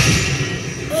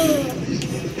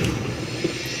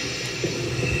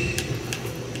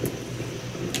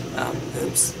 Oh,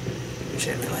 oops. Wish I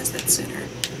had realized that sooner.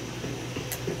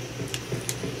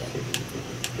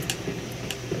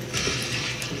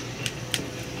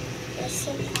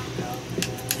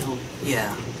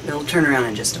 Yeah, it'll turn around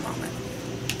in just a moment.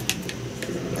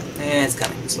 And it's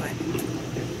coming this way.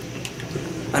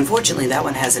 Unfortunately, that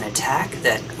one has an attack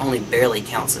that only barely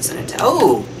counts as an attack.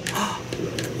 Oh!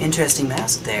 Interesting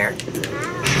mask there.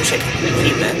 Wish I could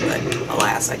keep it, but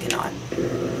alas, I cannot.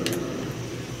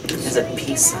 There's a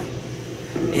peace sign.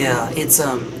 Yeah, it's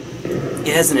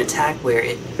it has an attack where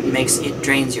it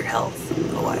drains your health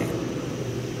away.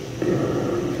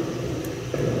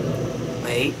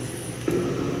 Wait.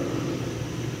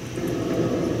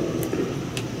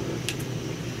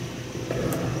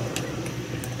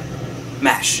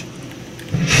 Mash.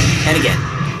 And again.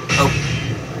 Oh.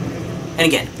 And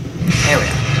again. There we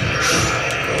go.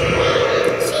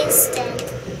 She's dead.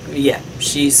 Yeah,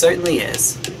 she certainly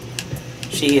is.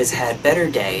 She has had better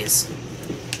days.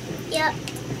 Yep.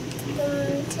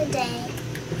 Today.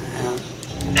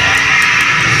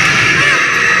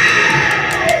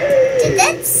 Did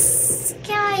that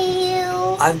scare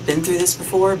you? I've been through this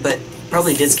before, but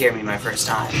probably did scare me my first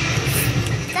time.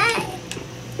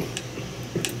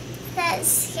 That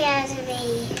scared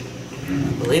me.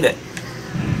 Believe it.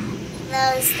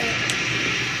 Those things.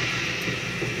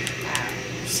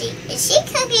 Is she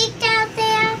cooking down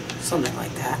there? Something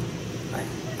like that.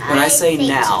 When I say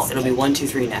now, it'll be 1, 2,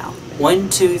 3 now. 1,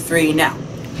 2, 3 now.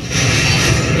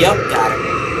 Yep, got it.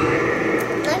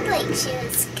 Looked like she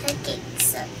was cooking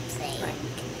something.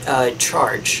 Right.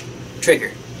 Charge.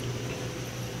 Trigger.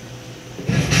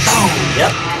 Oh,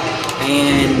 yep.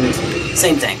 And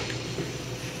same thing.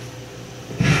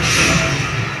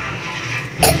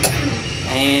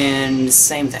 And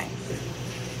same thing.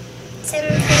 Same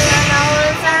thing on all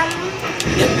of them?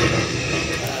 Yep.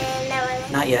 And that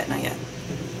one. Not yet, not yet.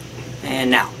 And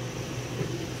now.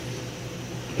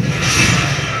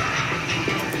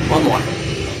 One more.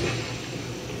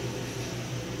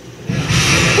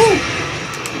 Woo!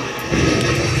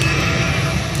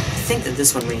 I think that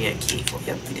this one we get a key for.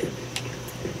 Yep, we did.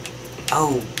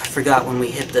 Oh, I forgot when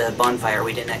we hit the bonfire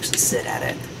we didn't actually sit at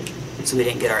it. So we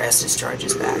didn't get our Estus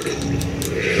charges back.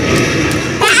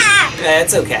 Ah!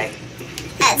 That's okay.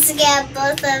 That scared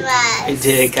both of us. It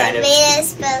did, kind of. It made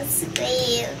us both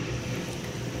scream.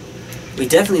 We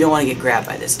definitely don't want to get grabbed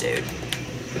by this dude.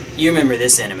 You remember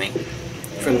this enemy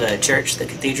from the church, the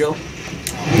cathedral?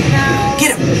 No.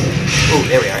 Get him! Oh,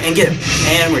 there we are. And get him.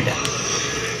 And we're done.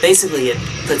 Basically, it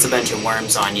puts a bunch of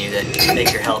worms on you that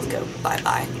make your health go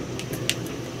bye-bye.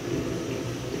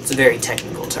 It's a very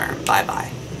technical term.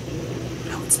 Bye-bye.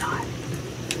 No, it's not.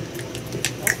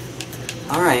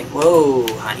 Alright. Whoa,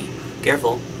 honey.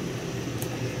 Careful.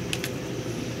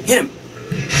 Hit him!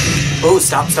 Oh,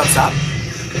 stop, stop, stop.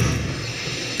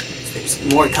 There's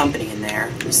more company in there.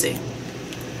 Let me see.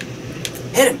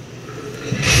 Hit him!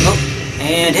 Oh,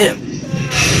 and hit him.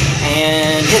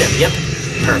 And hit him. Yep.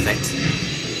 Perfect.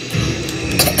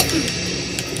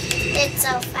 It's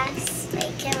so fast.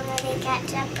 They can really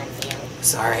catch up with you.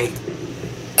 Sorry.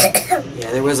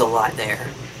 Yeah, there was a lot there.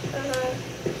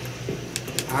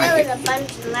 Alright. There was a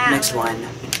bunch of that. Next one.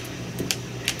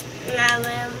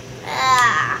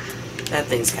 Ah. That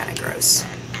thing's kind of gross.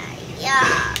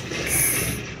 Yuck.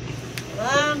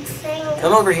 One thing.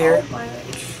 Come over here.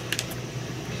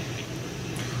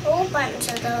 Whole bunch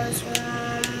of those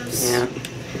worms. Yeah.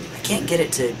 I can't get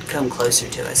it to come closer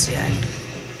to us yet.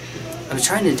 I was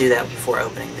trying to do that before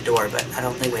opening the door, but I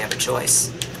don't think we have a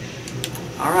choice.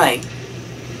 Alright.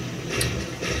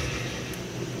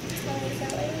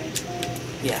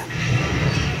 Yeah.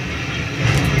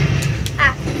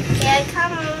 Ah, here it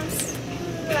comes.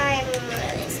 I'm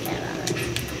really scared of it.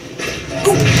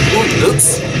 Ooh,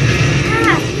 oops.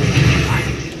 Ah. Alright,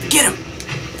 get him!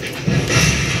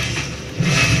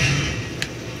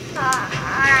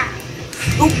 Ah.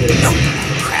 Oh, no.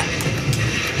 Crap.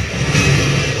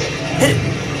 Hit it.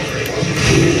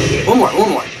 One more, one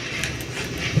more.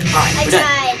 Alright, I we're done.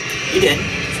 tried. You did.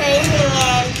 Tracing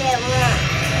and it didn't work.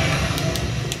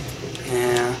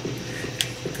 Yeah.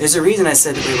 There's a reason I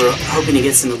said that we were hoping to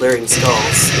get some alluring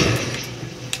skulls.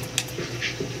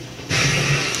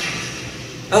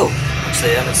 Oh,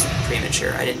 actually that was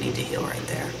premature. I didn't need to heal right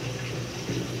there.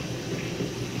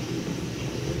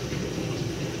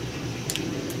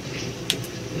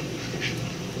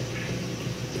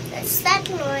 What's that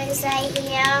noise I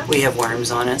hear? We have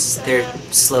worms on us. They're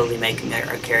slowly making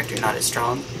our character not as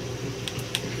strong.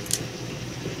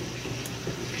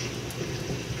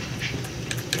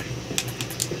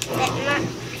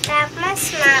 That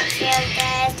must not feel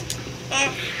good.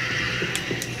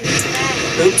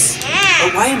 Oops. Oh,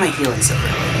 why am I healing so early?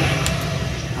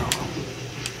 Oh.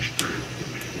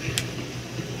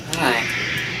 Alright.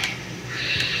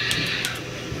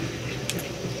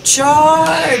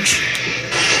 Charge!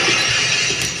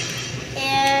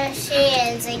 Here she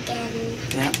is again.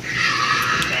 Yeah.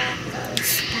 That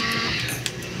goes back.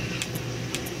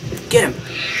 Get him!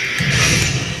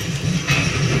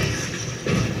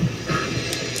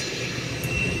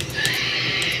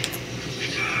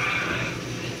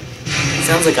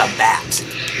 Sounds like a bat.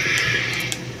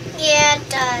 Yeah, it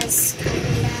does.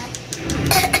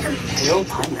 The old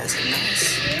pine resin,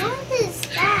 nice. What is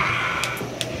that?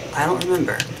 I don't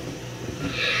remember.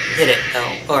 Hit it,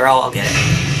 though, or I'll get it.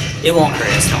 It won't hurt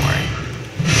us, don't worry.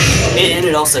 And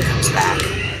it also comes back.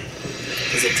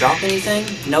 Does it drop anything?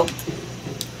 Nope.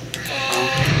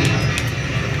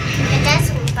 It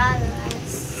doesn't bother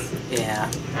us. Yeah.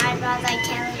 I'd rather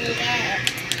kill and get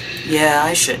it. Yeah,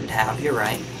 I shouldn't have. You're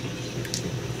right.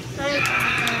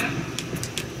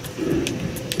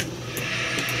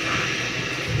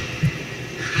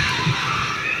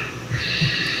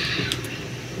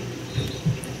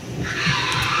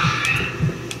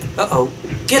 Uh-oh.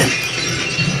 Get him!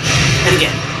 And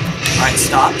again. Alright,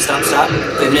 stop. We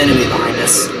have an enemy behind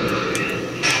us.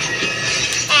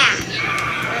 Ah,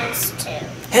 those two.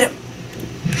 Hit him!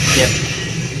 Yep.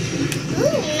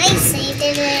 Ooh, nice, they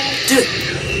did it Do it!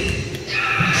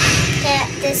 at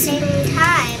the same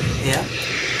time. Yeah.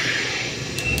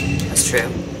 That's true.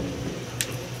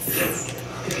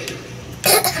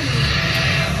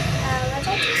 What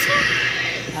did you say?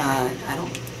 I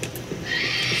don't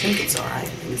think it's alright. I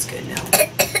think it's good now.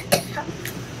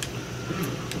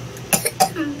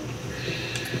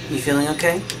 You feeling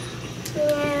okay?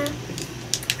 Yeah.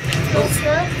 The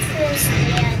throat feels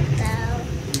weird, though.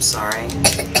 I'm sorry.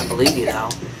 I believe you, though.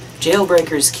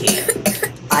 Jailbreaker's key.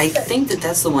 I think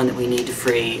that's the one that we need to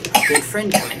free a good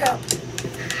friend coming up.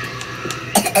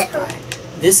 Alright.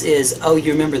 This is... Oh,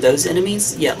 you remember those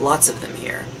enemies? Yeah, lots of them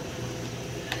here.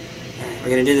 Alright, we're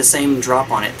gonna do the same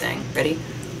drop on it thing. Ready?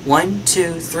 1,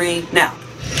 2, 3, now!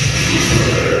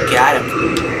 Got him.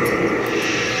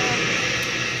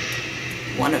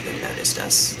 One of them noticed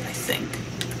us, I think.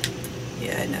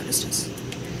 Yeah, it noticed us.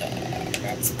 Yeah,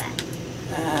 that's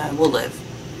bad. We'll live.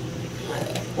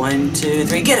 1, 2,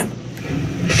 3, get him!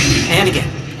 And again.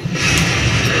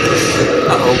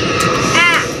 Uh-oh.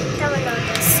 Ah! No one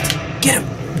noticed. Get him!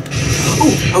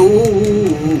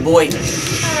 Oh, boy. Oh,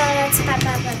 that's bad.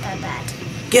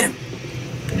 Get him!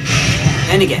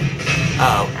 And again.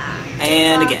 Uh-oh.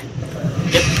 And again.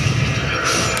 Yep.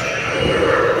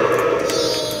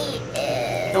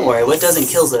 Don't worry, what doesn't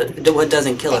kill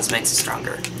us makes us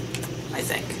stronger, I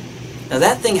think. Now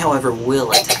that thing, however,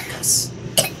 will attack us.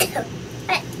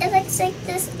 But it looks like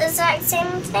this exact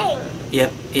same thing.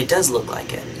 Yep, it does look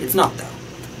like it. It's not, though.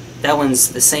 That one's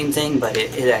the same thing, but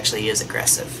it actually is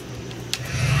aggressive.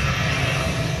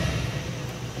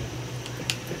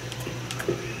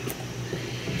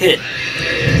 Hit it.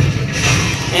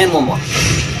 And one more.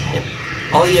 Yep.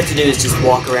 All you have to do is just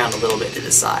walk around a little bit to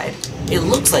the side. It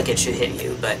looks like it should hit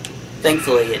you, but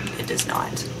thankfully it does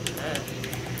not.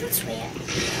 That's weird.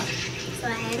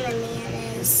 What enemy it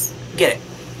is. Get it.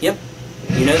 Yep.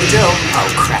 You know the drill. Oh,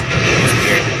 crap. That's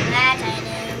weird. That I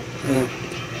do.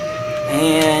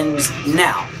 And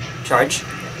now. Charge.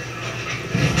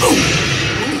 Boom.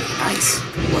 Ooh, nice.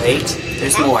 Wait.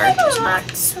 There's more. That thing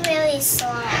walks really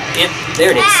slow. Yep.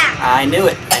 There it is. Ah. I knew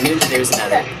it. I knew that there was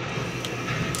another.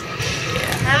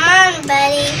 Yeah. Come on,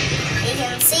 buddy. You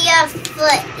can see your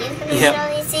foot. You can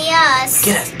really see us.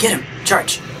 Get him.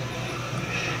 Charge.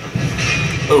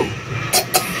 Oh.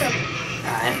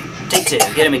 Alright. Take 2.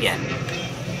 Get him again.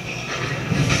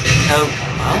 Oh.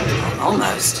 Well,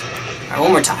 almost. Alright,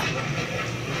 one more time.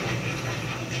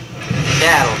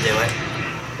 That'll do it.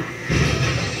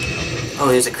 Oh,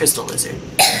 there's a crystal lizard.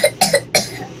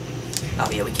 Oh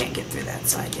yeah, we can't get through that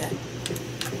side yet.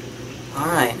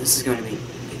 Alright, this is going to be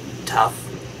tough.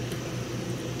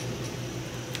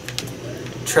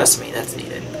 Trust me, that's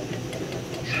needed.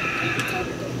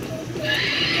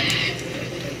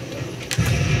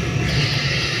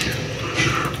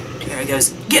 Here it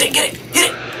goes. Get it! Hit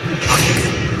it! Okay,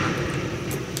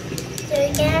 Do we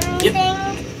get anything?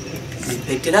 Yep. We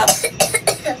picked it up.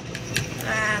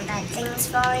 That thing's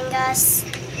following us.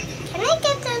 Can I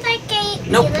get through that gate?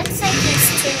 Nope. He looks like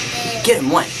he's too big. Get him,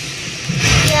 one.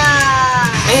 Yeah.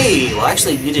 Hey, well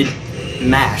actually you did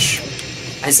mash.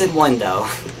 I said 1 though.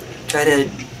 Try to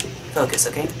focus,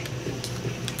 okay?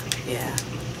 Yeah.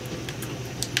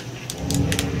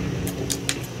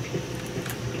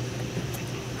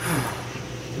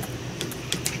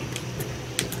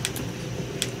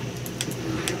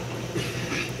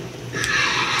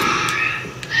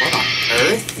 What on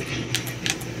earth?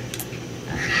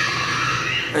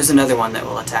 There's another one that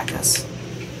will attack us.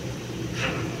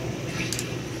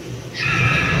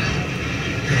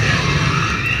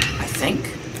 I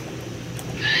think.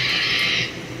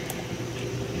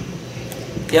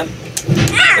 Yep.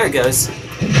 There it goes.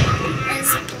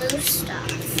 It's blue stuff.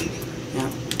 Yeah.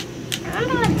 I don't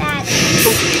know what that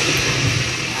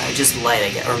is. Just light, I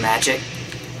guess, or magic.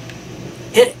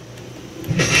 Hit it.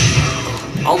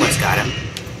 Almost got him.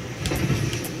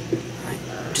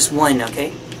 Alright. Just 1,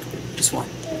 okay? Just 1.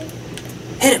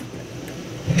 Hit him.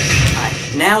 Alright.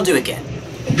 Now do again.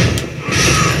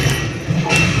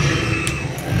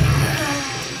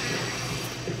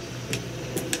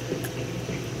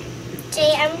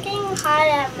 Jay, I'm getting hot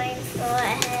at my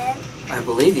forehead. I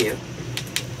believe you.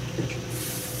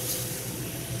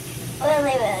 Really,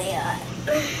 really hot.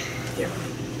 Here.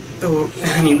 Oh,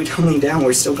 honey, we don't lean down.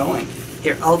 We're still going.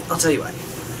 Here, I'll tell you what.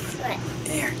 What?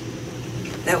 There.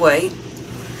 That way,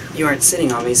 you aren't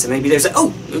sitting on me, so maybe there's a...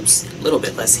 Oh! Oops. A little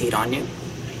bit less heat on you.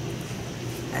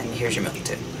 And here's your milk,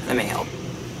 too. That may help.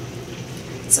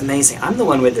 It's amazing. I'm the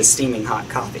one with the steaming hot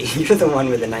coffee. You're the one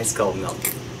with the nice cold milk.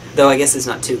 Though I guess it's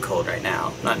not too cold right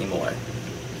now. Not anymore.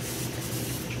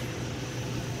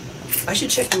 I should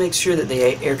check to make sure that the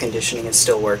air conditioning is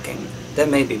still working. That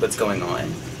may be what's going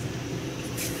on.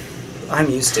 I'm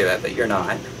used to it, but you're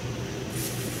not.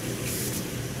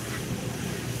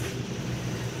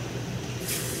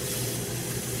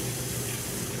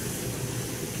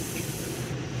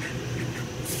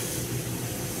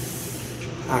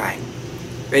 Alright.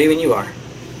 Ready when you are.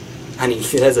 Honey,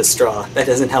 it has a straw. That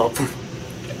doesn't help.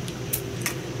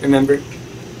 Remember?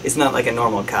 It's not like a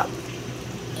normal cup.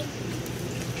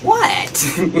 What?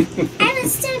 I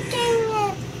was still doing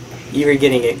it. You were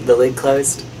getting the lid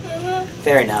closed? Mm-hmm.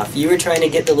 Fair enough. You were trying to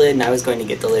get the lid and I was going to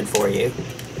get the lid for you.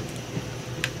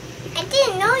 I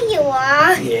didn't know you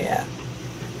were. Yeah.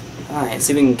 Alright,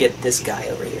 see if we can get this guy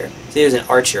over here. See, there's an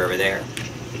archer over there.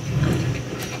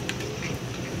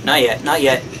 Not yet, not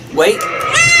yet. Wait!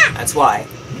 Ah! That's why.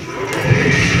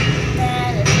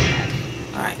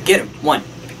 Alright, get him. One.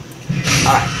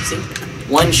 Alright, see?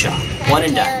 One shot. One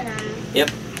and done. Yep.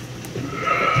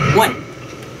 One.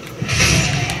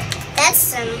 That's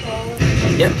simple.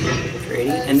 Yep. Pretty.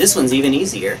 And this one's even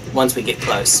easier once we get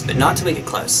close, but not till we get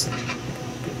close.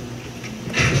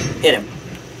 Hit him.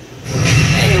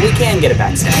 Hey, we can get a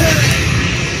backstab.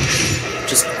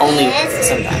 Just only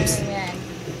sometimes.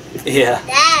 Yeah.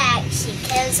 That actually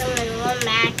kills him in one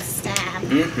backstab.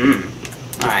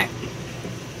 Mm-hmm. Alright.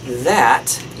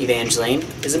 That, Evangeline,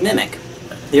 is a mimic.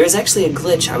 There is actually a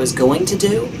glitch I was going to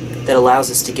do that allows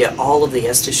us to get all of the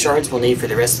Estus shards we'll need for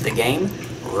the rest of the game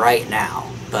right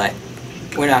now. But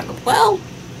we're not... Well...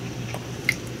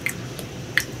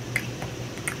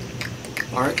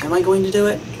 Or am I going to do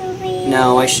it?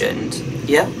 No, I shouldn't.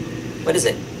 Yeah? What is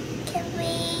it?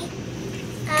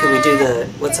 Can we do the...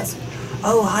 What's that?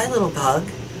 Oh, hi, little bug.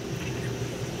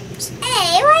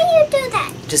 Hey, why you do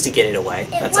that? Just to get it away,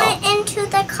 that's all. It went into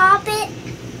the carpet.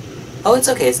 Oh, it's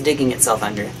okay. It's digging itself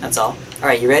under. That's all.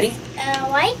 Alright, you ready?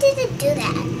 Why did it do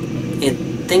that? It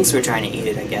thinks we're trying to eat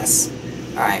it, I guess.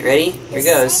 Alright, ready? Here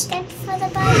goes. Second for the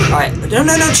bug. Alright.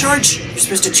 No, charge! You're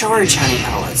supposed to charge, honey.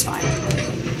 Oh, that's fine.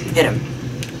 Hit him.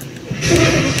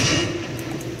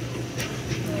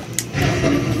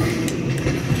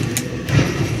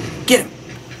 Get him.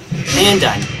 And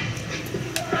done.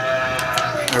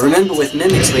 Now remember, with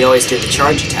mimics, we always do the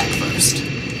charge attack first.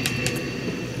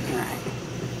 Alright.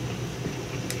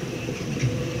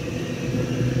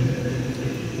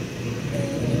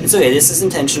 It's okay, this is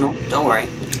intentional. Don't worry.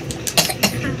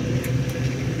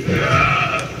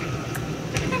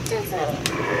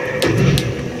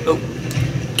 Oh.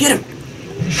 Get him!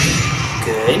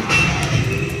 Good.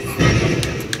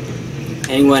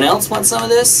 Anyone else want some of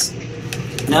this?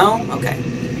 No? Okay.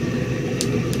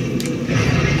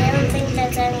 I don't think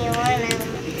there's anyone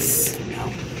else.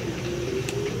 No.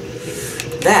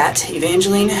 That,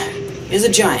 Evangeline, is a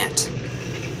giant.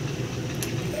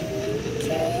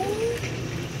 Okay.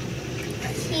 A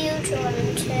huge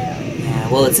one, too. Yeah,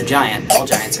 well, it's a giant. All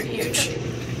giants are huge.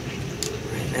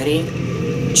 Alright,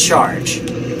 ready? Charge.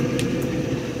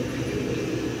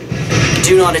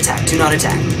 Do not attack. Do not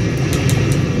attack.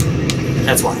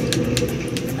 That's why.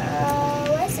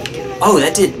 What's it doing? Oh,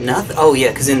 that did nothing? Oh, yeah,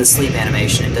 because in the sleep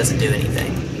animation, it doesn't do anything.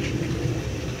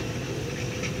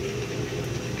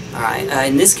 Alright,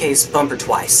 in this case, bumper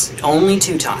twice. Only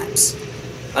 2 times.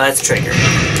 That's trigger.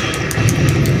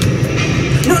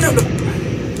 No!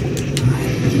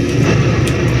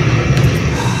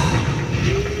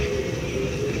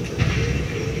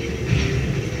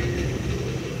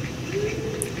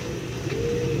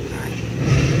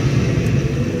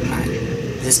 Alright.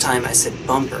 This time I said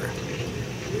bumper.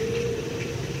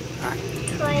 Alright.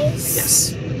 Twice. Yes.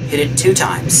 Hit it 2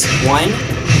 times. 1.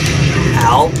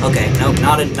 Ow. Okay, nope,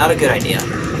 not a good idea.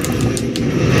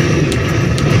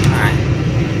 Alright.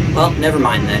 Well, never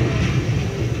mind then.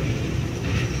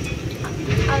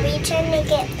 Are we trying to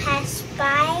get passed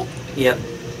by? Yep.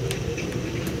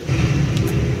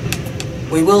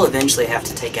 We will eventually have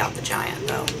to take out the giant,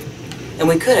 though. And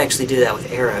we could actually do that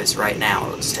with arrows right now.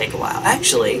 It'll just take a while.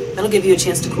 Actually, that'll give you a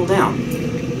chance to cool down.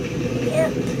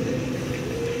 Yep.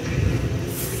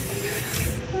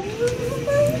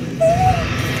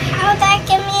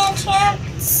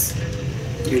 chance?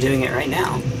 You're doing it right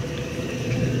now.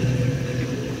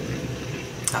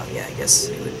 Oh yeah, I guess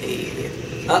it would be...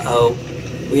 Uh-oh.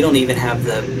 We don't even have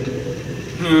the...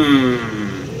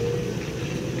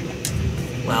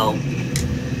 Well,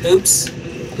 oops.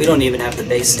 We don't even have the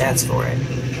base stats for it.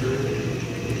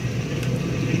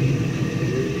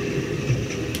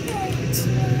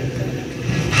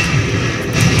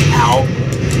 Ow.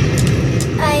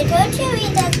 I told you we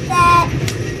did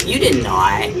that. You did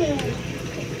not.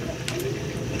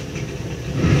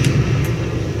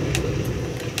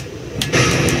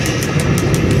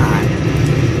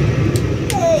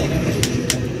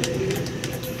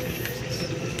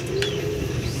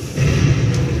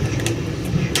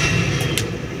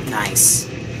 Nice.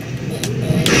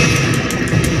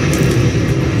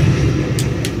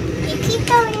 You keep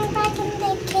going back in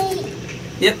the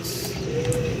cave. Yep.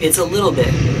 It's a little bit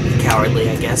cowardly,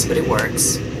 I guess, but it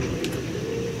works.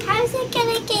 How's it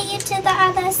gonna get you to the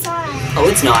other side? Oh,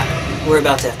 it's not. We're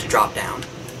about to have to drop down.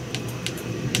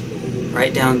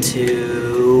 Right down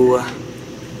to...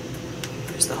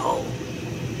 Where's the hole?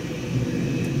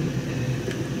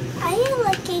 Are you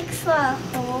looking for a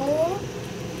hole?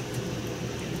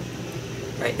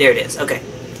 Right, there it is. Okay.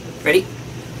 Ready?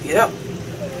 Get up.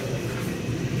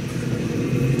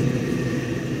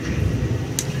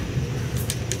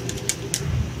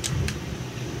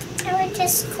 And we're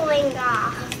just going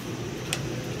off.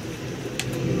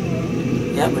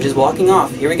 Yep, we're just walking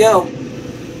off. Here we go.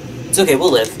 It's okay,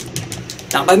 we'll live.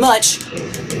 Not by much.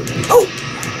 Oh!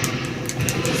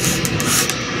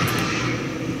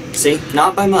 See?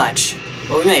 Not by much.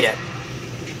 But we made it.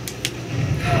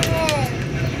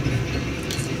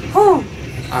 Whew.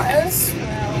 Alright. Those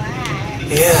relax.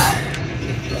 Yeah.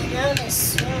 You know the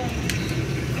swim.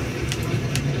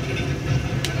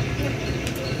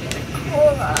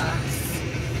 Cool off.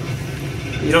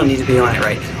 You don't need to be on it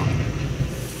right now.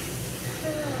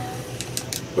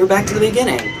 We're back to the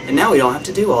beginning, and now we don't have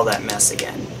to do all that mess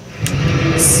again.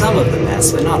 Some of the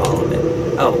mess, but not all of it.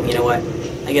 Oh, you know what?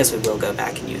 I guess we will go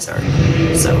back and use our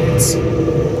zones.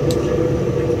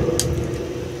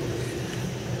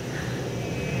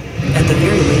 At the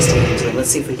very least, Evangeline, let's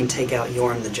see if we can take out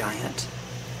Yhorm the Giant.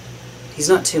 He's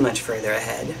not too much further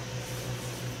ahead.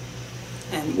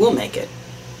 And we'll make it.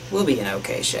 We'll be in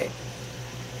okay shape.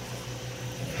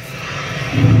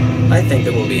 I think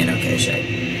that we'll be in okay shape.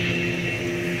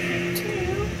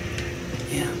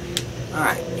 Yeah.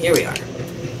 Alright, here we are.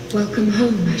 Welcome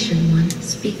home, Ashen One.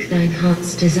 Speak thine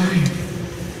heart's desire.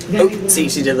 Very Oh, well. see,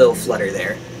 she did a little flutter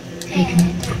there. Take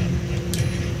me.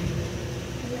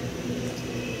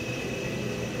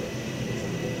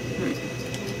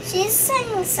 She's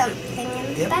saying something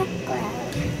in the Yep. background.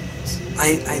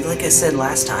 Like I said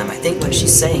last time, I think what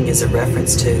she's saying is a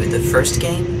reference to the first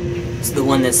game. It's the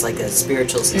one that's like a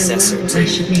spiritual successor Farewell, to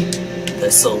Ashen.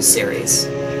 the Souls series.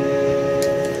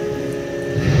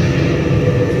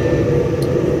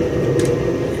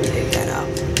 Take that out.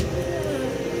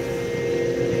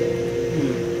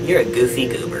 You're a goofy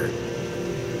goober.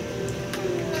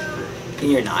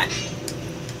 You're not.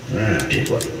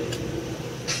 What?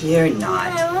 You're not.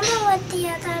 I wonder what the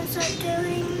others are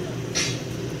doing.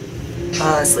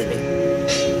 Sleeping.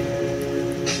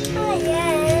 Not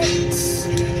yet.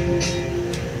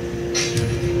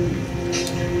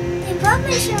 They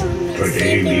probably shouldn't be Pretty,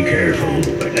 sleeping be careful.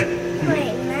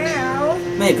 right now.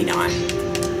 Maybe not.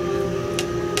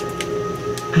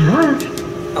 Ah,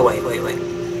 Oh, wait.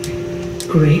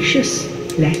 gracious.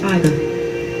 Let I go.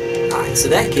 Alright, so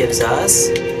that gives us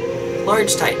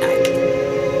large titanite.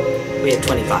 We have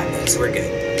 25 though, so we're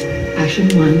good. Ashen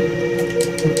One.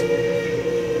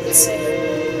 Let's see.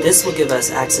 This will give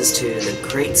us access to the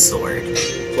Great Sword,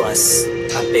 plus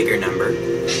a bigger number.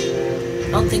 I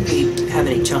don't think we have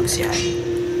any chunks yet.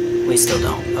 We still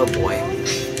don't. Oh boy.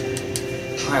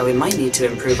 Alright, we might need to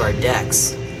improve our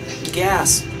dex.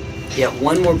 Gasp! Yeah,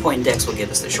 one more point in dex will give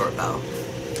us the short bow.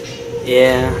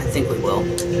 Yeah, I think we will.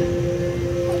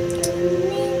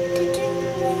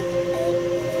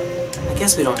 I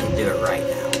guess we don't need to do it right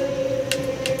now.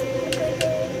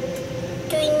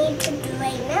 Do we need to do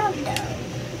right now, though?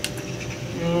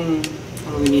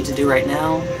 What do we need to do right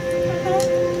now?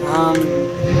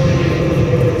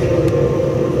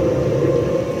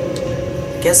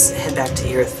 I guess head back to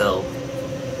Irithyll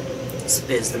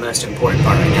is the most important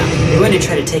part right now. We're going to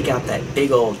try to take out that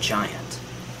big old giant.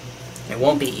 It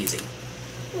won't be easy.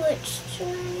 Which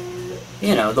giant?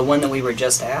 You know, the one that we were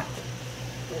just at?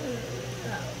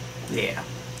 Yeah.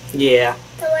 Yeah.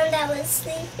 The one that was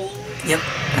sleeping? Yep,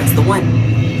 that's the one.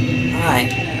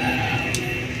 Alright.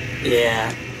 Yeah.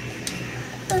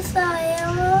 With the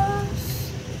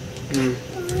arrows? Hmm.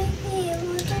 Will we be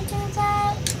able to do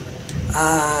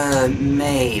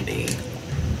Maybe.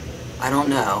 I don't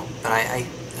know, but I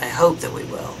hope that we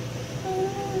will.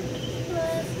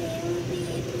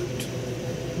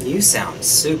 You sound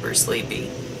super sleepy.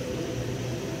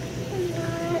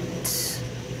 Not.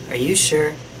 Are you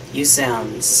sure? You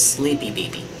sound sleepy,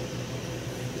 baby.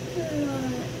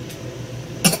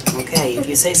 Okay, if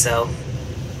you say so.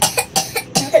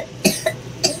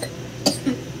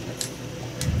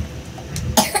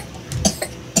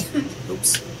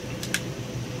 Oops.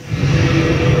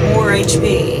 More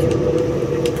HP.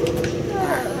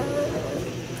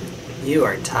 You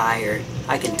are tired.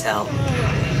 I can tell.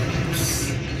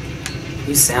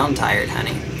 You sound tired,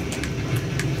 honey.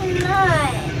 I'm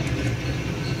not.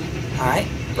 Alright,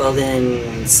 well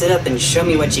then sit up and show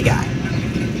me what you got.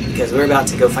 Because we're about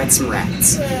to go fight some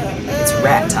rats. It's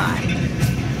rat time.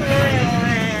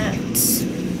 Rats.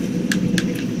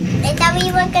 I thought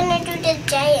we were gonna do the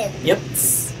giant. Yep.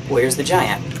 Where's the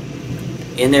giant?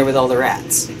 In there with all the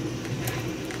rats.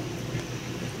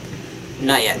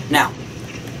 Not yet. Now.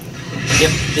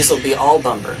 Yep, this will be all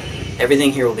bumper.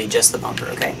 Everything here will be just the bumper,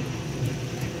 okay?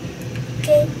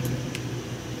 Okay.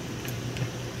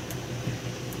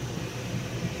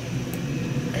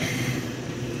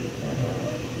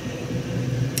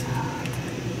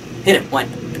 Hit him. One.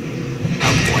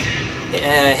 Oh boy.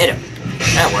 Hit him.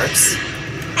 That works.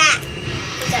 Ah!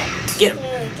 Get him.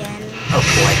 Again. Oh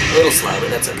boy. A little slow, but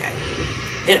that's okay.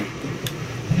 Hit him.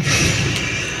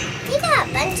 We got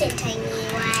a bunch of tiny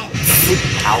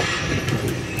rats. Ow.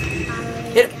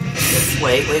 Hit him.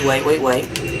 Wait.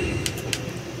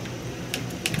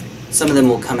 Some of them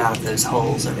will come out of those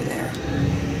holes over there.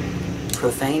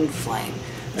 Profane Flame.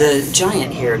 The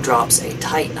giant here drops a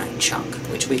Titanite chunk,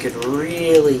 which we could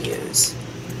really use.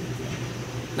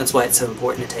 That's why it's so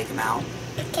important to take him out.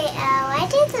 Okay, why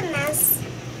did the mice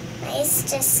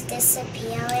just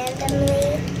disappear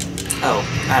randomly? Oh,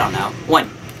 I don't know. One.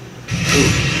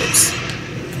 Ooh, oops.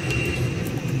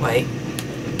 Wait.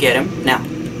 Get him. Now.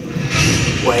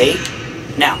 Wait.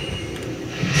 Now.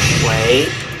 Wait.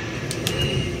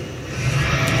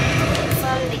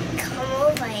 Come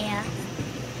over here.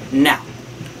 Now.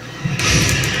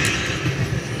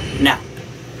 Now.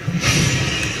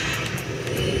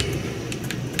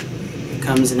 Here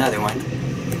comes another one.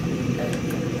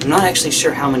 I'm not actually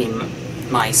sure how many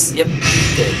mice. Yep.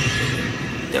 Good.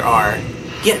 There are.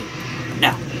 Get him.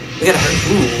 Now. We gotta hurry.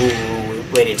 Ooh,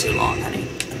 we waited too long, honey.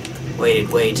 Waited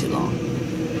way too long.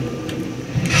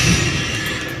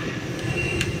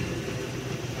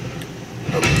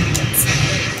 Oh.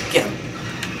 Get him.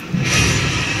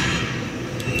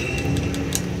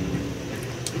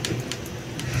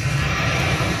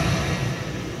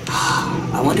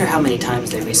 I wonder how many times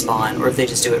they respawn, or if they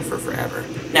just do it for forever.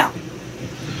 Now.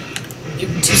 You're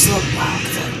too slow. Wow,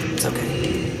 it's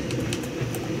okay.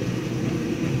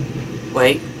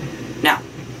 Wait. Now.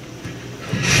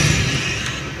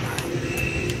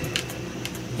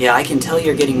 Yeah, I can tell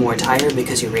you're getting more tired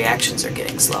because your reactions are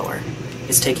getting slower.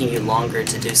 It's taking you longer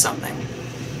to do something.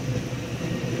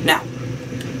 Now.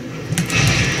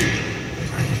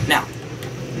 Now.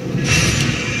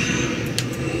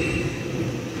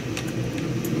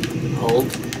 Hold.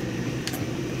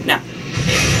 Now.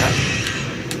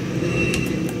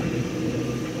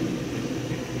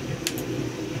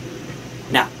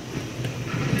 Now.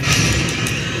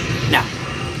 Now.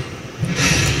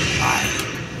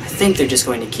 I think they're just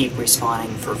going to keep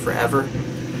respawning for forever.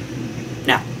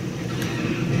 Now.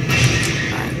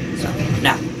 Alright, so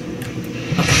now.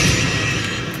 Okay.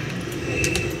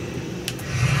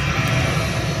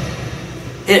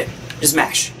 Hit it. Just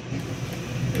mash.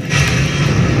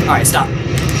 Alright, stop.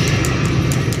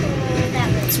 That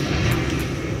was fun.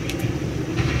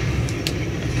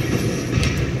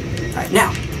 Alright,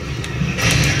 now.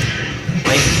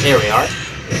 Wait, there we are.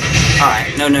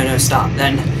 Alright, no, stop.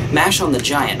 Then mash on the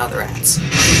giant, not the rats.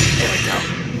 There we go.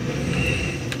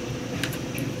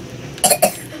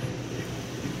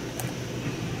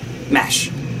 Mash.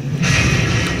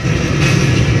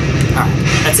 Alright,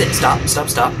 that's it.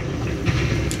 Stop.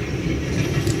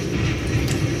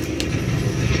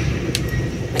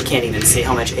 I can't even see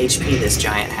how much HP this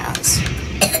giant has.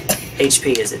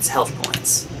 HP is its health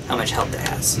points. How much health it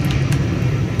has.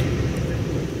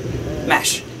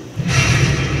 Mash.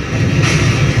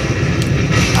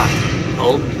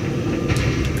 Hold.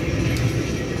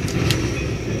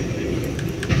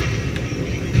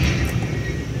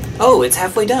 Oh, it's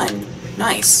halfway done.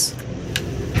 Nice.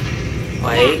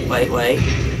 Wait. Wait for it.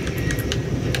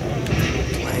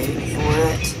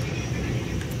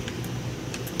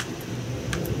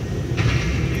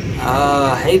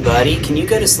 Hey buddy, can you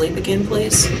go to sleep again,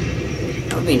 please?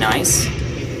 That would be nice.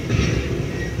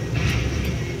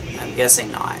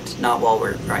 guessing not. Not while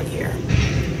we're right here.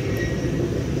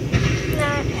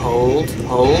 Not. Hold.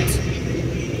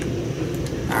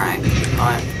 Alright.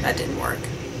 That didn't work.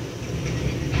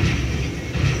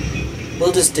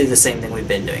 We'll just do the same thing we've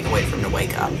been doing. Wait for him to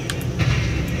wake up.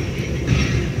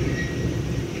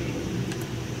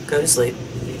 Go to sleep.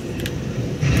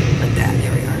 Like that.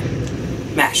 There we are.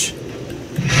 Mash. 1,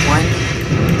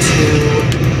 2,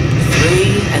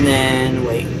 3, and then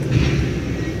wait.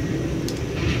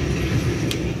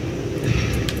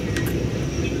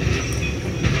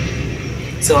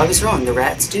 So I was wrong. The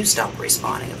rats do stop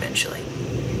respawning eventually.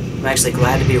 I'm actually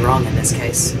glad to be wrong in this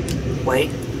case.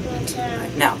 Wait.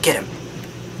 Right, now, get him.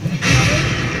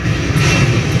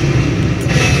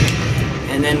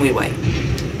 And then we wait.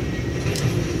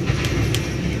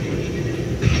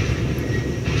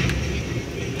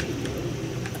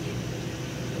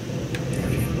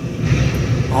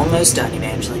 Almost done,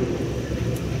 Evangeline.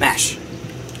 Mash.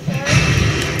 1, 2,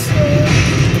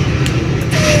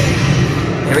 3.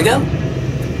 There we go.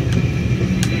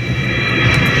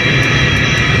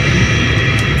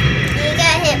 You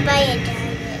got hit by a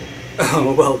dragon.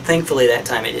 Oh, well, thankfully that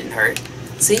time it didn't hurt.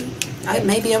 See?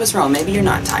 Maybe I was wrong. Maybe you're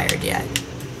not tired yet.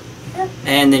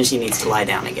 And then she needs to lie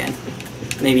down again.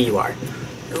 Maybe you are.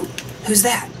 Oh, who's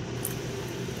that?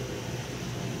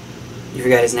 You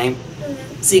forgot his name?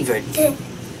 Seigward. Seigward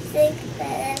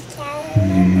of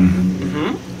Catarina.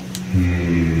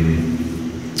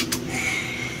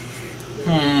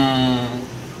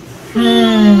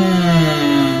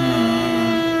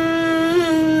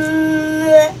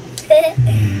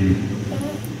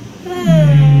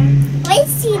 What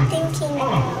is he thinking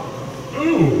about?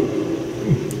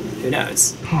 Who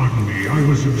knows? Pardon me, I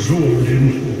was absorbed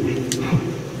in thought.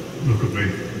 Look at me,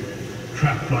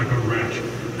 trapped like a rat.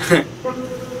 But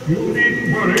you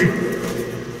needn't worry.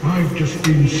 I've just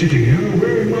been sitting here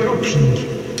wearing my options.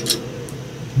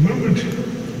 The moment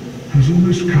has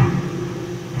almost come.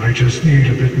 I just need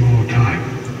a bit more time.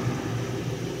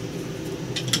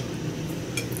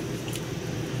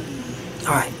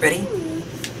 Alright, ready?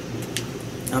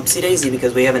 Oopsie daisy,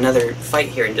 because we have another fight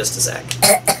here in just a sec.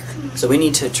 So we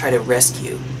need to try to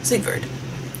rescue Seigward,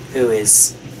 who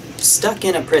is stuck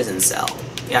in a prison cell.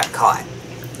 Got caught.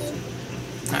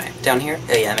 Alright, down here?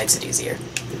 Oh yeah, that makes it easier.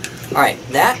 Alright,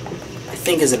 that, I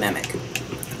think, is a mimic.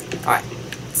 Alright.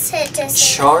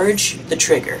 Charge the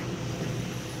trigger.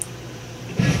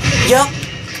 Yup!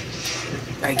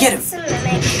 Alright, get him!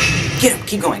 Get him,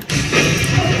 keep going.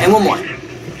 And one more.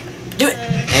 Do it!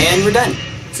 And we're done.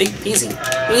 See? Easy.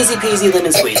 Easy peasy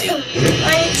lemon squeezy. 1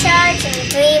 charge and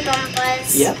 3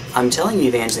 bumpers. Yep, I'm telling you,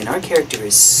 Evangeline, our character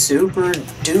is super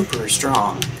duper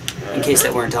strong. In case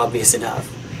that weren't obvious enough.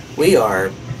 We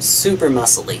are super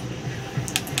muscly.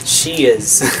 She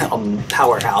is a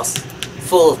powerhouse,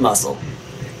 full of muscle.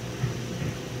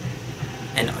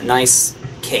 And a nice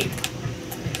cape.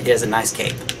 It has a nice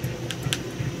cape.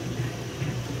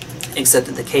 Except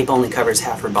that the cape only covers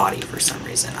half her body for some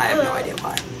reason. I have no idea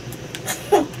why.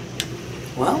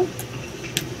 Well,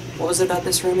 what was it about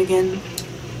this room again?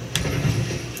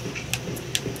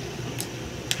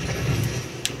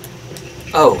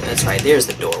 Oh, that's right, there's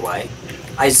the doorway.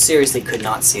 I seriously could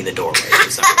not see the doorway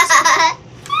for some reason.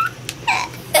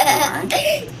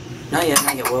 Alright. Not yet,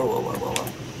 not yet. Whoa, whoa, whoa, whoa, whoa.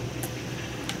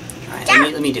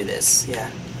 Alright, let me do this. Yeah.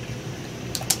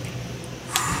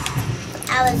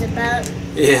 I was about...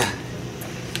 Yeah.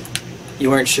 You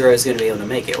weren't sure I was going to be able to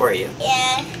make it, were you?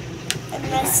 Yeah.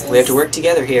 We have to work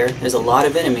together here. There's a lot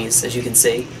of enemies, as you can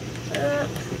see.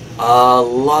 A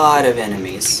lot of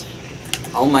enemies.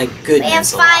 Oh my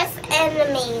goodness. We have 5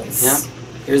 enemies. Yeah.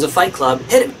 Here's a fight club.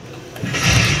 Hit him!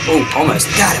 Oh, almost.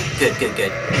 Got him. Good, good,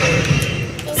 good.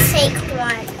 Let's take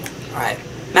 1. Alright.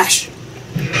 Mash!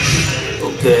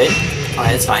 Oh, good.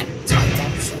 Alright, it's fine. It's fine.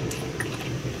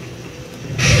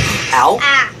 Ow!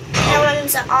 Ah, that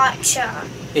one's an archer.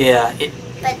 Yeah,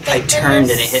 I turned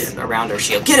and it hit around her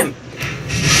shield. Get him!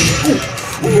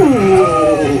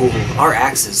 Ooh. Our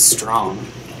axe is strong.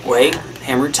 Wait,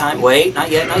 hammer time. Wait, not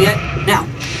yet, not yet. Now!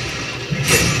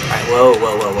 Alright, whoa,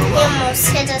 whoa, whoa, whoa, He whoa. almost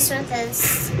hit us with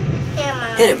his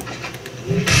hammer. Hit him!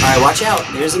 Alright, watch out.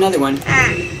 There's another one. Ah,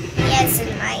 he has a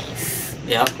knife.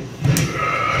 Yep.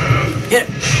 Hit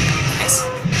him! Nice.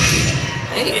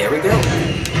 Hey, there we go.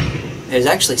 There's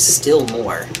actually still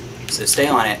more, so stay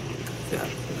on it.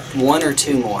 1 or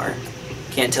 2 more.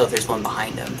 Can't tell if there's one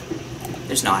behind him.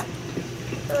 There's not.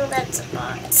 Oh, that's a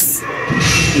boss.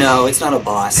 No, it's not a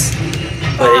boss.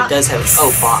 But it does have...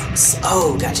 Oh, box.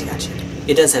 Oh, gotcha, gotcha.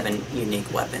 It does have a unique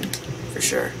weapon, for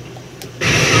sure.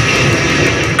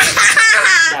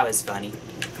 That was funny.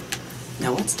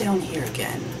 Now, what's down here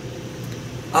again?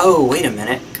 Oh, wait a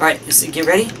minute. Alright, get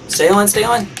ready. Stay on, stay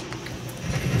on.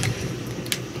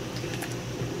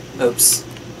 Oops.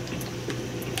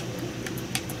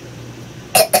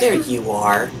 There you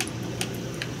are.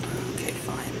 Okay,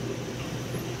 fine.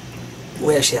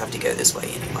 We actually have to go this way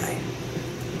anyway.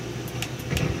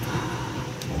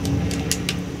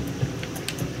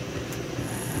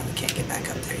 We can't get back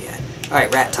up there yet.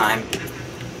 Alright, rat time.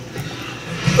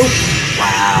 Oh,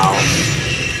 wow.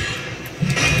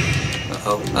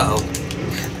 Uh-oh, uh-oh.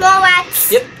 More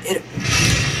rats. Yep, hit him.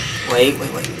 Wait.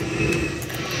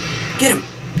 Get him.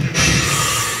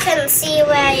 Couldn't see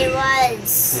where he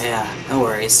was. Yeah, no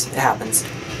worries. It happens.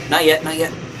 Not yet, not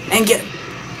yet. And get him.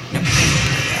 Nope.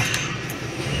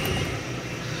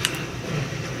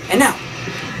 And now.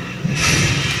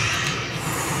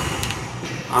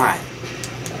 Alright.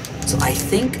 So I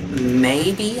think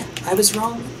maybe I was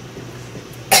wrong.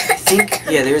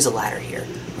 Yeah, there is a ladder here.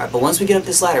 Alright, but once we get up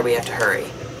this ladder, we have to hurry.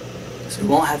 So we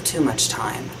won't have too much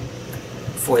time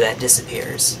before that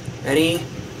disappears. Ready?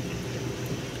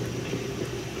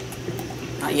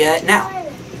 Not yet. Now.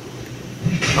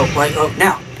 Oh, wait. Oh,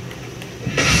 now.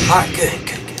 Alright,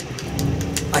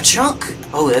 good. A chunk?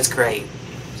 Oh, that's great.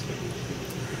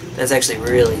 That's actually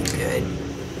really good.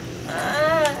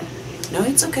 No,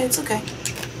 it's okay, it's okay.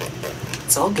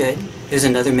 It's all good. There's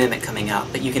another mimic coming up,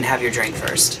 but you can have your drink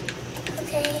first.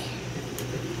 Okay.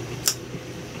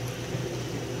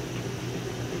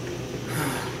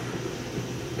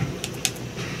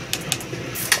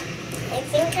 I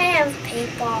think I have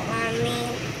paper on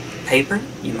me. Paper?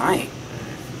 You might.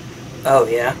 Oh,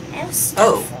 yeah? I have stuff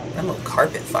Oh, on me. a little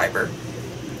carpet fiber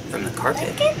from the carpet.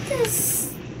 Look at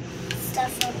this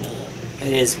stuff on me.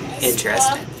 It is It's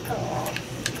interesting. cool.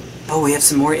 Oh, we have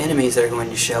some more enemies that are going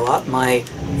to show up. My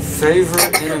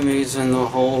favorite enemies in the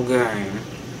whole game.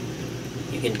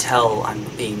 You can tell I'm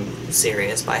being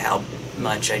serious by how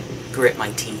much I grit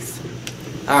my teeth.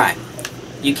 Alright.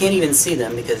 You can't even see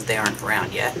them because they aren't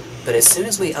around yet. But as soon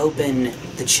as we open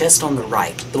the chest on the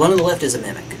right, the one on the left is a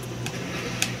mimic.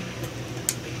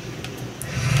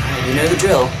 Alright, you know the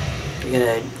drill. You're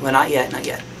gonna... Well, not yet, not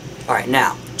yet. Alright,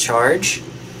 now, charge.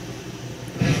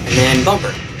 And then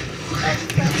bumper.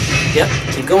 Yep,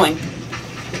 keep going.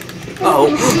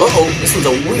 Uh-oh, this one's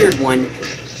a weird one.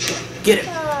 Get it.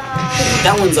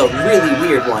 That one's a really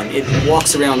weird one. It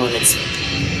walks around on its...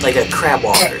 like a crab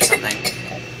walk or something.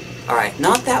 Alright,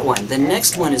 not that one. The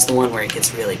next one is the one where it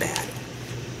gets really bad.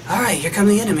 Alright, here come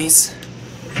the enemies.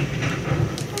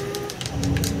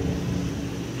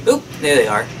 Oop, there they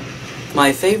are.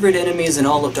 My favorite enemies in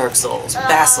all of Dark Souls.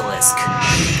 Basilisk.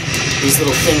 These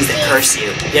little things that curse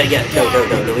you. Yeah, go,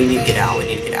 we need to get out,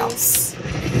 Wait,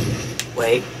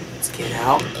 let's get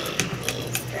out.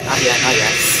 Not yet.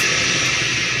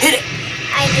 Hit it!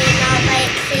 I do not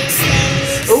like these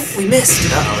things. Oh, we missed!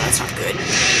 Uh-oh, that's not good.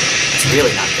 That's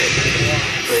really not good.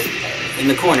 But in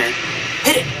the corner.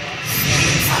 Hit it!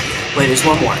 Wait, there's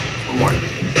one more.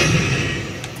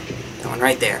 That one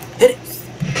right there. Hit it!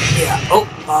 Yeah, oh,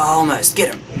 almost.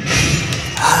 Get him.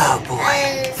 Oh, boy.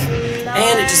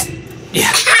 And it just...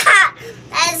 Yeah.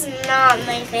 That's not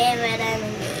my favorite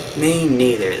enemy. Me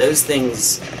neither. Those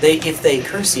things, if they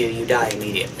curse you, you die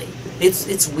immediately.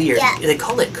 It's weird. Yeah. They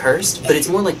call it cursed, but it's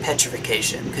more like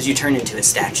petrification, because you turn into a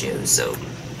statue, so,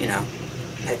 you know,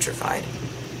 petrified.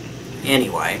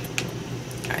 Anyway.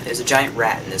 Alright, there's a giant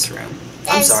rat in this room.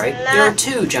 I'm sorry, there are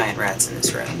 2 giant rats in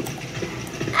this room.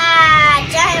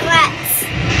 Giant rats.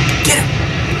 Get him!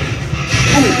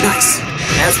 Ooh, nice!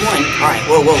 That's one. Alright,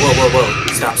 whoa.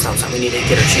 Stop. We need to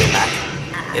get our shield back.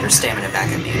 Get our stamina back,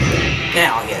 I mean.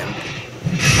 Now I'll get him.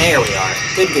 There we are.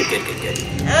 Good.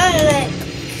 I'm gonna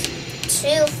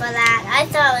 2 for that. I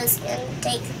thought it was gonna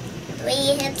take 3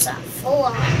 hits or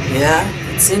 4. Yeah,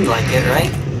 it seemed like it,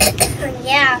 right?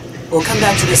 Yeah. We'll come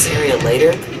back to this area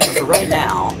later, but for right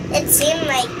now... It seemed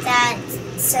like that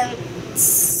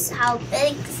since how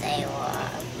big they were.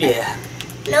 Yeah.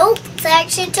 Nope, they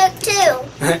actually took 2.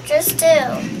 Just 2.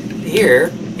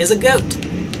 Here is a goat.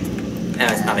 No,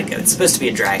 it's not a goat. It's supposed to be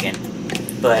a dragon.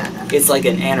 But it's like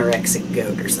an anorexic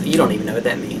goat or something. You don't even know what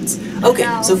that means. Okay,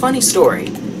 No. so funny story.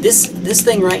 This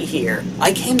thing right here,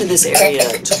 I came to this area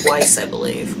twice, I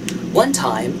believe. One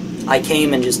time, I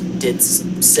came and just did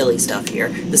silly stuff here.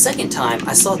 The second time,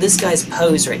 I saw this guy's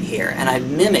pose right here, and I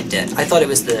mimicked it. I thought it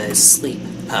was the sleep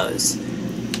pose.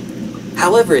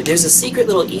 However, there's a secret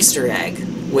little Easter egg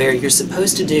where you're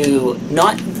supposed to do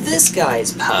not this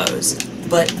guy's pose,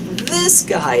 but this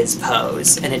guy's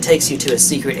pose, and it takes you to a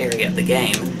secret area of the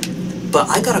game. But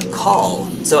I got a call,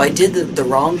 so I did the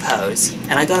wrong pose,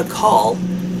 and I got a call,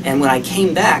 and when I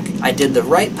came back, I did the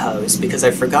right pose because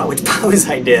I forgot which pose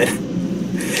I did.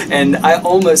 And I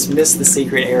almost missed the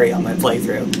secret area on my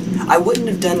playthrough. I wouldn't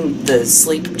have done the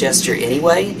sleep gesture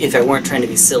anyway if I weren't trying to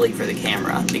be silly for the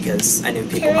camera, because I knew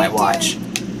people might watch.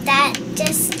 That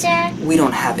gesture? We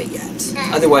don't have it yet.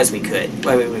 Otherwise we could.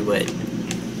 Well, we would.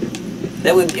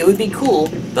 It would be cool,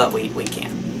 but we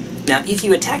can't. Now, if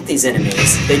you attack these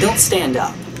enemies, they don't stand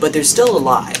up, but they're still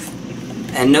alive.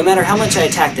 And no matter how much I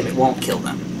attack them, it won't kill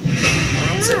them.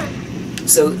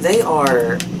 So they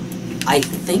are, I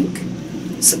think,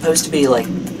 supposed to be like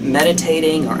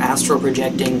meditating or astral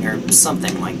projecting or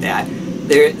something like that.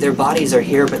 Their bodies are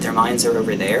here, but their minds are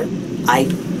over there. I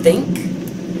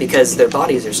think, because their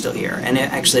bodies are still here. And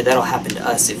actually, that'll happen to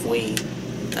us if we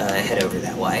head over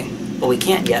that way. But we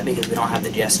can't yet because we don't have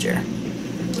the gesture.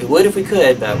 We would if we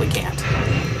could, but we can't.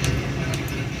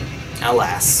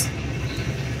 Alas.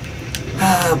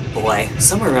 Oh boy,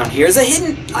 somewhere around here is a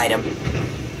hidden item.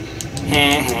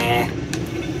 Heh heh.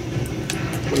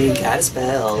 We got a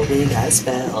spell, we got a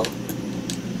spell.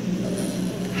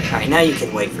 Alright, now you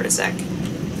can wait for a sec.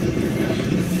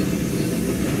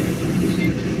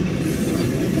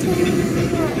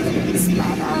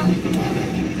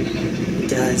 It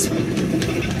does. Oh,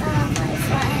 my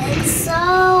forehead is so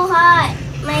hot.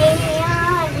 My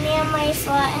hand near my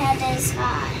forehead is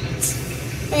hot.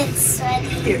 It's sweaty.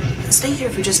 Here, stay here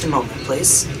for just a moment,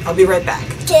 please. I'll be right back.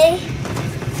 Okay.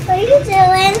 What are you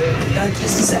doing?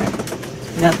 Just a sec.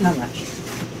 Not much.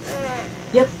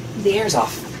 Yep, the air's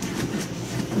off.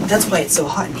 That's why it's so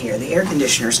hot in here. The air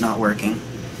conditioner's not working.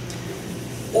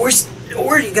 Or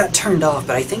it got turned off,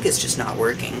 but I think it's just not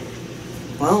working.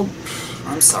 Well,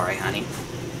 I'm sorry, honey.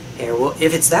 Here, well,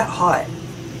 if it's that hot,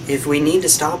 if we need to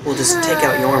stop, we'll just take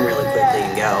out Yhorm really quickly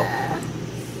and go.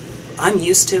 I'm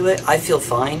used to it. I feel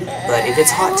fine. But if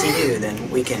it's hot to you, then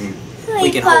we can hold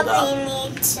up. We probably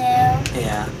need to.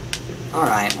 Yeah. All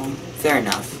right. Well, fair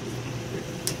enough.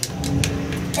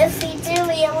 If we do,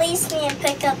 we at least need to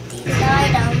pick up these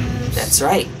items. That's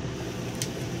right.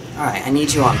 All right. I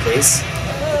need you on, please.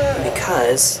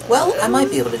 Because, well, I might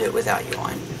be able to do it without you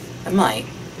on. I might.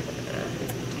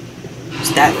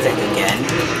 It's that thing again.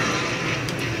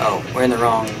 Oh, we're in the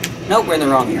wrong... Nope, we're in the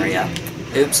wrong area.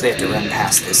 Oops, we have to run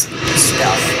past this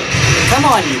stuff. Come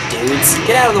on, you dudes.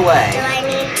 Get out of the way. Do I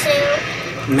need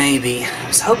to? Maybe. I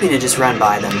was hoping to just run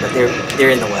by them, but they're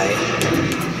in the way.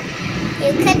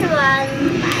 You could run.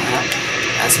 Yep,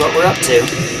 that's what we're up to.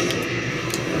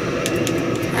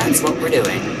 That's what we're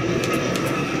doing.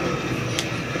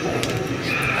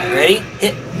 Ready?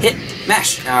 Hit,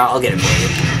 mash. I'll get it for you.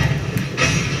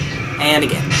 And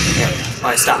again. There we go.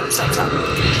 Alright, stop.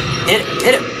 Hit it.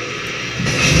 Hit it.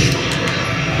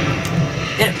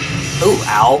 Ooh,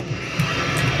 ow.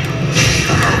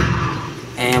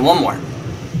 And one more.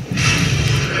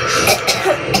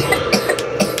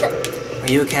 Are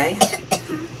you okay?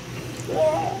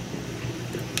 Yeah.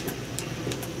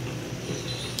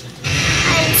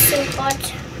 I'm super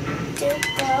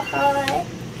duper hot.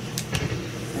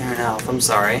 Fair enough, I'm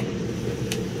sorry.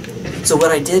 So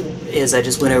what I did is I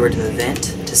just went over to the vent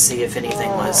to see if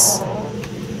anything was...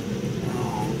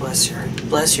 Oh, bless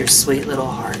your sweet little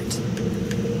heart.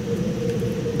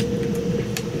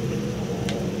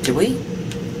 Did we?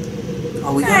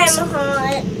 Oh, we got some. I'm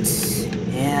hot.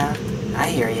 Yeah, I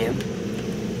hear you.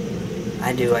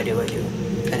 I do.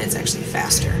 But it's actually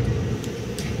faster.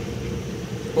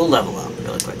 We'll level up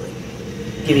really quickly.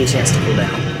 Give you a chance to cool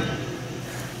down.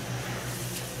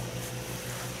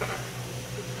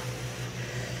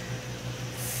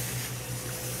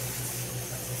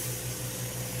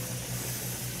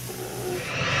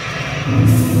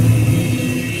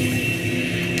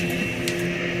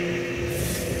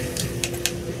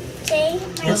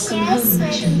 Welcome home, my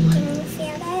young one. Can you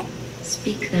feel that?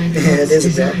 Speak thy Yeah, it heart's is a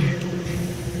desire.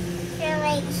 Feel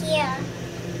right here.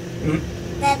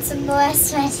 That's more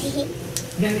sweaty.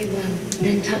 Very well.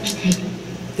 Then touch take.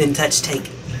 Then touch take.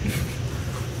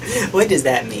 What does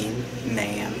that mean,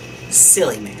 ma'am?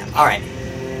 Silly ma'am. Alright.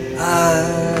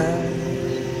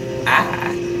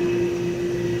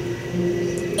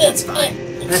 That's fine.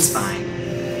 That's fine.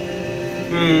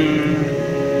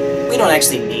 We don't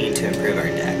actually need to improve our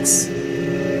decks.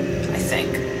 I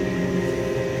think.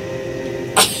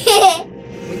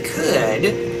 We could.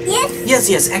 Yes.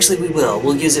 Yes, actually we will.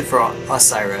 We'll use it for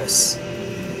Osiris.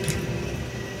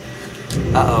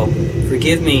 Uh-oh.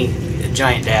 Forgive me,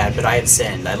 Giant Dad, but I have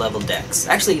sinned. I leveled Dex.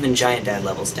 Actually, even Giant Dad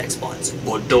levels Dex once.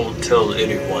 But don't tell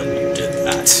anyone you did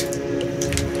that.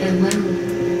 Farewell.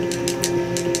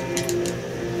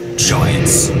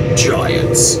 Giants.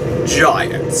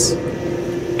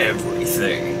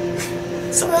 Everything.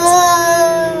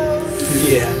 Whoa.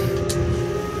 Yeah.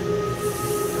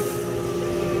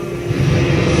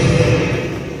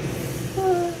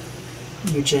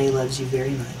 Your Jay loves you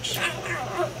very much.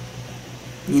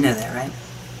 You know that, right?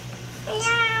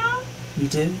 Meow. You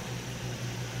do?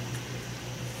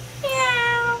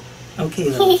 Meow. Okay,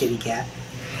 little kitty cat.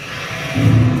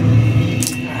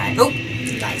 Alright. Oh!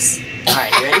 Nice.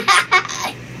 Alright, you ready?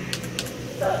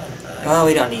 Well,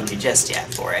 we don't need to just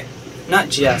yet for it. Not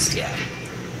just yet.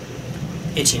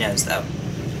 Itchy nose, though.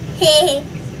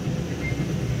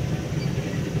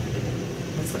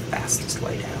 What's the fastest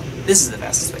way down? This is the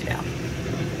fastest way down.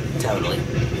 Totally.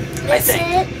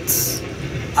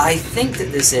 I think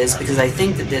that this is, because I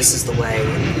think that this is the way...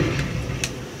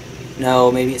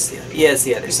 No, maybe it's the other... Yeah, it's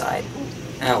the other side.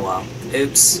 Oh, well.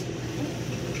 Oops.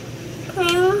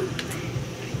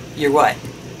 You're what?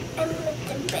 I'm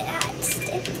with the bad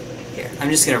stick. Here, I'm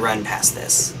just gonna run past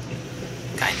this.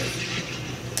 Kind of.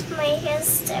 My hair's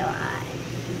still on.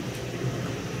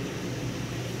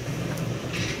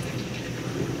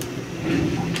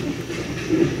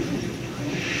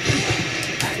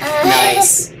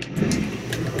 Nice.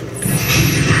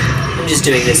 I'm just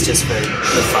doing this just for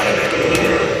the fun of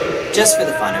it. Just for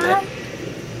the fun of it.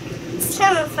 It's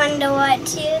kind of fun to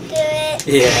watch you do it.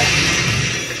 Yeah.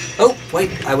 Oh,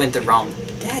 wait, I went the wrong.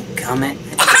 Dadgummit.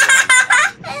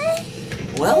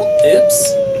 Well,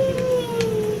 oops.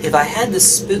 If I had the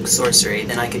spook sorcery,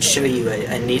 then I could show you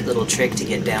a neat little trick to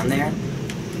get down there.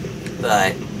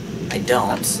 But I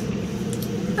don't.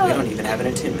 We don't even have an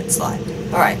attunement slot.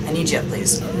 Alright, I need you up,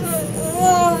 please. We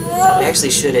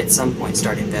actually should at some point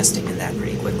start investing in that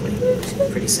pretty quickly.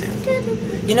 Pretty soon.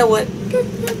 You know what?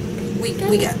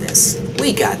 We got this.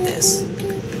 We got this.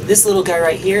 This little guy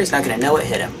right here is not going to know what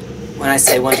hit him. When I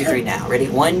say 1, 2, 3, now. Ready?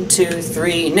 1, 2,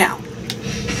 3, now.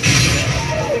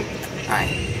 Alright.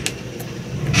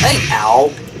 Hey, ow.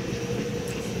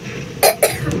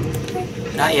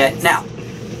 Not yet. Now.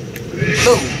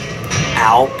 Boom.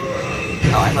 Ow.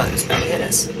 Oh, I thought it was about to hit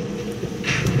us.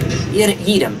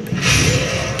 Yeet him.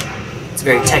 It's a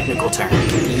very technical term.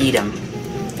 Yeet him.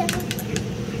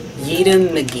 Yeet him,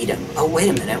 McGeet him. Oh, wait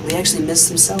a minute. We actually missed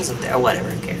some cells up there. Oh, whatever.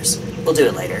 Who cares? We'll do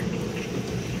it later.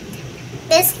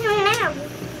 This one now.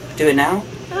 Do it now?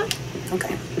 Huh?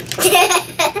 Okay.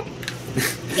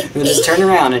 We'll just turn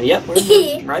around and, yep, we're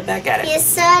right back at it. You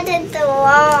started the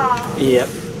wall. Yep.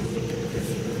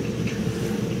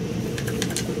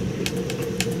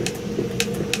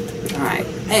 Alright.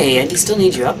 Hey, I still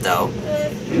need you up, though.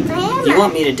 You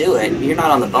want me to do it. You're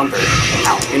not on the bumper.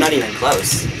 Ow, you're not even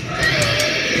close.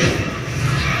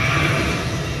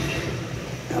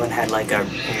 That one had like a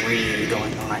re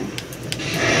going on.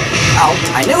 Ow,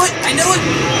 I knew it! I knew it!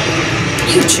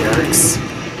 You jerks.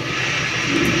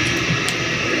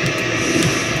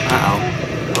 Uh-oh.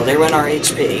 Well, they run our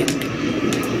HP.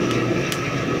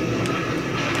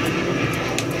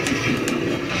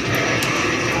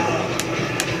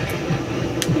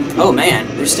 Oh man,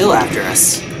 they're still after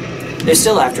us. They're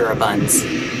still after our buns.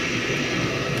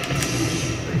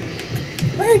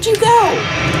 Where'd you go?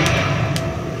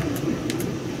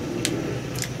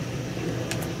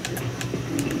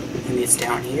 Maybe it's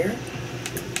down here?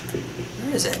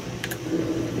 Where is it?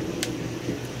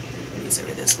 Maybe it's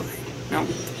over this way. No.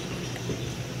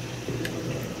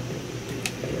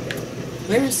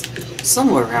 Where's...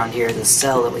 Somewhere around here is a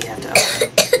cell that we have to open.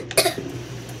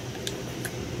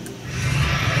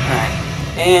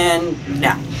 And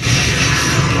now. I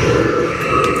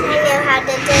know how to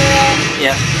do it.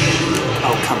 Yep.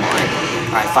 Oh, come on.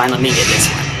 Alright, fine, let me get this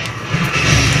one.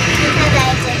 Because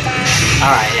I did that.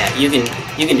 Alright, yeah, you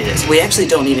can do this. We actually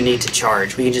don't even need to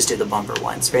charge. We can just do the bumper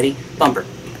once. Ready? Bumper.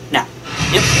 Now.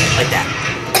 Yep, like that.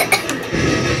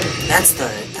 That's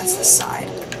the side.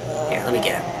 Here, let me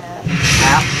get him.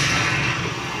 Ow.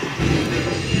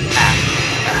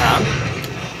 Ow.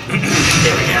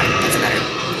 There we go. That's better.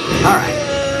 Alright.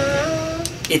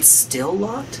 It's still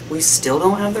locked? We still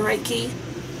don't have the right key?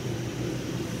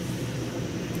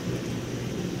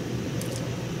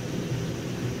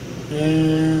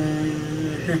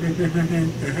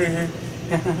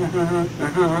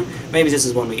 Maybe this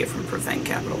is one we get from Profane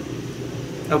Capital.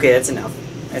 Okay, that's enough.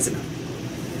 That's enough.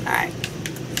 Alright.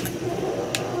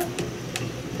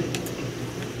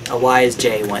 A wise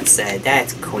Jay once said,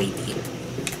 that's creepy.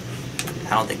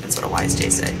 I don't think that's what a wise Jay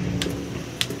said.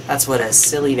 That's what a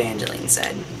silly Evangeline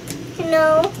said.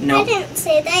 No, Nope. I didn't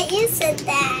say that. You said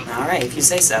that. Alright, if you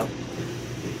say so.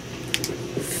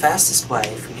 Fastest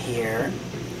way from here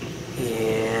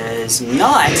is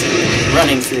not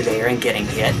running through there and getting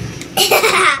hit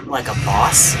like a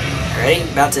boss. Ready?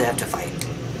 About to have to fight.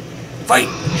 Fight!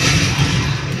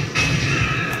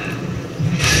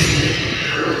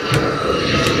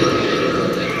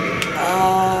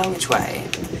 Which way?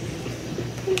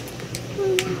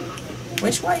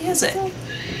 Which way is it?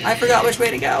 I forgot which way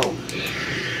to go.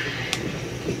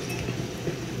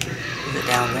 Is it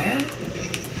down there?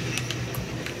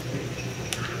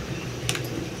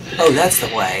 Oh, that's the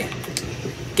way.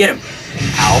 Get him!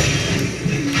 Ow.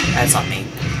 That's on me.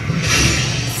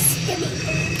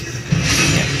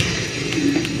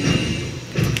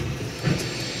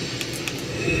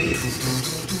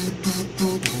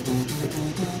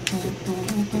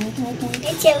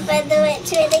 I can't find the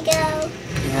which way to go.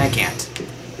 Yeah, I can't.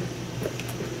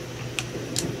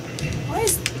 Why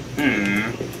is...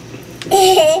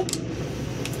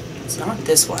 It's not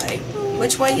this way.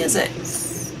 Which way is it?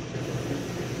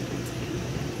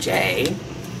 Jay?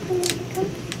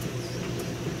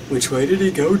 Which way did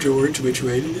he go, George? Which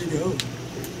way did he go?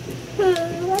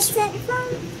 What's that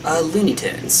from? Looney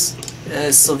Tunes.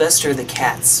 Sylvester the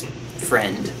Cat's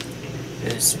friend.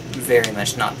 Who's very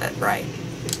much not that bright.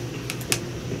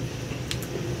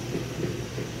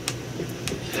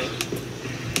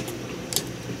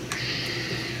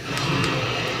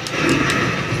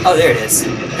 Oh, there it is.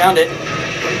 Found it.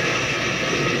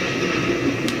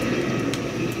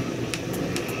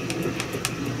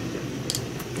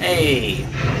 Hey.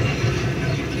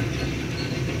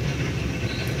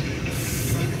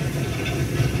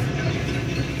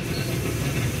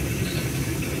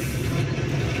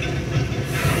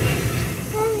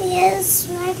 Oh, yes,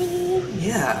 ready.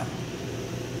 Yeah.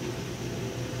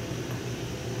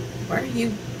 Why are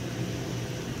you...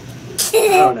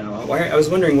 I don't know. I was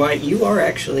wondering why you are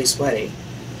actually sweaty.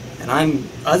 And I'm,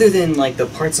 other than like the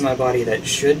parts of my body that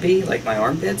should be, like my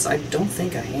armpits, I don't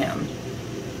think I am.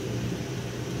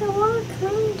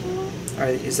 Or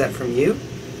is that from you?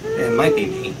 It might be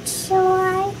me. So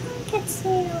I think it's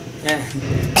you. Yeah.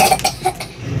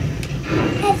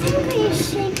 I think we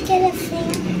should get a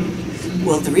fan.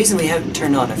 Well, the reason we haven't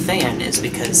turned on a fan is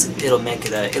because it'll make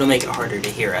it harder to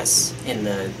hear us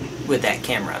with that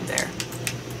camera up there.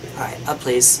 All right, up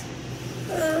please.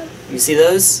 You see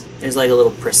those? There's like a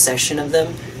little procession of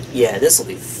them. Yeah, this will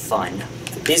be fun.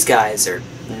 These guys are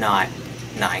not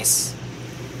nice.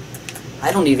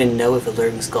 I don't even know if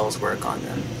alluring skulls work on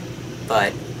them,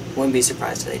 but wouldn't be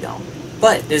surprised if they don't.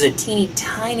 But there's a teeny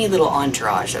tiny little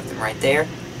entourage of them right there.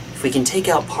 If we can take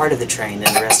out part of the train,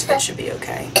 then the rest of it should be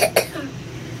okay.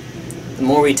 The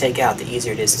more we take out, the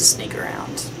easier it is to sneak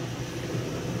around.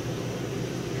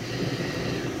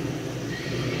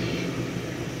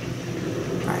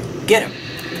 Alright, get him!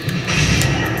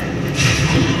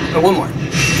 Oh, one more.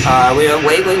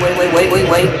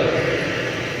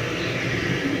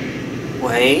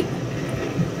 Wait.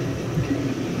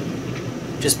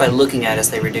 Just by looking at us,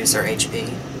 they reduce our HP.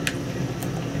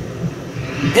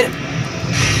 Hit him!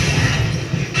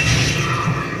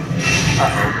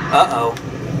 Uh-oh.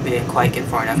 We didn't quite get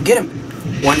far enough. Get him!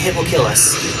 One hit will kill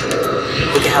us.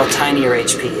 Look at how tiny our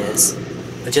HP is.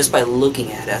 But just by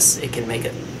looking at us, it can make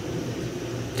it...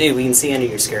 Dude, we can see under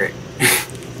your skirt.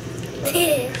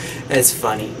 That's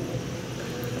funny.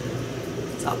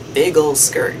 It's a big old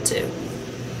skirt, too.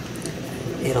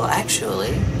 It'll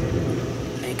actually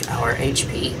make our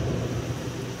HP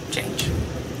change.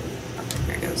 Oh,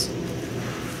 there it goes.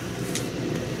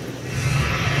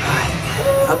 Alright,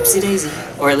 upsy daisy.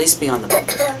 Or at least be on the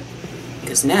bunker.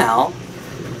 Because now,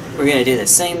 we're gonna do the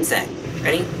same thing.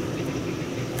 Ready?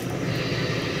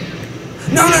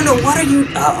 No, what are you...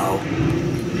 Uh-oh.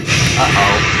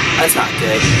 That's not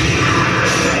good.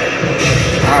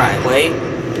 Alright, wait.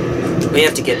 We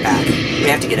have to get back. We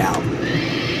have to get out.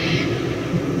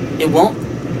 It won't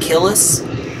kill us.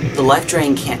 The life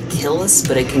drain can't kill us,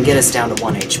 but it can get us down to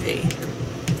 1 HP.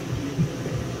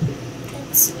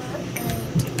 That's not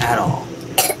good. At all.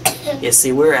 Yeah,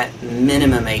 see, we're at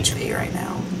minimum HP right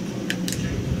now.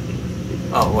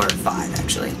 Oh, we're at 5,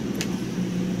 actually.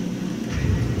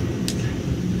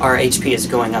 Our HP is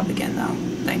going up again, though,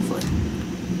 thankfully.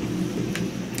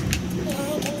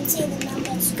 Yeah, I can see the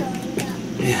numbers going up.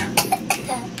 Yeah.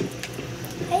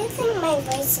 I think my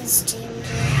voice is changing.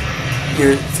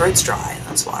 Your throat's dry,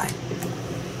 that's why.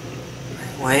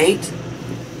 Wait.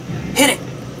 Hit it!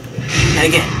 And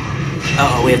again.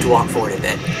 Uh-oh, we have to walk forward a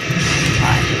bit.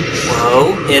 Alright.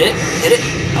 Whoa, hit it.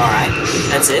 Alright,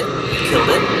 that's it. Killed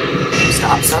it.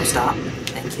 Stop.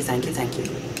 Thank you.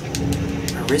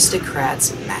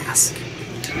 Aristocrat's mask.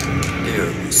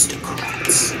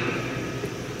 Aristocrats.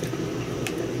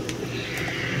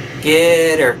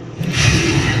 Get her.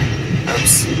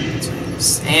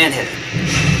 Oops. And hit her.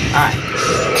 Alright.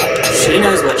 She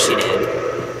knows what she did.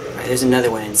 Alright, there's another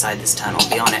one inside this tunnel.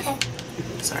 Be on it.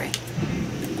 Sorry.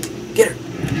 Get her.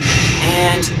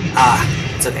 And,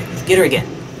 it's okay. Get her again.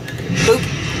 Boop.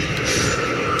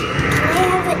 Can I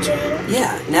have a drink?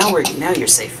 Yeah, now you're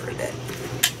safe for a bit.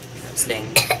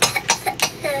 Sting.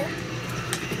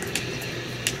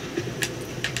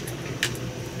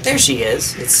 There she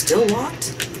is. It's still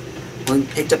locked? We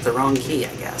picked up the wrong key,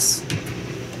 I guess.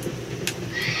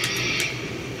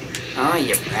 Ah,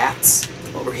 you rats.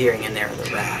 What we're hearing in there are the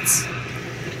rats.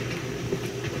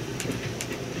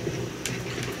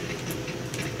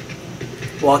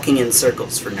 Walking in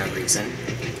circles for no reason.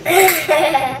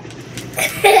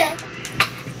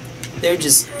 They're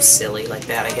just silly like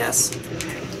that, I guess.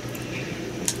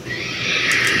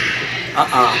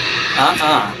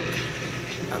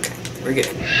 Okay, we're good.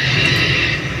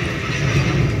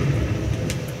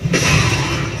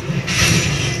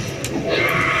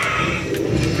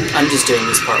 I'm just doing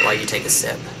this part while you take a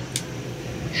sip.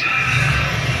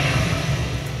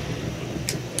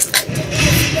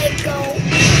 Let go.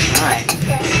 Alright.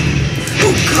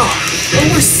 Oh god! Oh,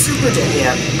 we're super dead.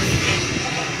 Yeah.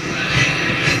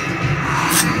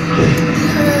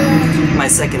 My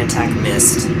second attack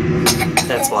missed.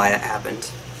 That's why it happened.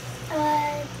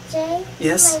 Jay?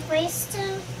 Yes? My voice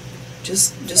still?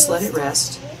 Just let it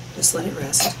rest. Just let it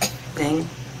rest. Dang.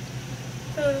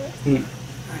 Alright.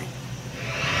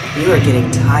 You are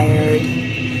getting tired.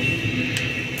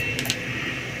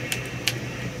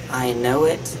 I know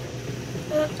it.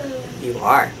 You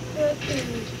are.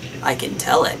 I can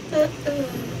tell it.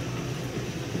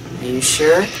 Are you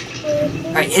sure?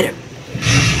 Alright, hit him.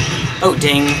 Oh,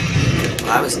 ding. Well,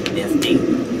 that was nifty.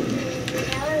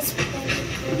 That was pretty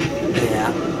cool.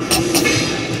 Yeah.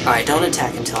 Alright, don't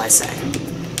attack until I say.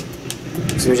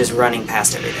 So we're just running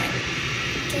past everything.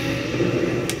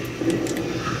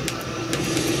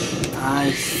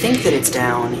 I think that it's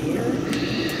down here.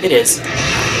 It is.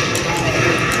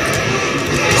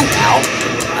 Oh, ow.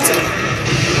 That's okay.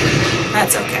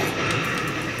 That's okay.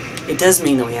 It does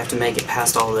mean that we have to make it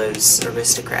past all those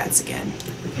aristocrats again.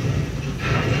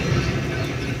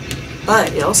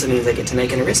 But it also means I get to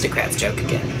make an aristocrats joke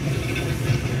again.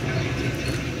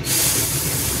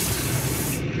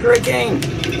 Hurricane!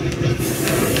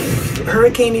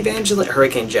 Hurricane Evangeline.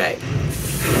 Hurricane J.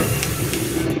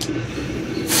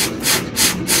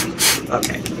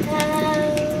 Okay.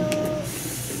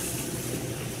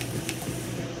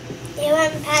 You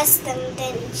went past them,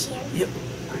 didn't you? Yep.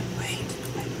 Alright, wait.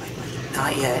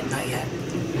 Not yet, not yet.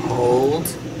 Hold.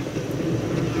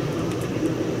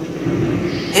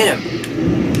 Hit him.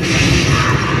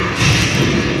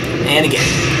 And again.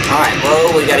 Alright,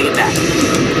 whoa, we gotta get back.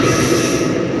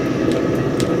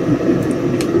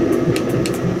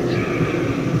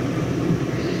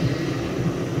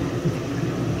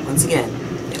 Once again,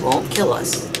 it won't kill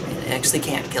us. It actually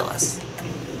can't kill us.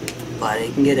 But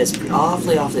it can get us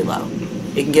awfully, awfully low.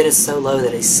 It can get us so low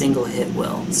that a single hit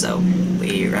will. So,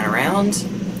 we run around,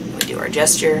 we do our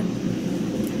gesture.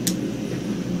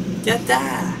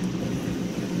 Yatta!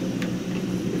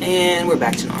 And we're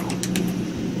back to normal.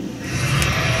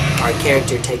 Our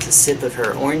character takes a sip of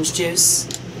her orange juice,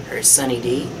 her Sunny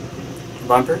D.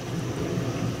 Bumper.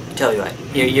 Tell you what,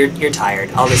 you're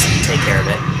tired. I'll just take care of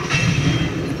it.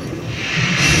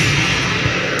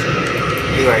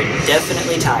 You are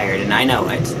definitely tired, and I know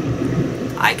it.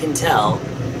 I can tell.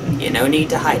 You no need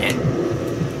to hide it.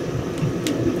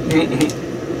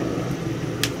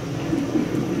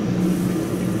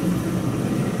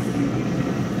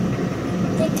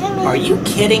 Are you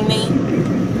kidding me?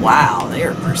 Wow, they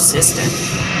are persistent.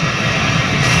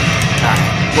 Alright.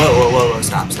 Whoa,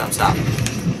 stop.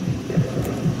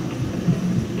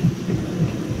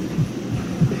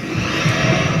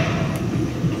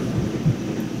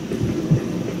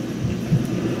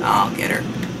 I'll get her.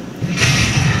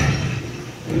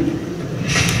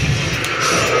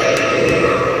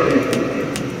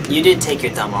 You did take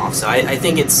your thumb off, so I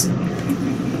think it's...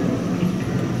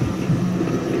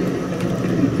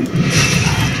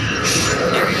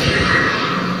 There we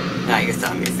go. Not your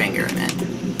thumb, your finger, I meant.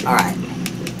 Alright.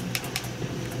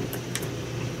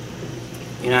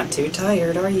 You're not too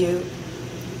tired, are you?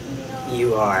 No.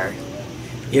 You are.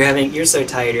 You're so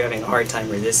tired you're having a hard time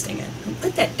resisting it.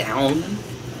 Put that down.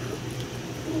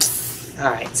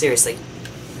 Alright, seriously.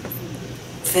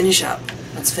 Finish up.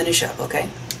 Let's finish up, okay?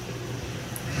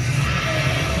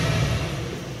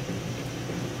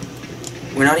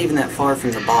 We're not even that far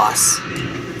from the boss.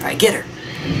 Alright, get her.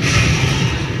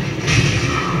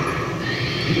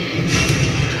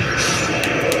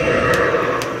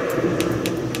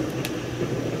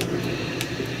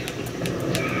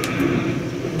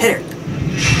 Hit her.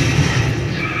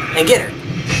 And get her.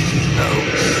 Uh-oh.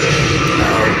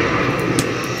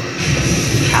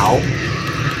 Ow.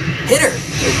 Hit her!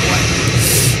 Oh boy.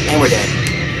 And we're dead.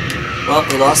 Well,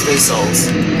 we lost those souls.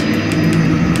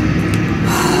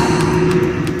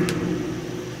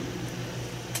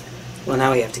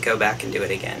 have to go back and do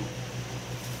it again.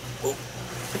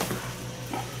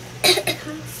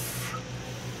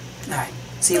 Alright,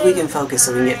 see if we can focus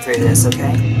so we can get through this,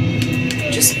 okay?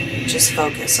 Just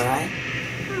focus, alright?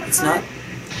 It's not,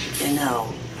 you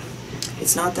know,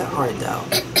 it's not that hard though.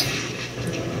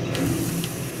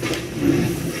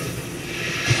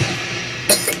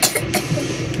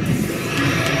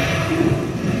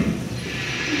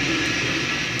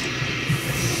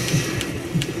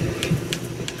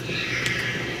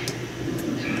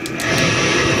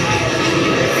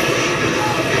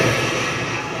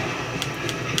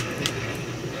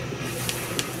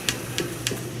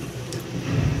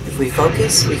 If we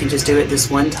focus, we can just do it this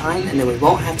one time, and then we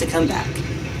won't have to come back.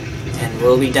 And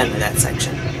we'll be done with that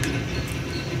section.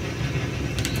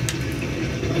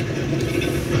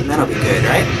 And that'll be good,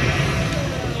 right?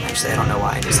 Actually, I don't know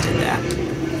why I just did that.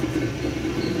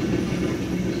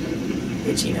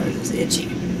 Itchy nose is itchy.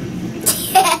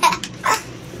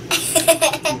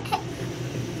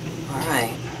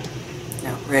 Alright.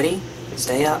 Now, ready?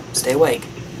 Stay up. Stay awake.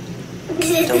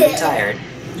 Don't be tired.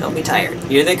 Don't be tired.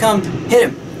 Here they come. Hit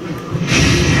him.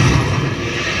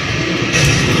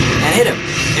 And hit him.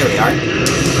 There we are.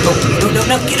 Oh,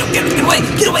 no. Get away.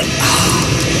 Get away.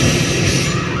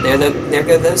 There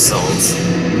go those souls.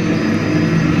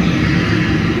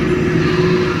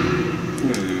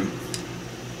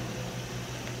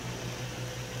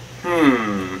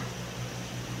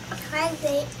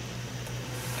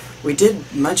 We did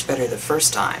much better the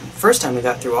first time. First time we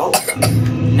got through all of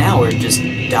them. Now we're just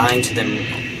dying to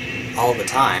them all the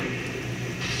time.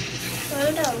 I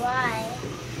wonder why.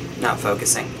 Not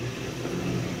focusing.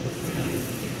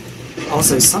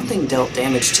 Also, something dealt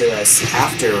damage to us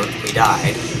after we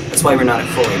died. That's why we're not at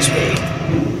full HP.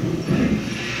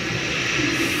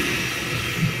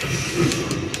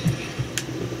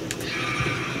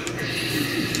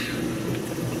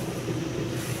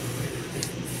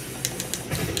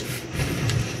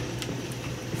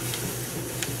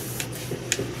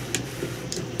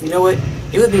 You know what?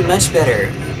 It would be much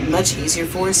better, much easier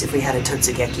for us if we had a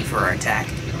Totsugeki for our attack.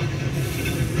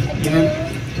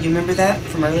 You remember that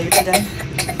from earlier today?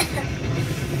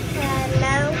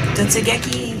 No.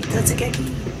 Totsugeki.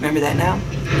 Remember that now?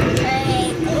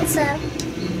 I think so.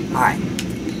 Alright.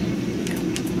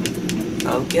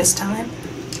 Focus time.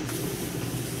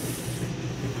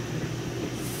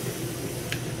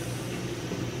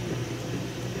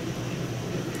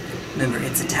 Remember,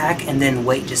 it's attack and then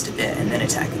wait just a bit and then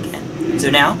attack again. So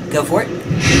now, go for it.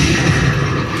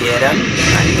 Get him.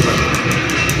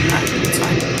 Alright, it's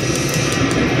fine.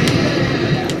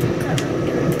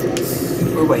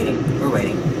 We're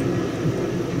waiting.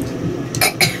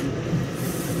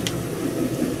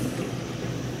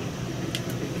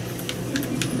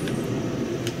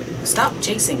 Stop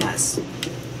chasing us.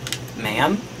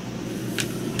 Ma'am.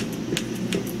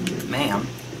 Ma'am.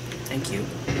 Thank you.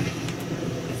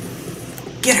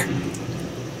 Get her!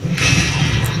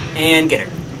 And get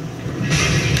her.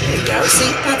 There you go.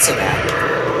 See? Not so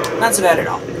bad. Not so bad at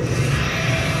all.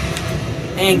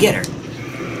 And get her.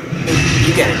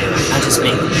 You gotta do it, not just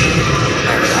me.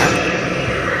 There we are.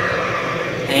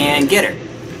 And get her.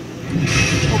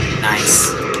 Oh,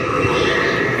 nice.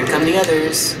 Here come the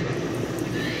others.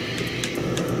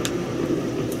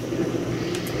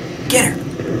 Get her!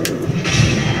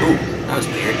 Ooh, that was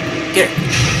weird. Get her!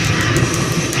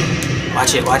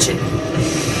 Watch it.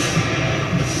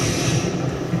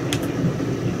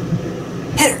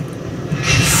 Hit her!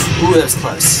 Ooh, that was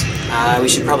close. We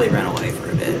should probably run away for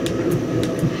a bit.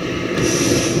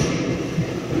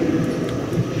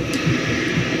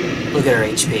 Look at our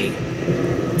HP.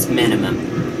 It's minimum.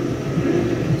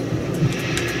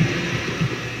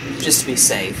 Just to be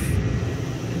safe.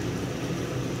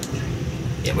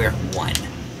 Yeah, we're at 1.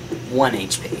 1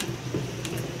 HP.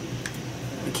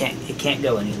 It can't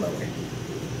go any lower.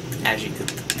 As you go.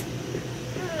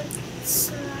 It's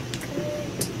not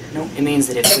good. No, it means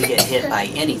that if we get hit by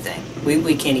anything,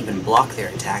 we can't even block their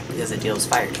attack because it deals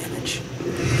fire damage.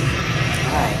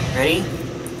 Alright, ready?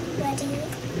 Ready?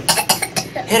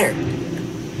 Hit her!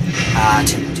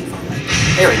 Too far away.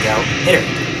 There we go. Hit her.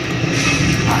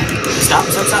 Alright, stop.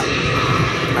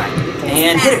 Alright,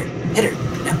 and hit her.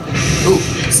 No. Ooh,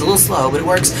 it's a little slow, but it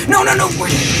works. No, we're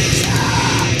dead.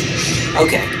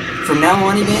 Okay, from now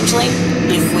on, Evangeline,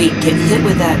 if we get hit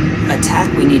with that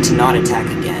attack, we need to not attack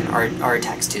again. Our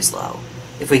attack's too slow.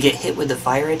 If we get hit with the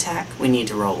fire attack, we need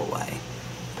to roll away.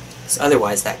 So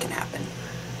otherwise, that can happen.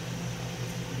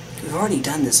 We've already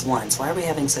done this once. Why are we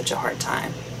having such a hard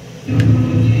time?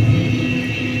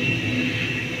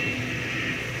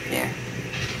 There.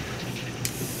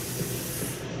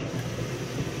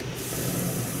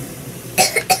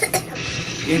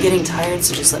 getting tired,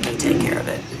 so just let me take care of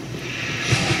it.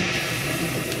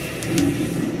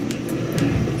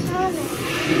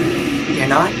 You're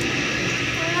not?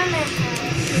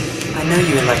 I know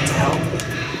you would like to help,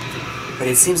 but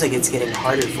it seems like it's getting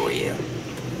harder for you.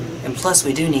 And plus,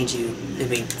 we do need you to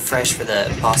be fresh for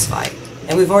the boss fight.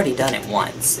 And we've already done it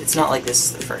once. It's not like this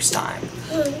is the first time.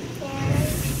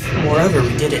 Moreover,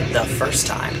 we did it the first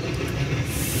time.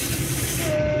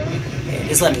 Here,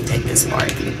 just let me take this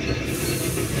part.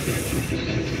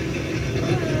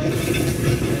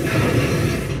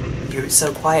 You're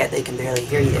so quiet they can barely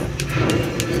hear you.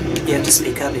 You have to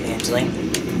speak up, Evangeline.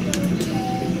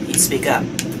 You speak up.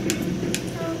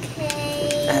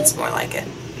 Okay. That's more like it.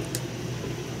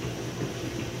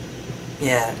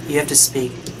 Yeah, you have to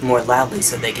speak more loudly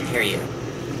so they can hear you.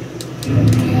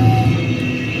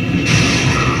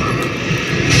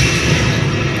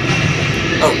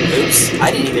 Oh, oops.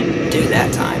 I didn't even do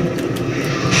that time.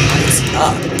 What is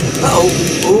up? Uh-oh.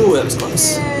 Ooh, that was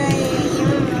close. You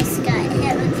almost got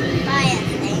hit with a fire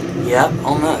thing. Yep,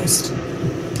 almost.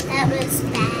 That was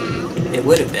bad. It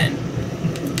would have been.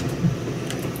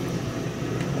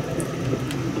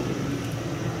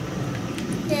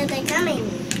 They're coming.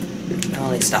 Oh,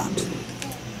 they stopped.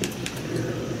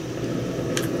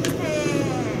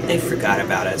 They forgot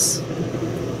about us.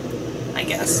 I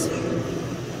guess.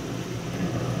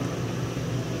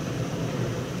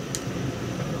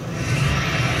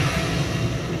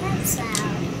 That's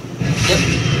loud. Yep.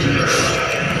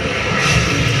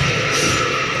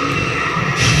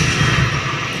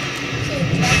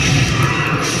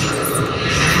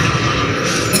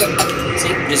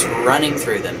 See, just running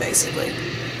through them, basically.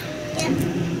 Yep.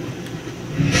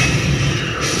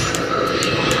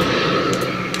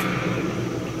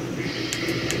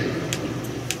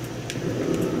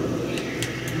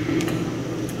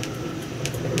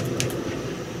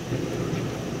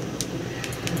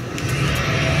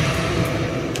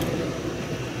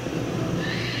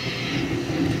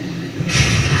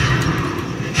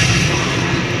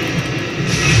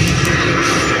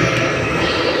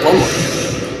 One more.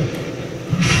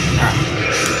 Alright.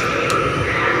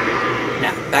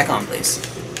 Now, back on, please.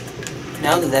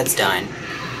 Now that that's done.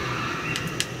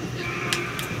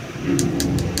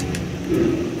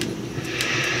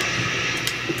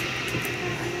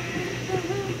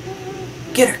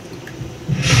 Get her!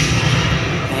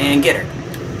 And get her.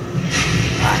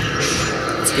 Alright.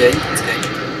 That's good, that's good.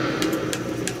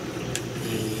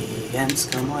 The ants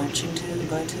come marching two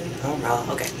by two. Hurrah.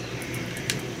 Okay.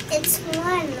 It's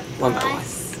one. One by one.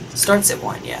 Starts at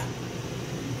 1, yeah.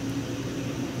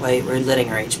 Wait, we're letting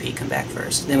our HP come back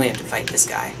first. Then we have to fight this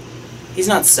guy. He's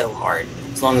not so hard,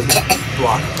 as long as we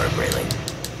block appropriately.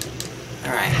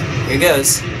 Alright, here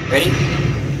goes. Ready?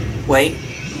 Wait.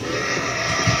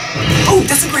 Oh,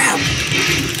 that's a grab!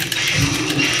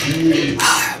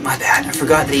 Ah, my bad, I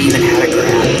forgot that he even had a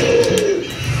grab.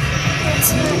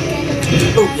 It's not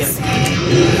good. Oh, yep.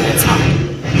 That's fine.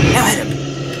 Now hit him.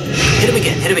 Hit him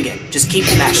again, hit him again. Just keep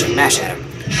smashing, mash at him.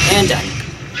 And done.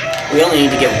 We only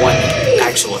need to get one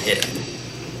actual hit in.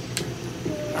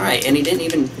 Alright, and he didn't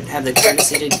even have the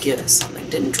courtesy to give us something.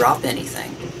 Didn't drop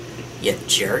anything. You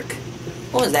jerk.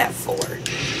 What was that for?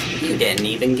 You didn't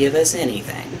even give us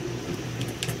anything.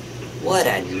 What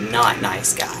a not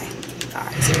nice guy.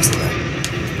 Alright, seriously though.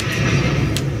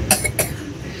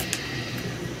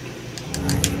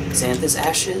 Alright, Xanthus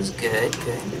Ashes, good,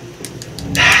 good.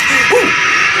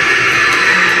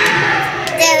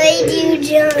 That made you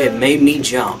jump. It made me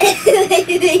jump. It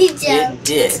made me jump. It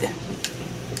did.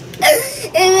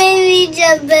 It made me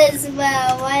jump as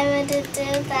well. Why would it do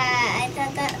that? I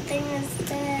thought that thing was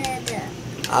dead.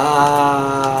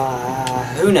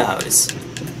 Who knows?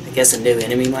 I guess a new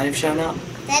enemy might have shown up.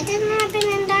 That didn't happen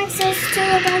in Dark Souls 2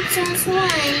 or Dark Souls 1.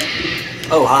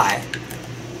 Oh, hi.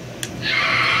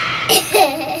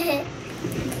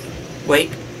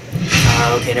 Wait.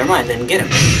 Okay, never mind, then get him.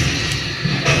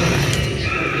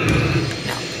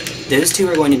 No. Those two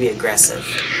are going to be aggressive.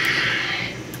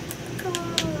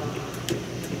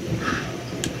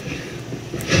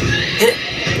 Hit it.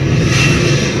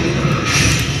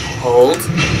 Hold.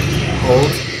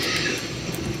 Hold.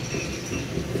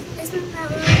 Isn't that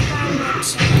one how much?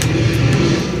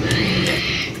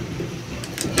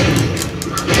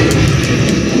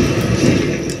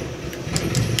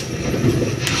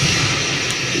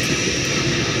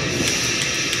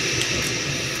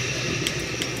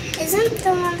 Isn't the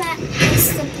one that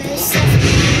is the blue stuff?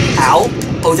 Ow!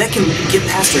 Oh, that can get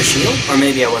past her shield? Or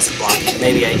maybe I wasn't blocking.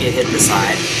 Maybe it hit the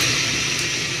side.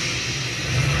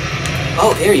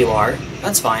 Oh, here you are.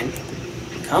 That's fine.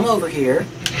 Come over here.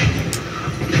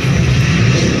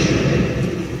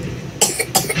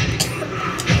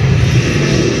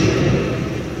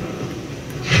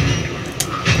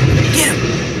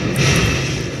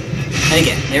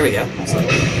 There we go.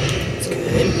 That's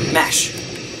good. Mash.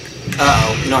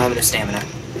 Uh-oh, we don't have enough stamina.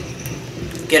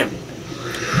 Get him.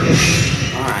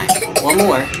 Alright, one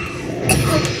more.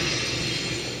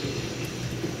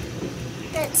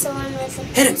 That's the one with the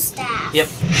Hit him. staff. Yep.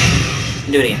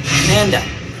 Do it again. And done.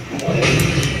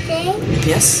 Okay.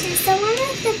 Yes? Is the one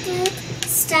with the blue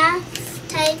staff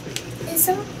tied? Is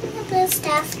the one with the blue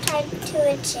staff tied to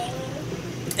a chain?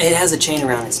 It has a chain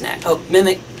around its neck. Oh,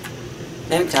 Mimic.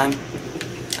 Mimic time.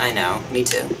 I know, me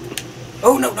too.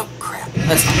 Oh, no, no, crap.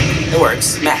 That's fine. It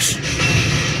works. Mash.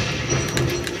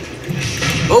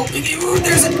 Oh,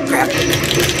 there's a crap.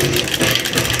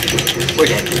 We're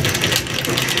dead.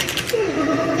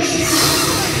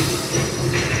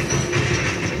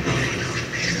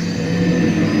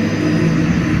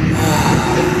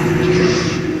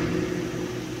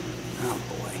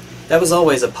 That was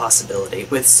always a possibility.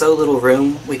 With so little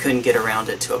room, we couldn't get around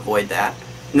it to avoid that.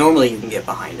 Normally you can get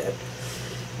behind it.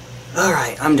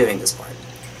 Alright, I'm doing this part.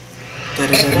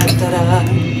 Da-da-da-da-da-da.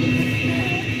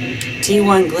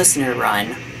 T1 Glistener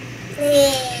Run.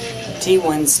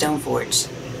 T1 Stoneforge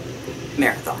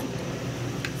Marathon.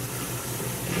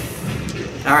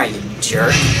 Alright, you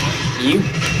jerk. You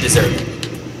deserve it.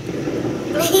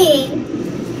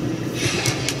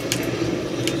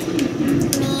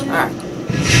 Alright.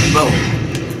 Boom.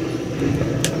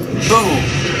 Boom.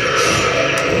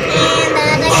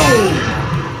 Boom.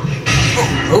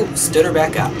 Oh, stood her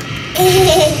back up.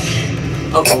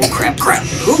 Oh, crap, crap.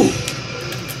 Ooh.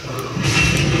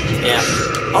 Yeah.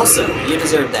 Also, you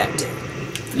deserve that too.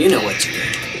 You know what you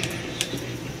did.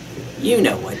 You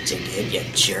know what you did, you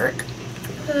jerk.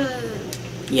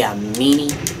 Yeah,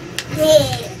 meanie.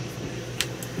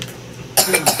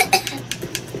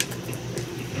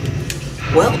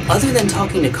 Well, other than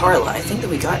talking to Carla, I think that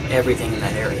we got everything in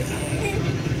that area.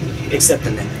 Except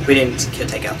the mimic. We didn't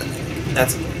take out the mimic.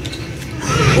 That's important.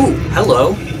 Ooh,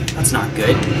 hello. That's not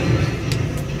good.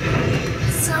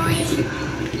 Sorry.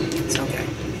 It's okay.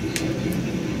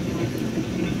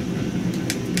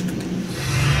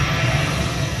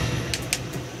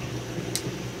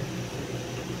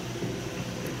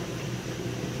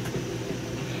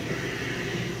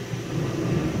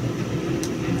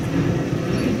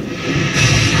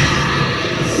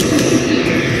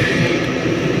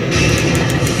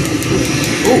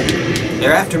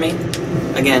 They're after me.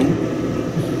 Again.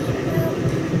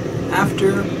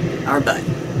 After our butt.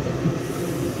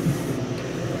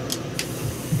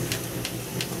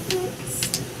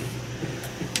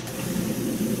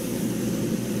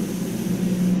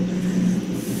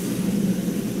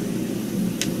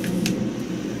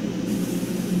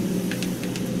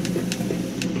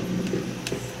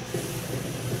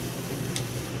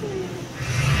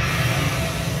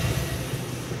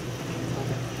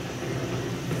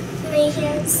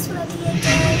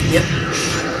 Yep.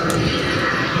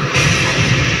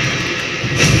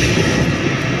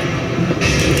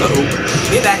 Uh-oh.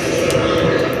 Get back.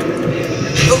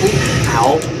 Uh-oh.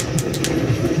 Ow.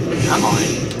 Come on.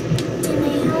 Can I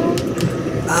help?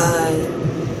 I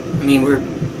mean, we're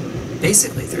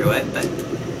basically through it, but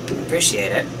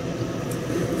appreciate it.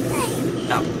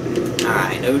 Oh.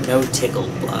 Alright, no tickle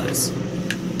blows.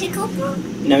 Tickle blow?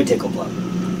 No tickle blow.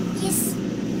 Yes.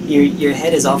 Your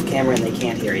head is off camera and they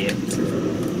can't hear you.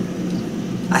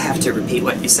 I have to repeat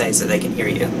what you say so they can hear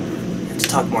you. You have to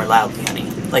talk more loudly, honey.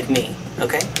 Like me,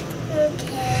 okay?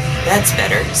 Okay. That's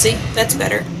better. See? That's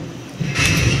better.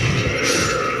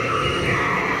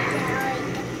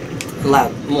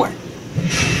 Loud. More.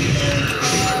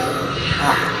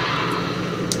 Ah.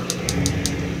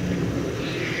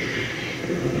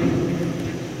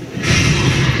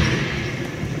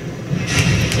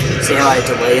 See how I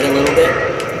delay it a little bit?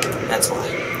 That's why.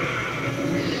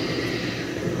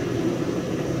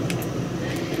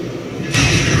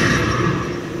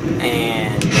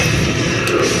 And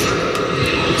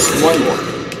one more.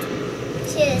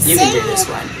 You can do this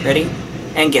one. Ready?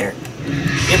 And get her.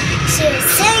 Yep. She was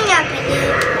sitting up and you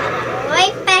put her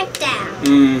right back down.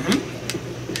 Mm-hmm.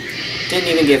 Didn't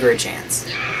even give her a chance.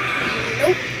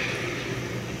 Nope.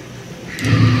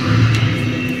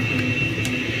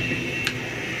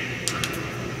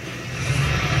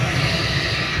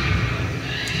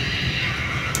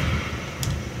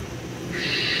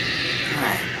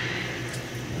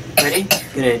 Ready?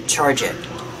 I'm gonna charge it.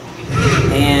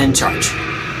 And charge.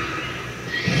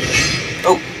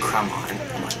 Oh, come on.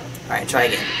 Come on. Alright, try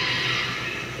again.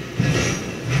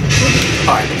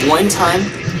 Alright, one time.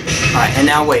 Alright, and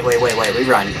now wait. We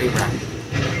run.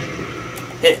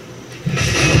 Hit it.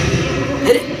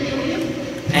 Hit it.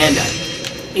 And done.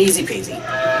 Easy peasy.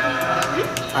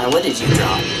 Alright, what did you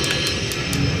drop?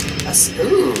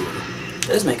 Ooh.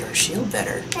 Those make our shield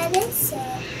better. That is it.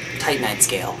 Titanite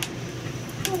scale.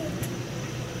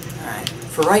 Alright,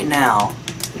 for right now,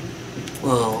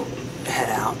 we'll head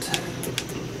out.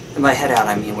 And by head out,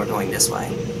 I mean we're going this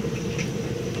way.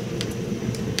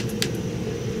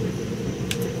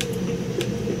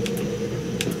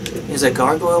 There's a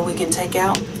gargoyle we can take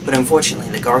out, but unfortunately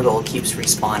the gargoyle keeps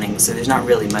respawning, so there's not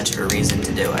really much of a reason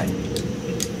to do it.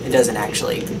 It doesn't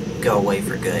actually go away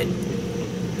for good.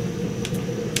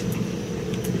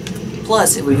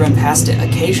 Plus, if we run past it,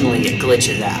 occasionally it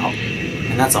glitches out,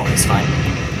 and that's always fun.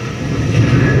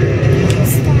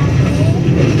 Is that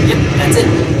it? Yep, that's it.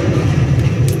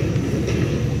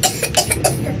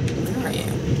 Where are you?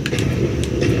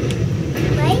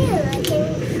 What are you looking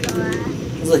for?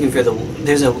 I was looking for the...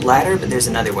 There's a ladder, but there's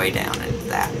another way down at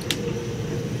that.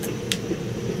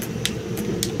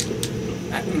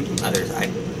 Other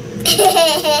side.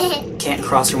 Can't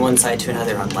cross from one side to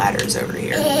another on ladders over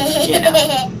here. You know,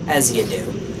 as you do.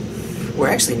 We're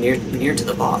actually near to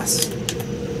the boss.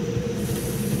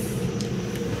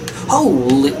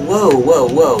 Holy... Whoa, whoa,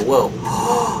 whoa, whoa.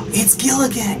 Oh, it's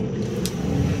Gilligan!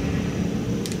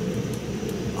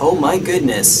 Oh my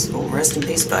goodness. Oh, rest in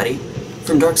peace, buddy.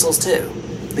 From Dark Souls 2.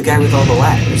 The guy with all the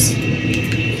ladders.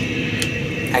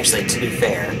 Actually, to be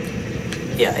fair,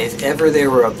 yeah, if ever there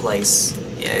were a place,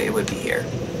 yeah, it would be here.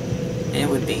 It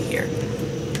would be here.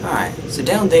 Alright, so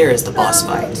down there is the boss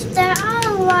fight. There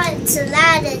are lots of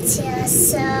ladders here,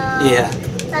 so... Yeah.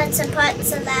 Lots of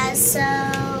parts of that, so...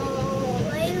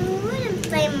 I wouldn't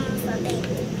blame him for being...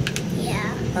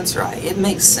 Yeah. That's right. It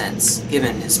makes sense,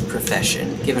 given his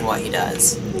profession, given what he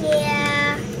does.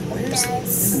 Yeah, it There's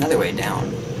does. another way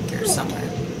down here somewhere.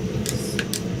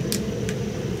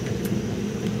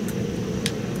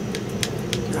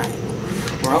 Alright.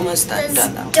 We're almost done though.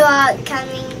 There's dark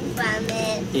coming from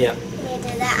it. Yep. We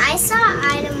did that. I saw an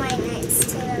item right next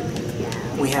to the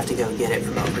window. We have to go get it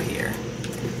from over here.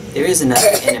 There is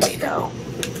another enemy though.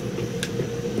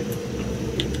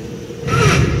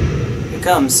 Here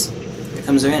comes. Here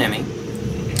comes our enemy.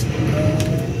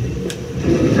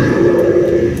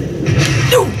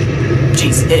 No!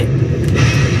 Jeez, hit it.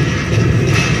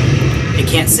 It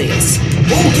can't see us.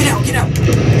 Oh, get out, get out!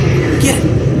 Get it!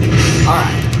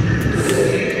 Alright.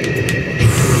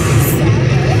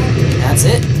 That's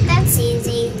it. That's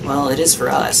easy. Well, it is for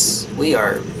us. We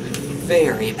are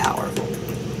very powerful.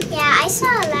 Yeah, I saw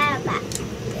a ladder back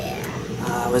there.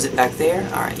 Was it back there?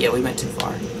 Alright, yeah, we went too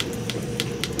far.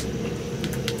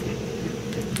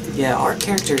 Yeah, our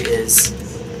character is,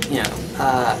 you know,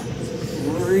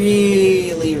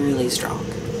 really, really strong.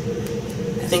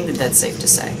 I think that that's safe to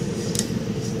say.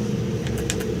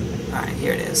 Alright,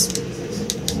 here it is.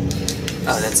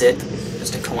 Oh, that's it?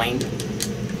 Just a coin?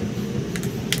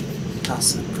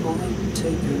 Toss a coin to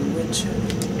your witcher.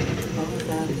 Oh,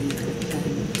 valley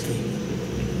plenty.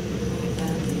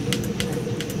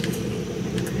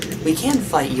 We can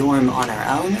fight Yhorm on our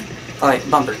own. Alright,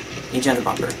 bumper. Need you on the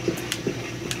bumper.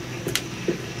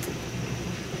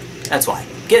 That's why.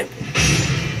 Get it!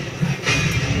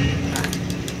 Alright.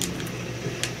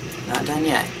 Not done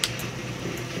yet.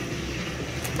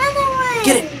 Another one!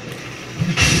 Get it!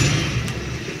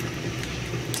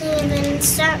 Didn't even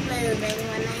start moving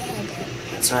when I hit it.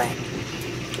 That's right.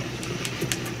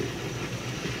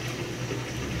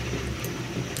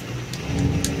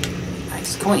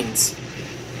 Nice coins.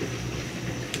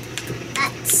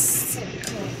 That's so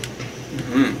cool.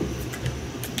 Mm-hmm.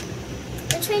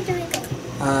 Which way do we go?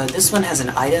 This one has an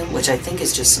item, which I think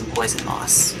is just some poison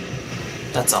moss.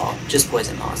 That's all. Just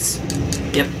poison moss.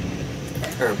 Yep.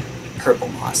 Or purple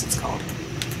moss, it's called.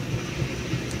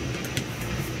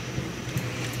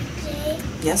 Jay,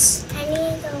 Yes? I need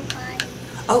to go potty.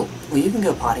 Oh, well you can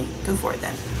go potty. Go for it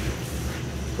then.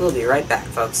 We'll be right back,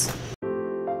 folks.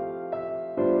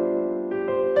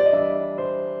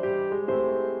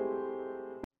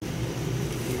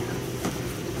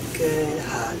 Good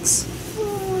hugs.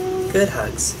 Good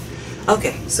hugs.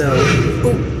 Okay, so...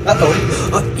 Ooh, uh-oh.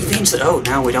 Oh, Evangeline. Oh,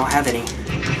 now we don't have any.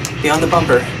 Beyond the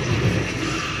bumper.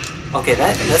 Okay,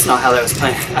 that's not how that was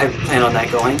planned. I planned on that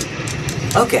going.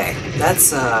 Okay,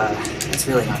 that's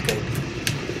really not good.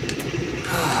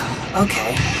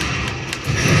 Okay.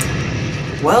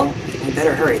 Well, we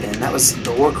better hurry then. That was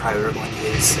the war cry we were going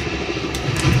to use.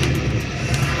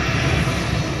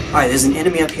 Alright, there's an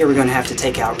enemy up here we're going to have to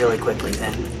take out really quickly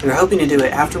then. We were hoping to do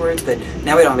it afterwards, but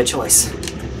now we don't have a choice.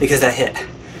 Because that hit.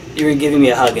 You were giving me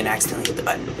a hug and accidentally hit the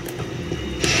button.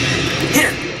 Hit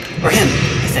her! Or him,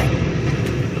 I think.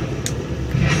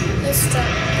 He's strong.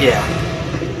 Yeah.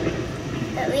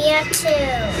 But we have to...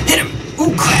 Hit him!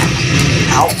 Ooh, crap!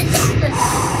 Ow!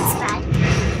 That's bad.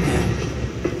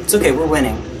 Yeah. It's okay, we're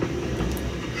winning.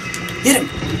 Hit him!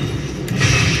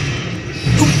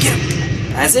 Oh, get him!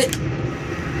 That's it!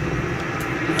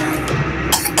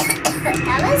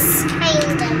 That was kind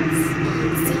of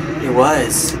easy. It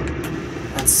was.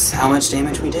 That's how much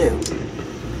damage we do.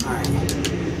 Alright.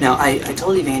 Now, I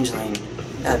told Evangeline,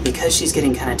 because she's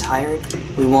getting kind of tired,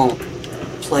 we won't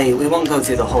go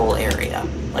through the whole area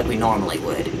like we normally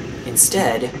would.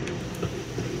 Instead,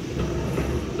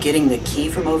 getting the key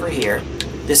from over here,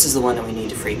 this is the one that we need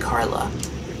to free Carla,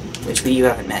 which you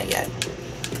haven't met yet.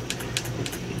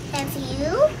 Have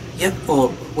you? Yep,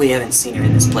 well, we haven't seen her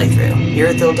in this playthrough.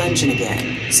 Irithyll Dungeon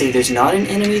again. See, there's not an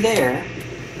enemy there,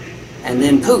 and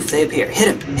then poof, they appear. Hit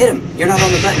him! Hit him! You're not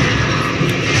on the button.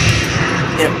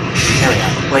 Hit him. There we go.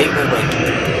 Wait.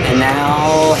 And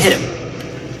now, hit him.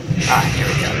 Alright, here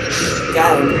we go.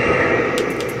 Got him.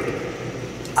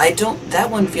 That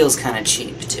one feels kind of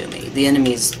cheap to me. The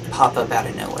enemies pop up out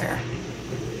of nowhere.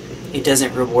 It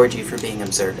doesn't reward you for being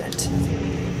observant.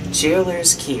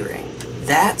 Jailer's Keyring.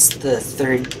 That's the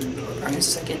third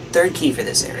key for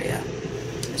this area.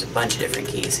 There's a bunch of different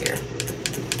keys here.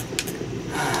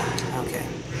 Okay.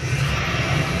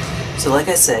 So like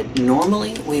I said,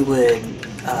 normally we would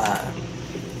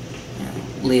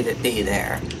leave it be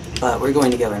there, but we're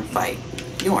going to go and fight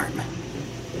Yhorm.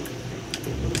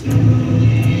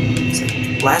 So,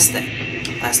 last thing.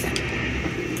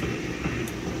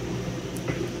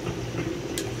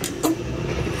 Ooh.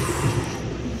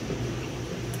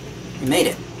 We made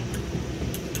it.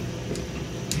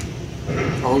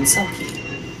 Old cell key.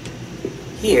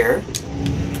 Here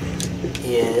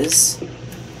is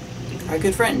our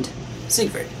good friend,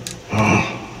 Seigward. Ah,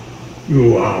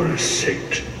 you are a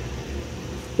saint.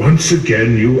 Once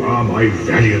again, you are my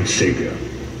valiant savior.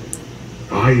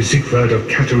 I, Seigward of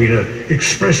Catarina,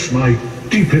 express my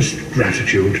deepest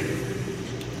gratitude.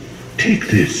 Take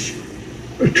this,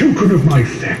 a token of my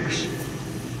thanks.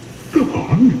 Go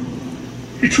on,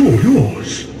 it's all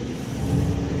yours.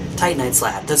 Titanite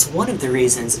slab. That's one of the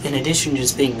reasons, in addition to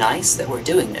just being nice, that we're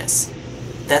doing this.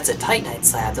 That's a Titanite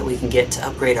slab that we can get to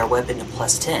upgrade our weapon to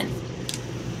 +10.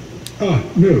 Ah,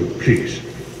 no, please.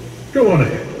 Go on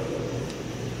ahead.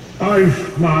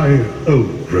 I've my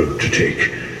own road to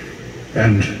take,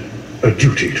 and a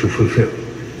duty to fulfill.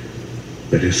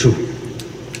 That is so.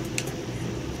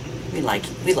 We like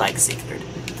Seigward.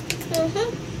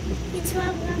 It's one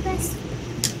of us.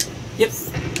 Yep.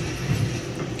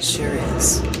 Sure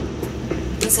is.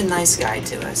 He's a nice guy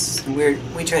to us, and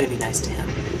we try to be nice to him.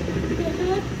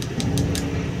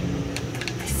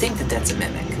 I think that's a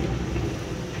mimic.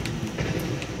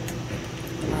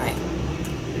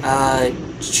 Alright.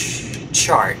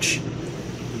 Charge.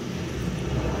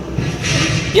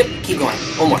 Yep, keep going.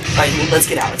 One more. Alright, let's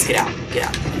get out. Get out.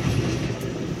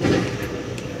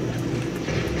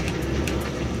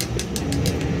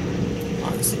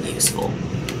 Oh, this is useful.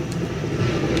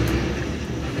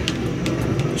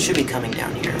 Should be coming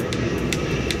down here.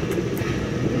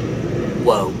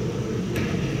 Whoa.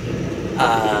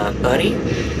 Buddy?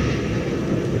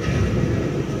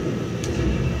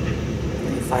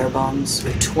 Any firebombs?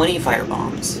 We have 20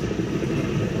 firebombs.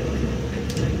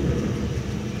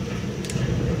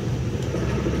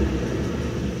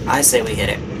 I say we hit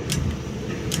it.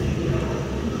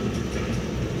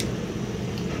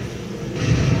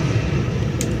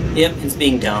 Yep, it's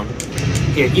being dumb.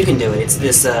 Here, you can do it. It's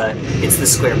this, it's the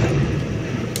square button.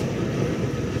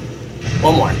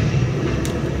 One more.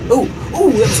 Ooh,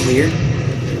 that was weird.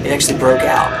 It actually broke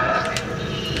out.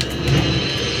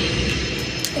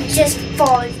 It just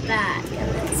falls back,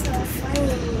 and that's so funny.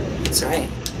 That's right.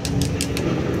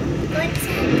 What's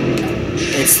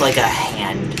that? It's like a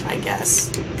hand, I guess.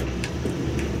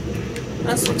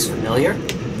 This looks familiar.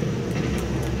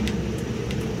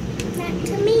 Not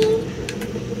to me.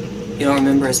 You don't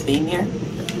remember us being here?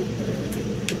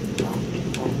 Well,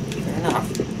 fair enough.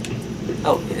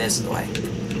 Oh, this is the way.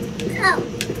 Oh.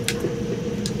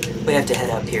 We have to head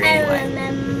up here I anyway.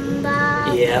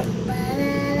 remember. Yep.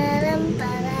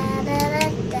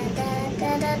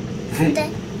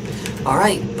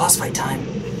 Alright, boss fight time.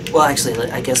 Well, actually,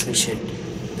 I guess we should...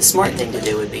 The smart thing to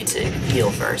do would be to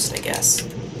heal first, I guess.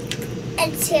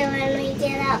 It's here when we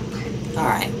get up.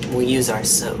 Alright, we'll use our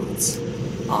swords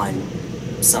on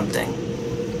something.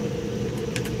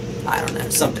 I don't know,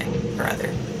 something or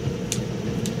other.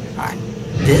 Alright,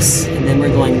 this, and then we're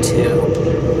going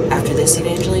to... After this,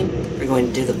 Evangeline, we're going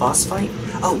to do the boss fight.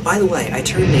 Oh, by the way, I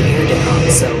turned the air down,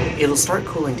 so it'll start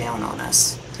cooling down on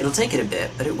us. It'll take it a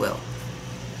bit, but it will.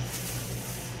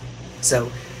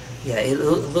 So, yeah, it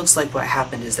looks like what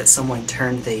happened is that someone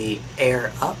turned the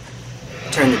air up,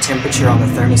 turned the temperature on the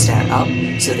thermostat up,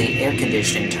 so the air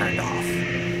conditioning turned off.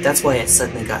 That's why it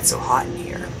suddenly got so hot in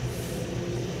here.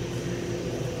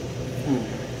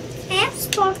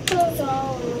 sparkles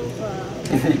all over.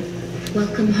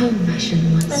 Welcome home, Ashen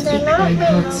One. But Speak they're not thine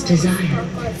really heart's desire.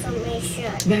 sparkles on my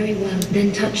shirt. Very well,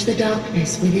 then touch the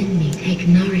darkness within me. Take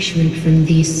nourishment from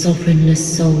these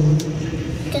sovereignless souls.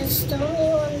 Because the only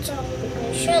ones on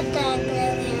my shirt that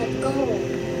really have gold.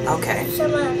 Okay.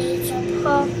 Some of these are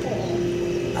purple.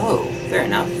 Oh, fair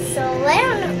enough. So I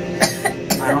don't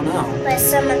know. I don't know. Where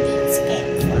some of these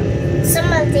came from.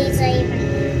 Some of these are even...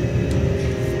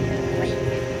 Wait.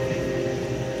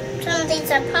 Some of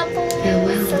these are purple.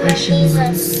 Farewell, Some of Ashen these are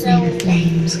One. May the silver.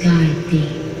 flames guide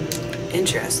thee.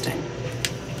 Interesting.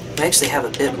 We actually have a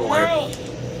bit more.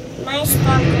 My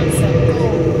sparkles are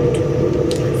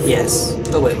gold. Yes.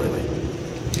 Oh, wait.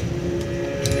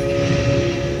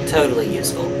 Totally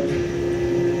useful.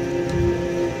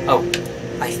 Oh.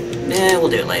 We'll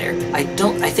do it later. I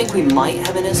think we might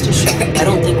have an Estus Shrine. I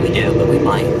don't think we do, but we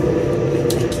might.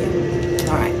 Thank you.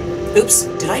 Alright. Oops,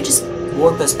 did I just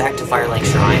warp us back to Firelink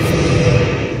Shrine?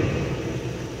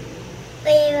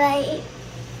 Wait.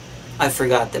 I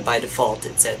forgot that by default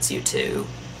it sets you to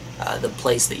the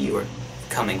place that you were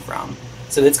coming from.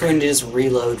 So it's going to just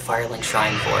reload Firelink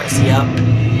Shrine for us. Yep.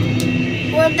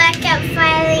 We're back at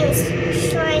Firelink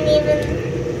Shrine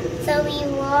even though we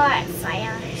were at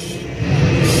Firelink.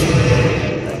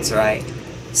 That's right.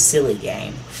 Silly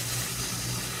game.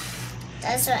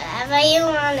 That's whatever you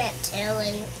want it to,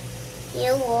 and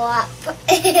you warp.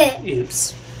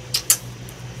 Oops.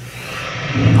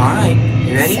 Alright,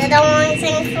 you ready? So the only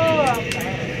thing for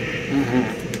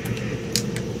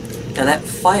Now that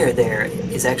fire there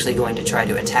is actually going to try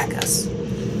to attack us.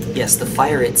 Yes, the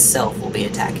fire itself will be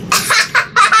attacking us.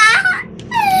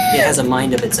 It has a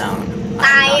mind of its own.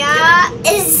 Fire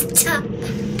is tough.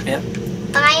 Yep.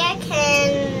 Fire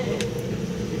can...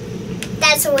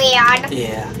 That's weird.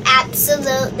 Yeah.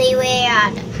 Absolutely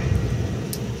weird.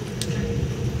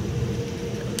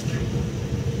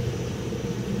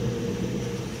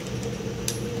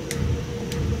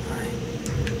 Alright.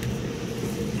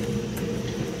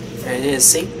 There it is,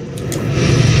 see?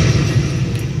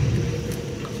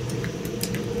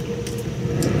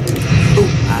 Ooh,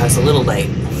 I was a little late.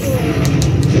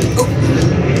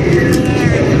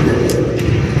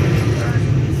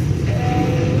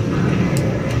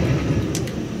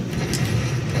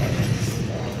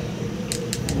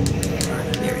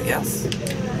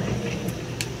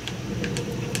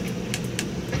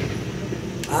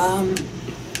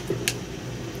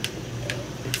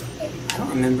 I don't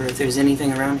remember if there's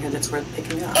anything around here that's worth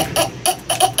picking up.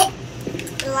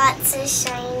 Lots of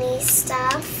shiny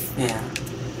stuff. Yeah.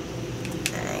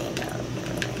 I don't know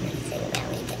anything that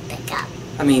we can pick up.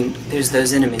 I mean, there's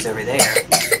those enemies over there.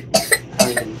 I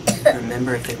don't even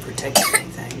remember if they protected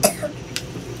anything.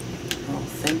 I don't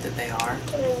think that they are.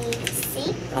 Can we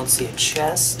see? I don't see a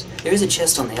chest. There is a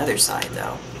chest on the other side,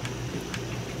 though.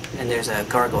 And there's a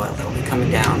gargoyle that will be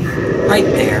coming down. Right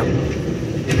there.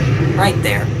 Right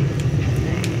there.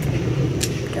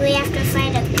 Do we have to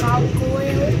fight a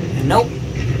gargoyle? Nope.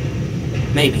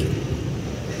 Maybe.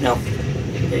 Nope.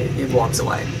 It walks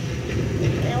away.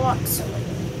 It walks away.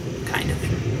 Kind of.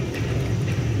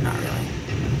 Not really.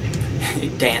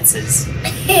 It dances.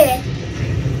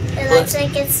 It looks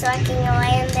like it's walking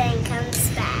away and then comes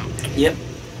back. Yep.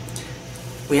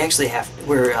 We actually have,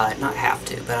 we're not have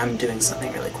to, but I'm doing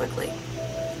something really quickly.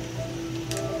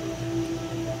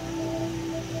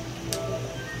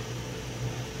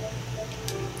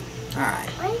 Alright.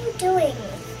 What are you doing?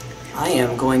 I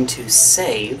am going to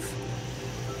save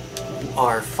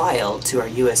our file to our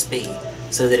USB,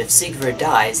 so that if Seigward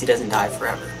dies, he doesn't die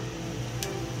forever.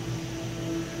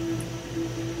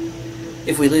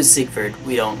 If we lose Seigward,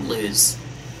 we don't lose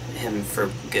him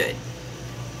for good.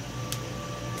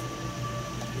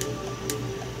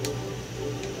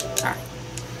 Alright.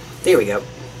 There we go.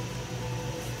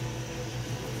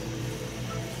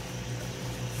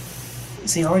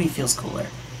 See, it already feels cooler.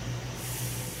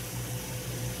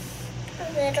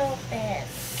 A little bit.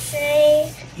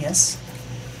 See? Yes?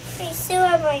 I still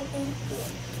have my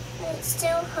BB. It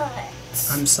still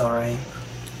hurts. I'm sorry.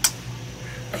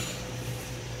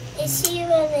 Is she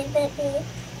really bit me?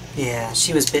 Yeah,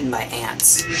 she was bitten by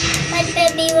ants. One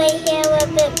bit me right here,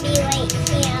 one bit me right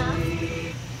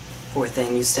here. Poor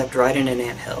thing, you stepped right in an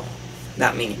anthill.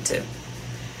 Not meaning to.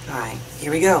 Alright,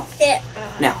 here we go. Yeah.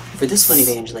 Now, for this one,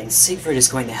 Evangeline, Seigward is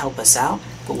going to help us out,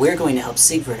 but we're going to help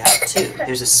Seigward out too.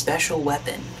 There's a special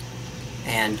weapon.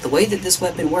 And the way that this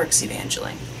weapon works,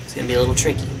 Evangeline, it's going to be a little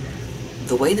tricky.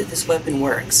 The way that this weapon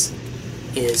works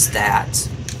is that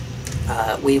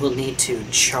we will need to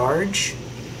charge,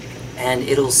 and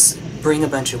it'll bring a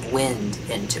bunch of wind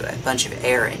into it, a bunch of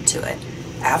air into it.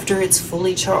 After it's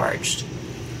fully charged,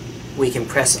 we can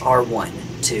press R1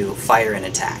 to fire an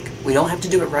attack. We don't have to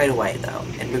do it right away, though,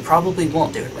 and we probably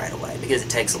won't do it right away because it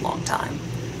takes a long time.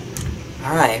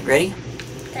 Alright, ready?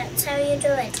 That's how you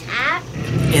do attack?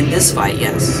 In this fight,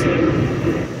 yes.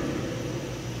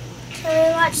 Can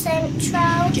we watch the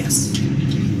intro? Yes.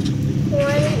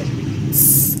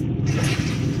 Once.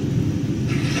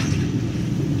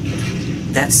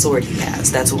 That sword he has,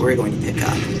 that's what we're going to pick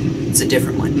up. It's a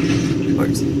different one. Or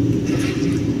is it?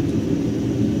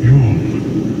 Yhorm,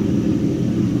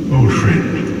 old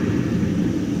friend.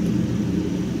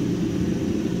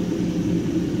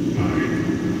 I,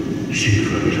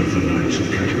 Seigward of the Knights of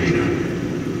Catarina,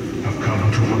 have come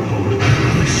to uphold my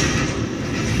promise.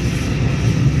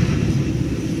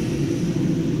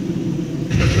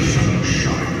 Let the sun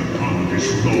shine upon this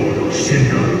Lord of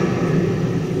Cinder.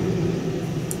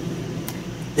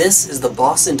 This is the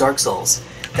boss in Dark Souls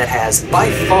that has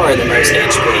by far the most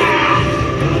HP.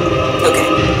 Okay,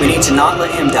 we need to not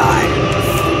let him die.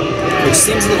 Which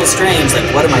seems a little strange, like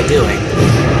what am I doing?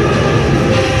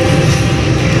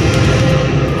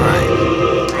 Alright.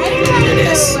 There it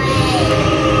is.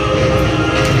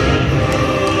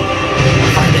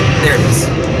 Find it. There it is.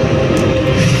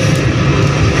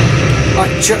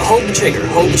 Alright, hold the trigger.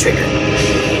 Hold the trigger.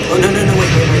 Oh, no,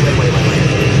 wait.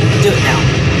 Do it now.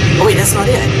 Oh wait, that's not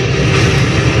it.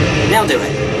 Now do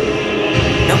it.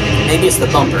 Nope, maybe it's the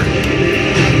bumper.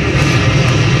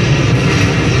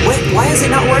 Wait, why is it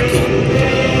not working?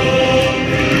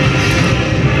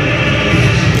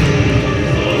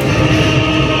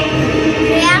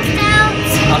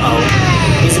 Uh-oh,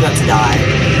 he's about to die.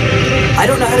 I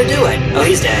don't know how to do it. Oh,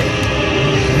 he's dead.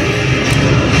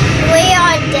 We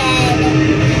are dead.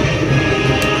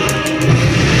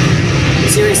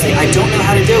 Seriously, I don't know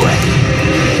how to do it.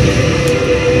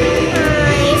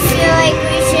 I feel like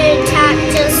we should attack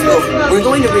just with what We're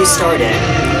going to restart it.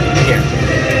 Here.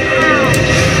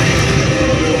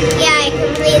 Yeah, I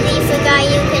completely forgot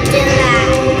you could do that.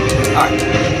 Alright.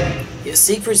 Yeah,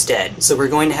 Seigward's dead, so we're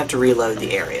going to have to reload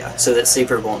the area so that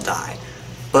Seigward won't die.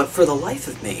 But for the life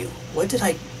of me, what did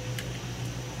I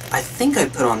think I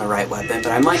put on the right weapon,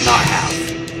 but I might not have.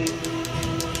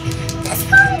 Let's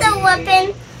put the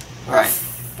weapon Alright.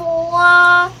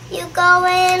 before you go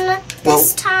in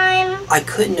this time. I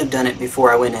couldn't have done it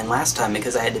before I went in last time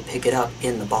because I had to pick it up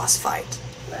in the boss fight.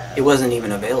 It wasn't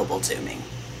even available to me.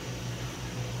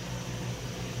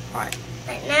 Alright.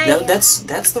 No, that's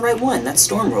the right one. That's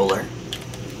Storm Ruler.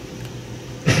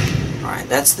 Alright,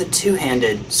 that's the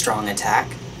two-handed strong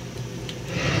attack.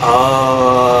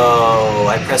 Oh,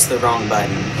 I pressed the wrong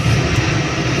button.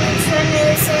 Which one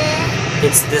is it?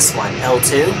 It's this one,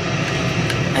 L2.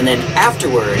 And then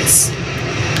afterwards,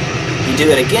 you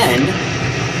do it again.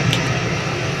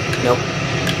 Nope.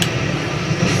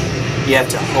 You have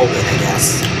to hold it, I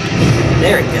guess.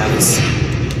 There it goes.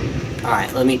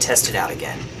 Alright, let me test it out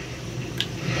again.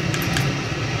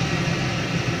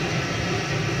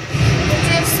 You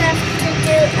just have to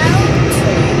do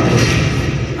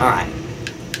L2. Alright.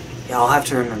 Yeah, I'll have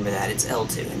to remember that. It's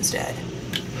L2 instead.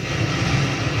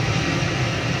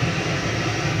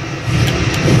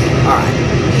 Alright.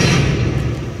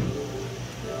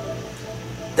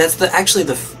 That's actually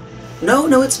the...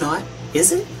 No, it's not.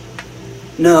 Is it?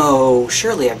 No,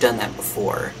 surely I've done that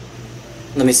before.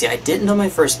 Let me see, I didn't on my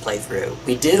first playthrough.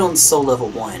 We did on Soul Level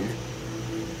 1.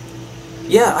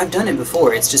 Yeah, I've done it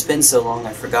before. It's just been so long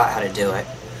I forgot how to do it.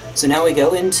 So now we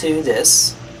go into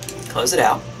this, close it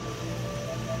out,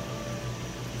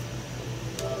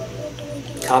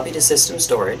 copy to system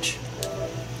storage.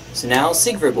 So now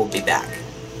Seigward will be back.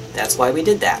 That's why we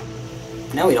did that.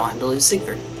 Now we don't have to lose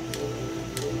Seigward.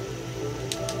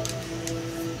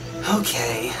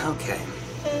 Okay.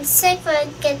 And Seigward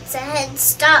gets a head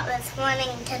start with running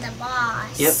to the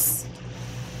boss. Yep.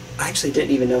 I actually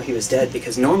didn't even know he was dead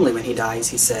because normally when he dies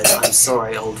he says, "I'm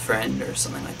sorry, old friend," or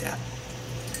something like that.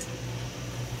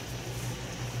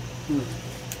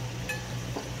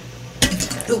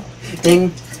 Ooh,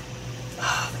 ding!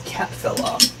 Ah, the cap fell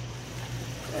off.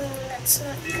 That's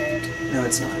not good. No,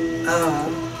 it's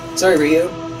not. Sorry, Ryu.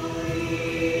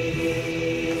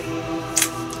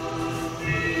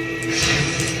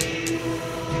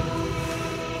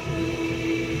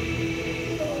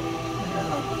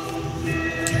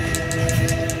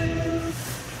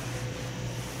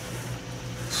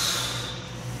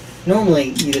 Normally,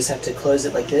 you just have to close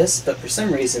it like this, but for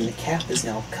some reason the cap is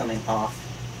now coming off.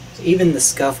 So even the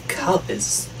scuff cup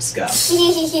is scuffed.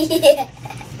 Yeah.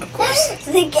 Of course.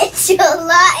 They get you a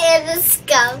lot in the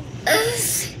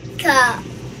cup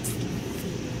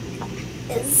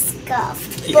is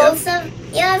scuffed. Yep. Both of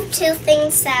you have two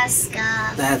things that are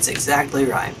scuffed. That's exactly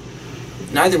right.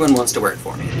 Neither one wants to work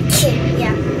for me.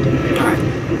 Yeah. Alright.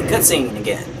 Cutscene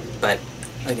again, but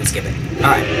I can skip it.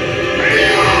 Alright.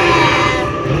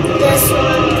 This one.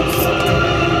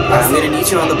 Alright, I'm gonna need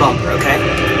you on the bumper, okay?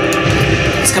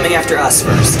 He's coming after us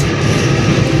first.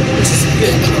 Which is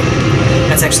good.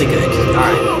 That's actually good.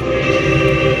 Alright.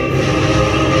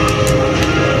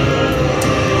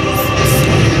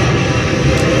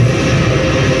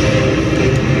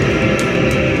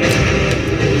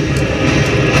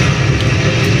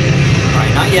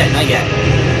 Not yet.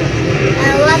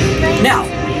 Now!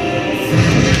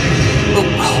 Oh,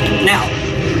 now!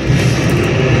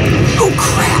 Oh,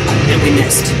 crap! And we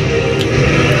missed.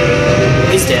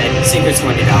 He's dead. Seigward's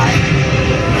going to die.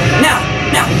 Now!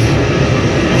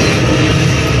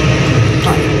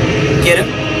 Alright. Get him.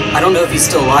 I don't know if he's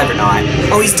still alive or not.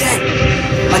 Oh, he's dead!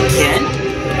 Again?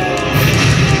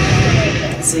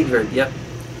 Seigward, yep.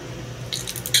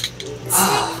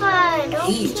 Seigward,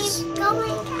 don't keep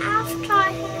going after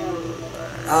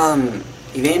him.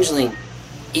 Evangeline,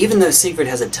 even though Seigward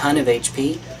has a ton of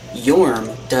HP,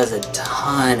 Yhorm does a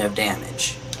ton of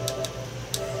damage.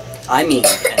 I mean,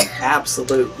 an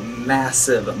absolute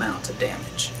massive amount of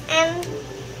damage.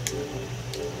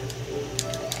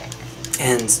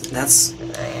 And that's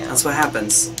what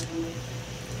happens.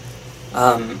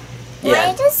 Yeah.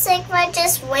 Why does Seigward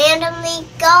just randomly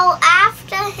go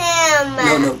after him?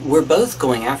 No, we're both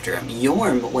going after him.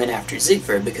 Yhorm went after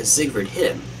Seigward because Seigward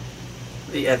hit him.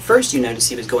 At first you noticed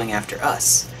he was going after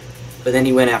us, but then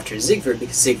he went after Seigward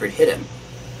because Seigward hit him.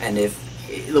 And if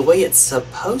the way it's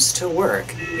supposed to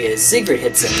work is Seigward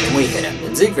hits him, then we hit him,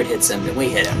 and Seigward hits him, then we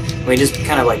hit him. We just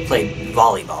kind of like played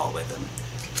volleyball with him.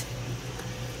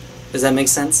 Does that make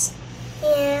sense?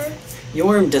 Yeah.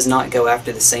 Yhorm does not go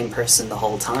after the same person the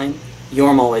whole time.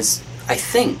 Yhorm always, I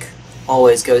think,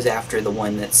 always goes after the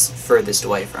one that's furthest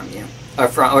away from you.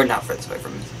 Or not furthest away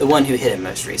from you. The one who hit him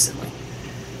most recently.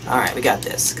 Alright, we got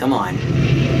this. Come on.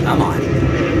 Come on.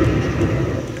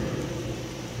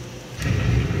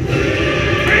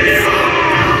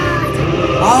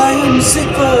 I am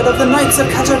Seigward of the Knights of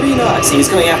Catarina! See, he's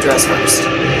going after us first.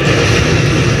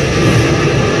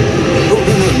 Oh,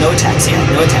 no attacks yet.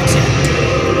 No attacks yet.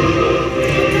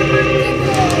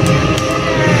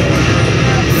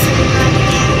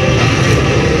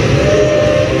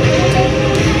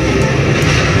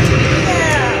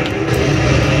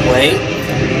 Wait.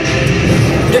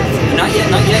 Not yet,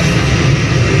 not yet.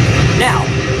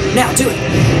 Now, do it.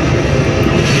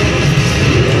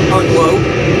 Oh, whoa.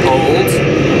 Hold.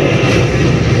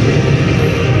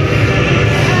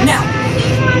 Now.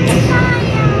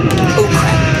 Oh,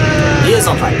 crap. He is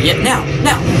on fire. Yeah, now.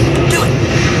 Do it.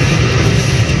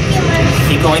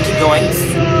 Keep going. Do it.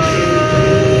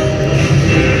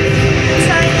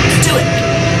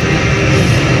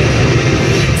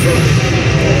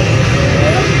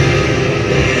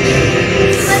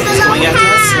 Going after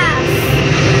us.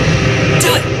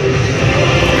 Do it!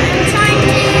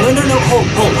 No, hold.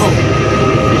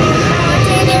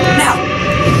 Now!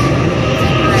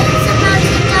 He's about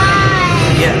to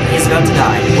die. Yeah, he's about to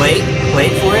die.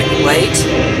 Wait for it, wait.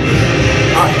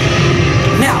 Alright.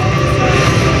 Now!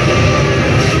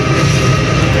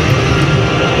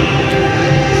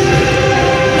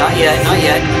 Not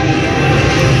yet.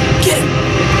 Get him!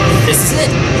 This is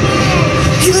it!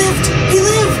 He lived! He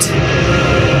lived!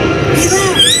 He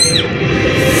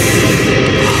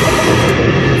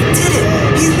did it!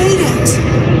 He made it!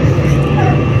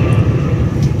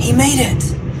 He made it!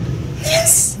 Yes!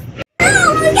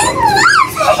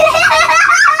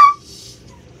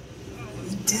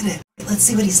 He did it! Let's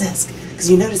see what he says. Because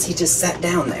you notice he just sat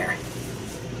down there.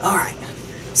 Alright.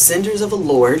 Cinders of a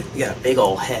Lord. We got a big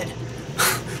old head.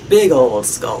 Big old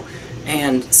skull.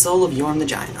 And Soul of Yhorm the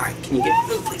Giant. Alright, can you get...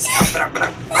 Oh, please.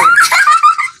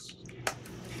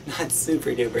 Not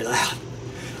super duper loud.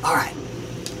 Alright.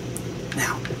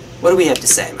 Now, what do we have to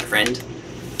say, my friend?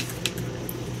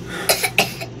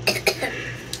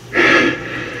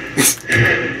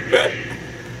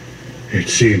 It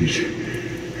seems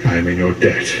I'm in your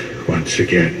debt once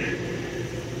again.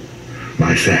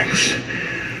 My thanks.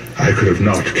 I could have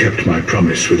not kept my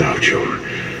promise without you.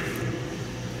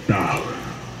 Now,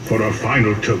 for our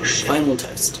final toast. Final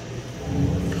toast.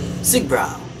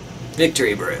 Sigbrow.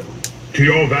 Victory brew. To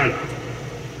your valor,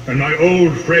 and my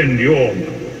old friend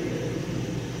Yhorm.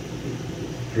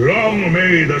 Long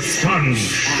may the sun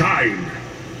shine.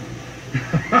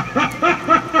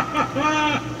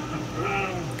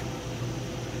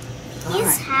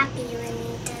 He's happy when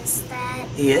he does that.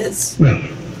 He is. Well,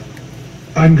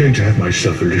 I'm going to have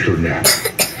myself a little nap.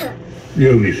 The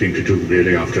only thing to do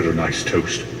really after a nice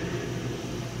toast.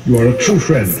 You are a true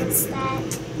friend. Is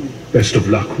that? Best of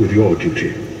luck with your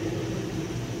duty.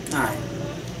 Alright.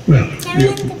 Well, Can we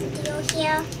end the video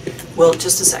here? Well,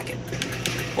 just a second.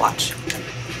 Watch.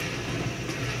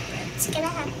 It's gonna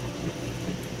happen.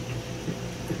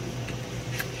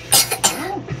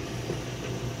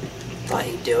 Thought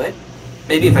he'd do it.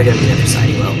 Maybe if I go to the other side,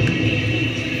 he will.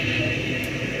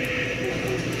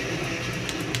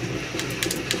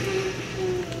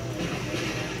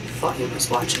 Thought he was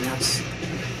watching us.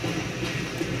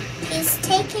 He's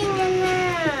taking a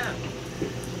nap.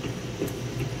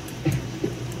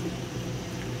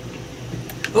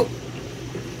 Oh!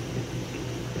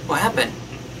 What happened?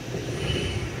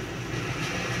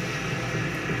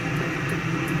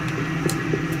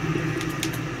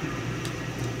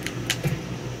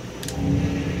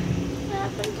 What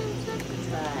happened to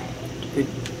Seigward? We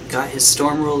got his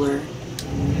storm ruler,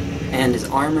 and his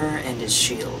armor, and his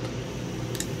shield.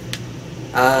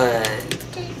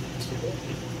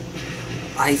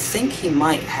 I think he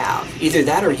might have. Either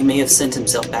that or he may have sent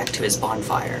himself back to his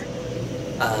bonfire.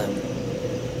 Do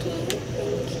you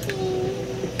think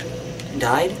he...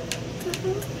 Died?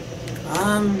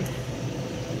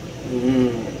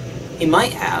 He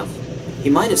might have. He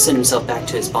might have sent himself back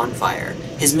to his bonfire.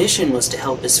 His mission was to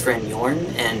help his friend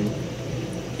Yhorm, and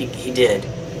he did.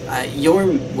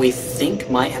 Yhorm, we think,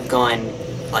 might have gone,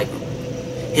 like,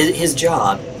 his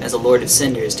job as a Lord of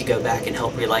Cinder is to go back and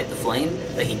help relight the flame,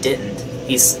 but he didn't.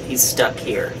 He's stuck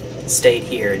here, stayed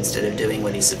here instead of doing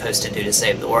what he's supposed to do to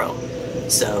save the world.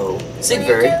 So,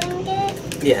 Seigward...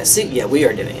 Yeah, we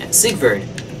are doing it. Seigward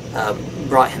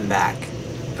brought him back,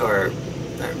 or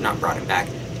not brought him back,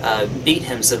 beat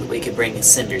him so that we could bring his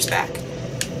cinders back.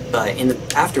 But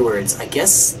afterwards,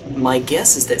 my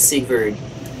guess is that Seigward,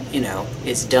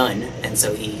 is done, and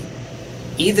so he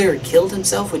either killed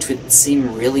himself, which would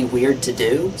seem really weird to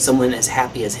do, someone as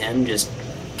happy as him just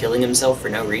killing himself for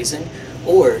no reason,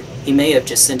 or he may have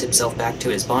just sent himself back to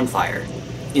his bonfire.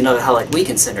 You know how, like, we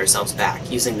can send ourselves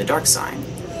back using the dark sign.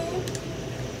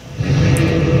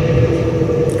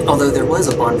 Although there was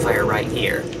a bonfire right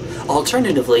here.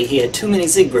 Alternatively, he had too many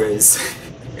Seigwards.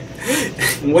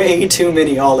 Way too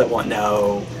many all at once.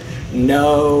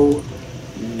 No.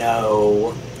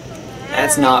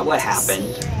 That's not what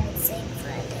happened.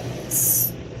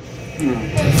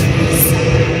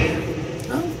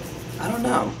 Oh, I don't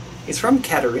know. He's from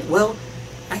Catarina. Well,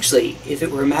 actually, if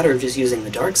it were a matter of just using the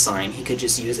dark sign, he could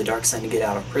just use the dark sign to get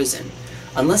out of prison.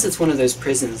 Unless it's one of those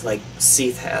prisons like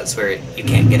Seath has, where you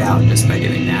can't get out just by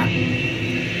doing that.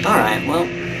 Alright, well,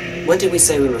 what did we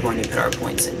say we were going to put our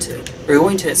points into? We were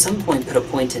going to at some point put a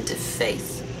point into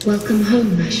faith. Welcome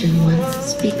home, Ashen One.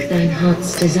 Speak thine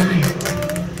heart's desire.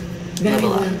 Very Level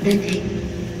well, up.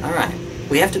 then. Alright,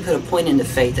 we have to put a point into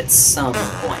faith at some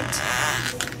point.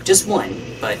 Just one,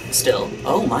 but still.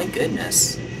 Oh my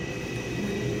goodness.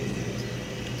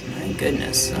 My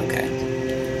goodness, okay.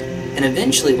 And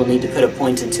eventually we'll need to put a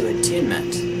point into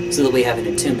attunement, so that we have an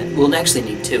attunement. We'll actually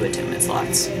need 2 attunement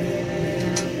slots.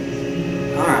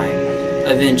 Alright,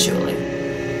 eventually.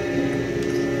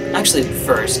 Actually,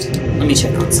 first, let me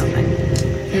check on something.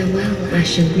 Farewell,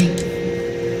 Ashen Wing.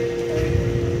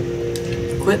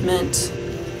 Equipment,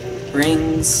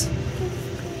 rings.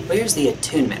 Where's the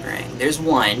attunement ring? There's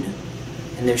one,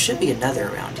 and there should be another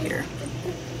around here.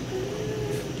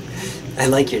 I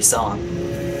like your song.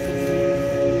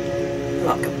 You're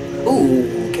welcome.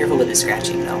 Ooh, careful with the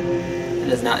scratching though.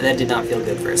 That did not feel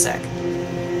good for a sec.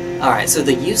 Alright, so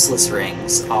the useless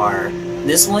rings are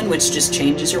this one, which just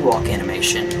changes your walk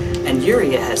animation, and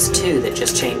Yuria has 2 that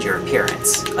just change your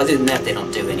appearance. Other than that, they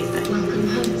don't do anything. Welcome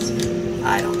home.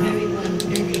 I don't know. Very well,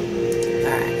 then.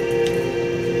 Alright.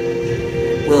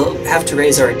 We'll have to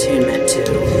raise our attunement to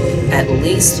at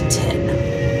least 10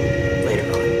 later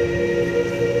on.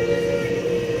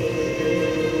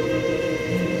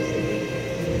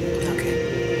 Okay.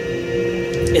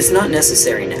 It's not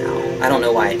necessary now. I don't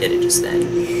know why I did it just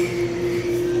then.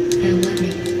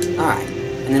 Alright.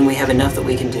 And then we have enough that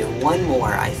we can do one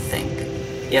more, I think.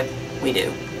 Yep, we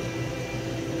do.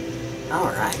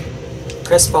 Alright.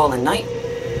 Crestfallen Knight.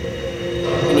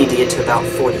 We need to get to about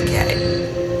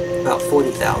 40k. About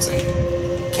 40,000.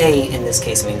 K in this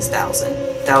case means 1,000.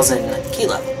 1,000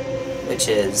 kilo, which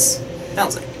is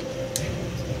 1,000.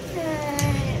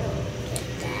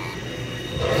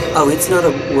 Oh, it's not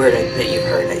a word that you've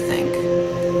heard, I think.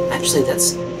 Actually,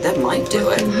 that might do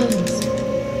it.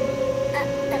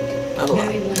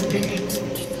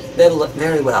 Level up.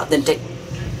 Very well. Then take...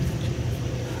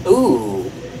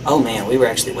 Ooh. Oh man, we were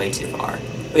actually way too far.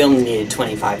 We only needed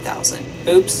 25,000.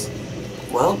 Oops.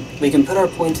 Well, we can put our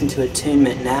point into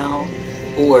attunement now,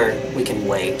 or we can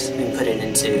wait and put it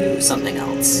into something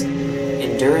else.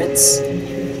 Endurance.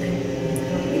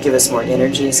 give us more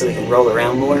energy so we can roll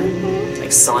around more,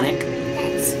 like Sonic.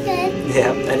 That's good.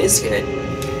 Yeah, that is good.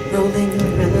 Rolling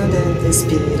around at the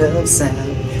speed of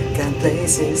sound, got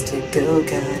places to go,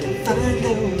 gotta find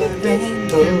out my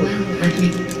rainbow. Farewell,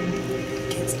 honey.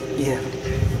 Yeah.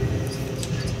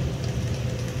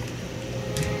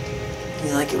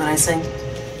 You like it when I sing?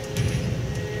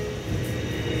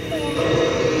 I'm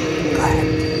glad.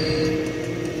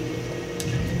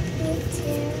 Me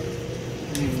too.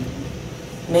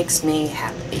 Makes me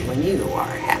happy when you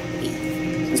are happy.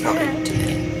 It's probably too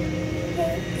many.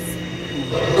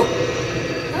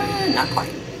 Oh. Not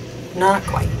quite. Not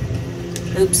quite.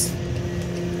 Oops.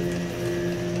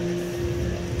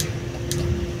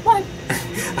 What?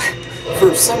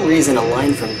 For some reason, a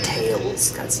line from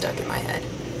Tales got stuck in my head.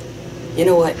 You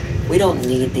know what? We don't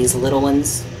need these little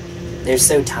ones. They're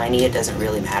so tiny it doesn't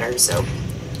really matter, so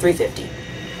 350.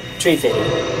 Tree fitty.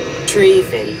 Tree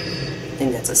fitty. I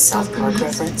think that's a South Park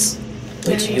reference,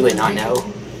 which you would not know.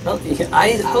 Well,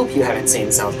 I hope you haven't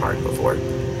seen South Park before.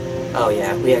 Oh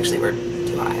yeah, we actually were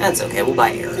too high. That's okay, we'll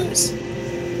buy arrows.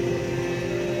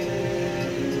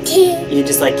 You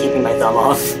just like keeping my thumb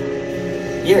off.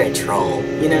 You're a troll,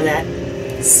 you know that?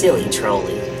 Silly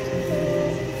trolley.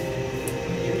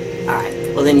 Alright,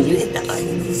 well then you hit that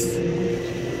button.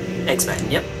 X button,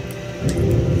 yep.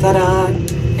 Ta-da!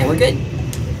 And we're good.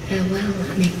 Farewell,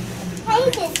 honey. I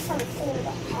did something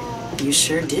to help. You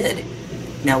sure did.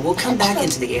 Now we'll come back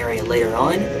into the area later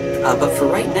on, but for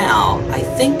right now, I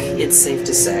think it's safe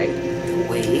to say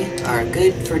we are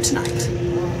good for tonight.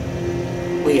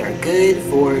 We are good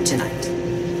for tonight.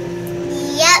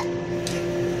 Yep.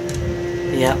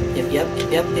 Yep.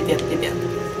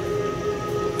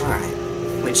 Alright.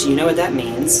 Which, you know what that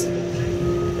means.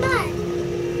 What?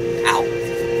 Ow.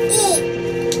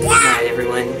 Alright,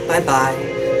 everyone. Bye-bye.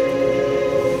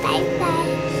 Bye-bye.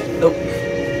 Oh,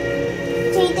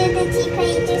 So you did the tea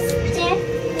party gesture?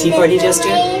 tea party gesture?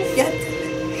 Wave? Yeah.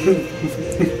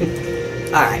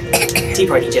 Alright. Tea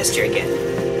party gesture again.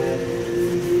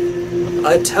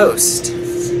 A toast.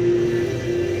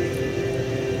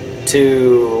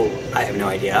 To... I have no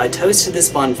idea. A toast to this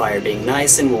bonfire being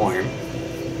nice and warm.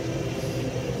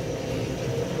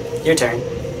 Your turn.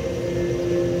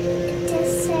 It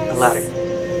just says... Louder.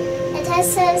 It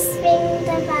just says spring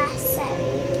the bass.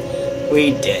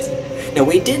 We did. No,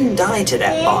 we didn't die to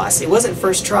that boss. It wasn't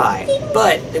first try,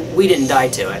 but we didn't die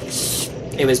to it.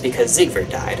 It was because Seigward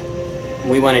died.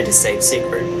 We wanted to save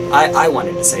Seigward. I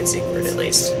wanted to save Seigward, at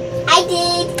least. I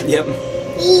did. Yep.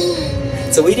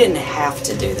 So we didn't have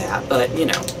to do that, but, you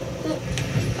know.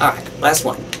 Alright, last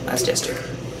one. Last gesture.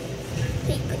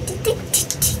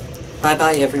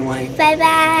 Bye-bye, everyone.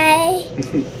 Bye-bye.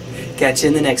 Catch you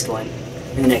in the next one.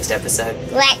 In the next episode.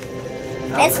 What?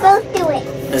 Let's both do it.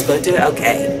 Let's both do it?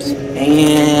 Okay.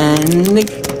 And...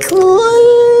 Cool.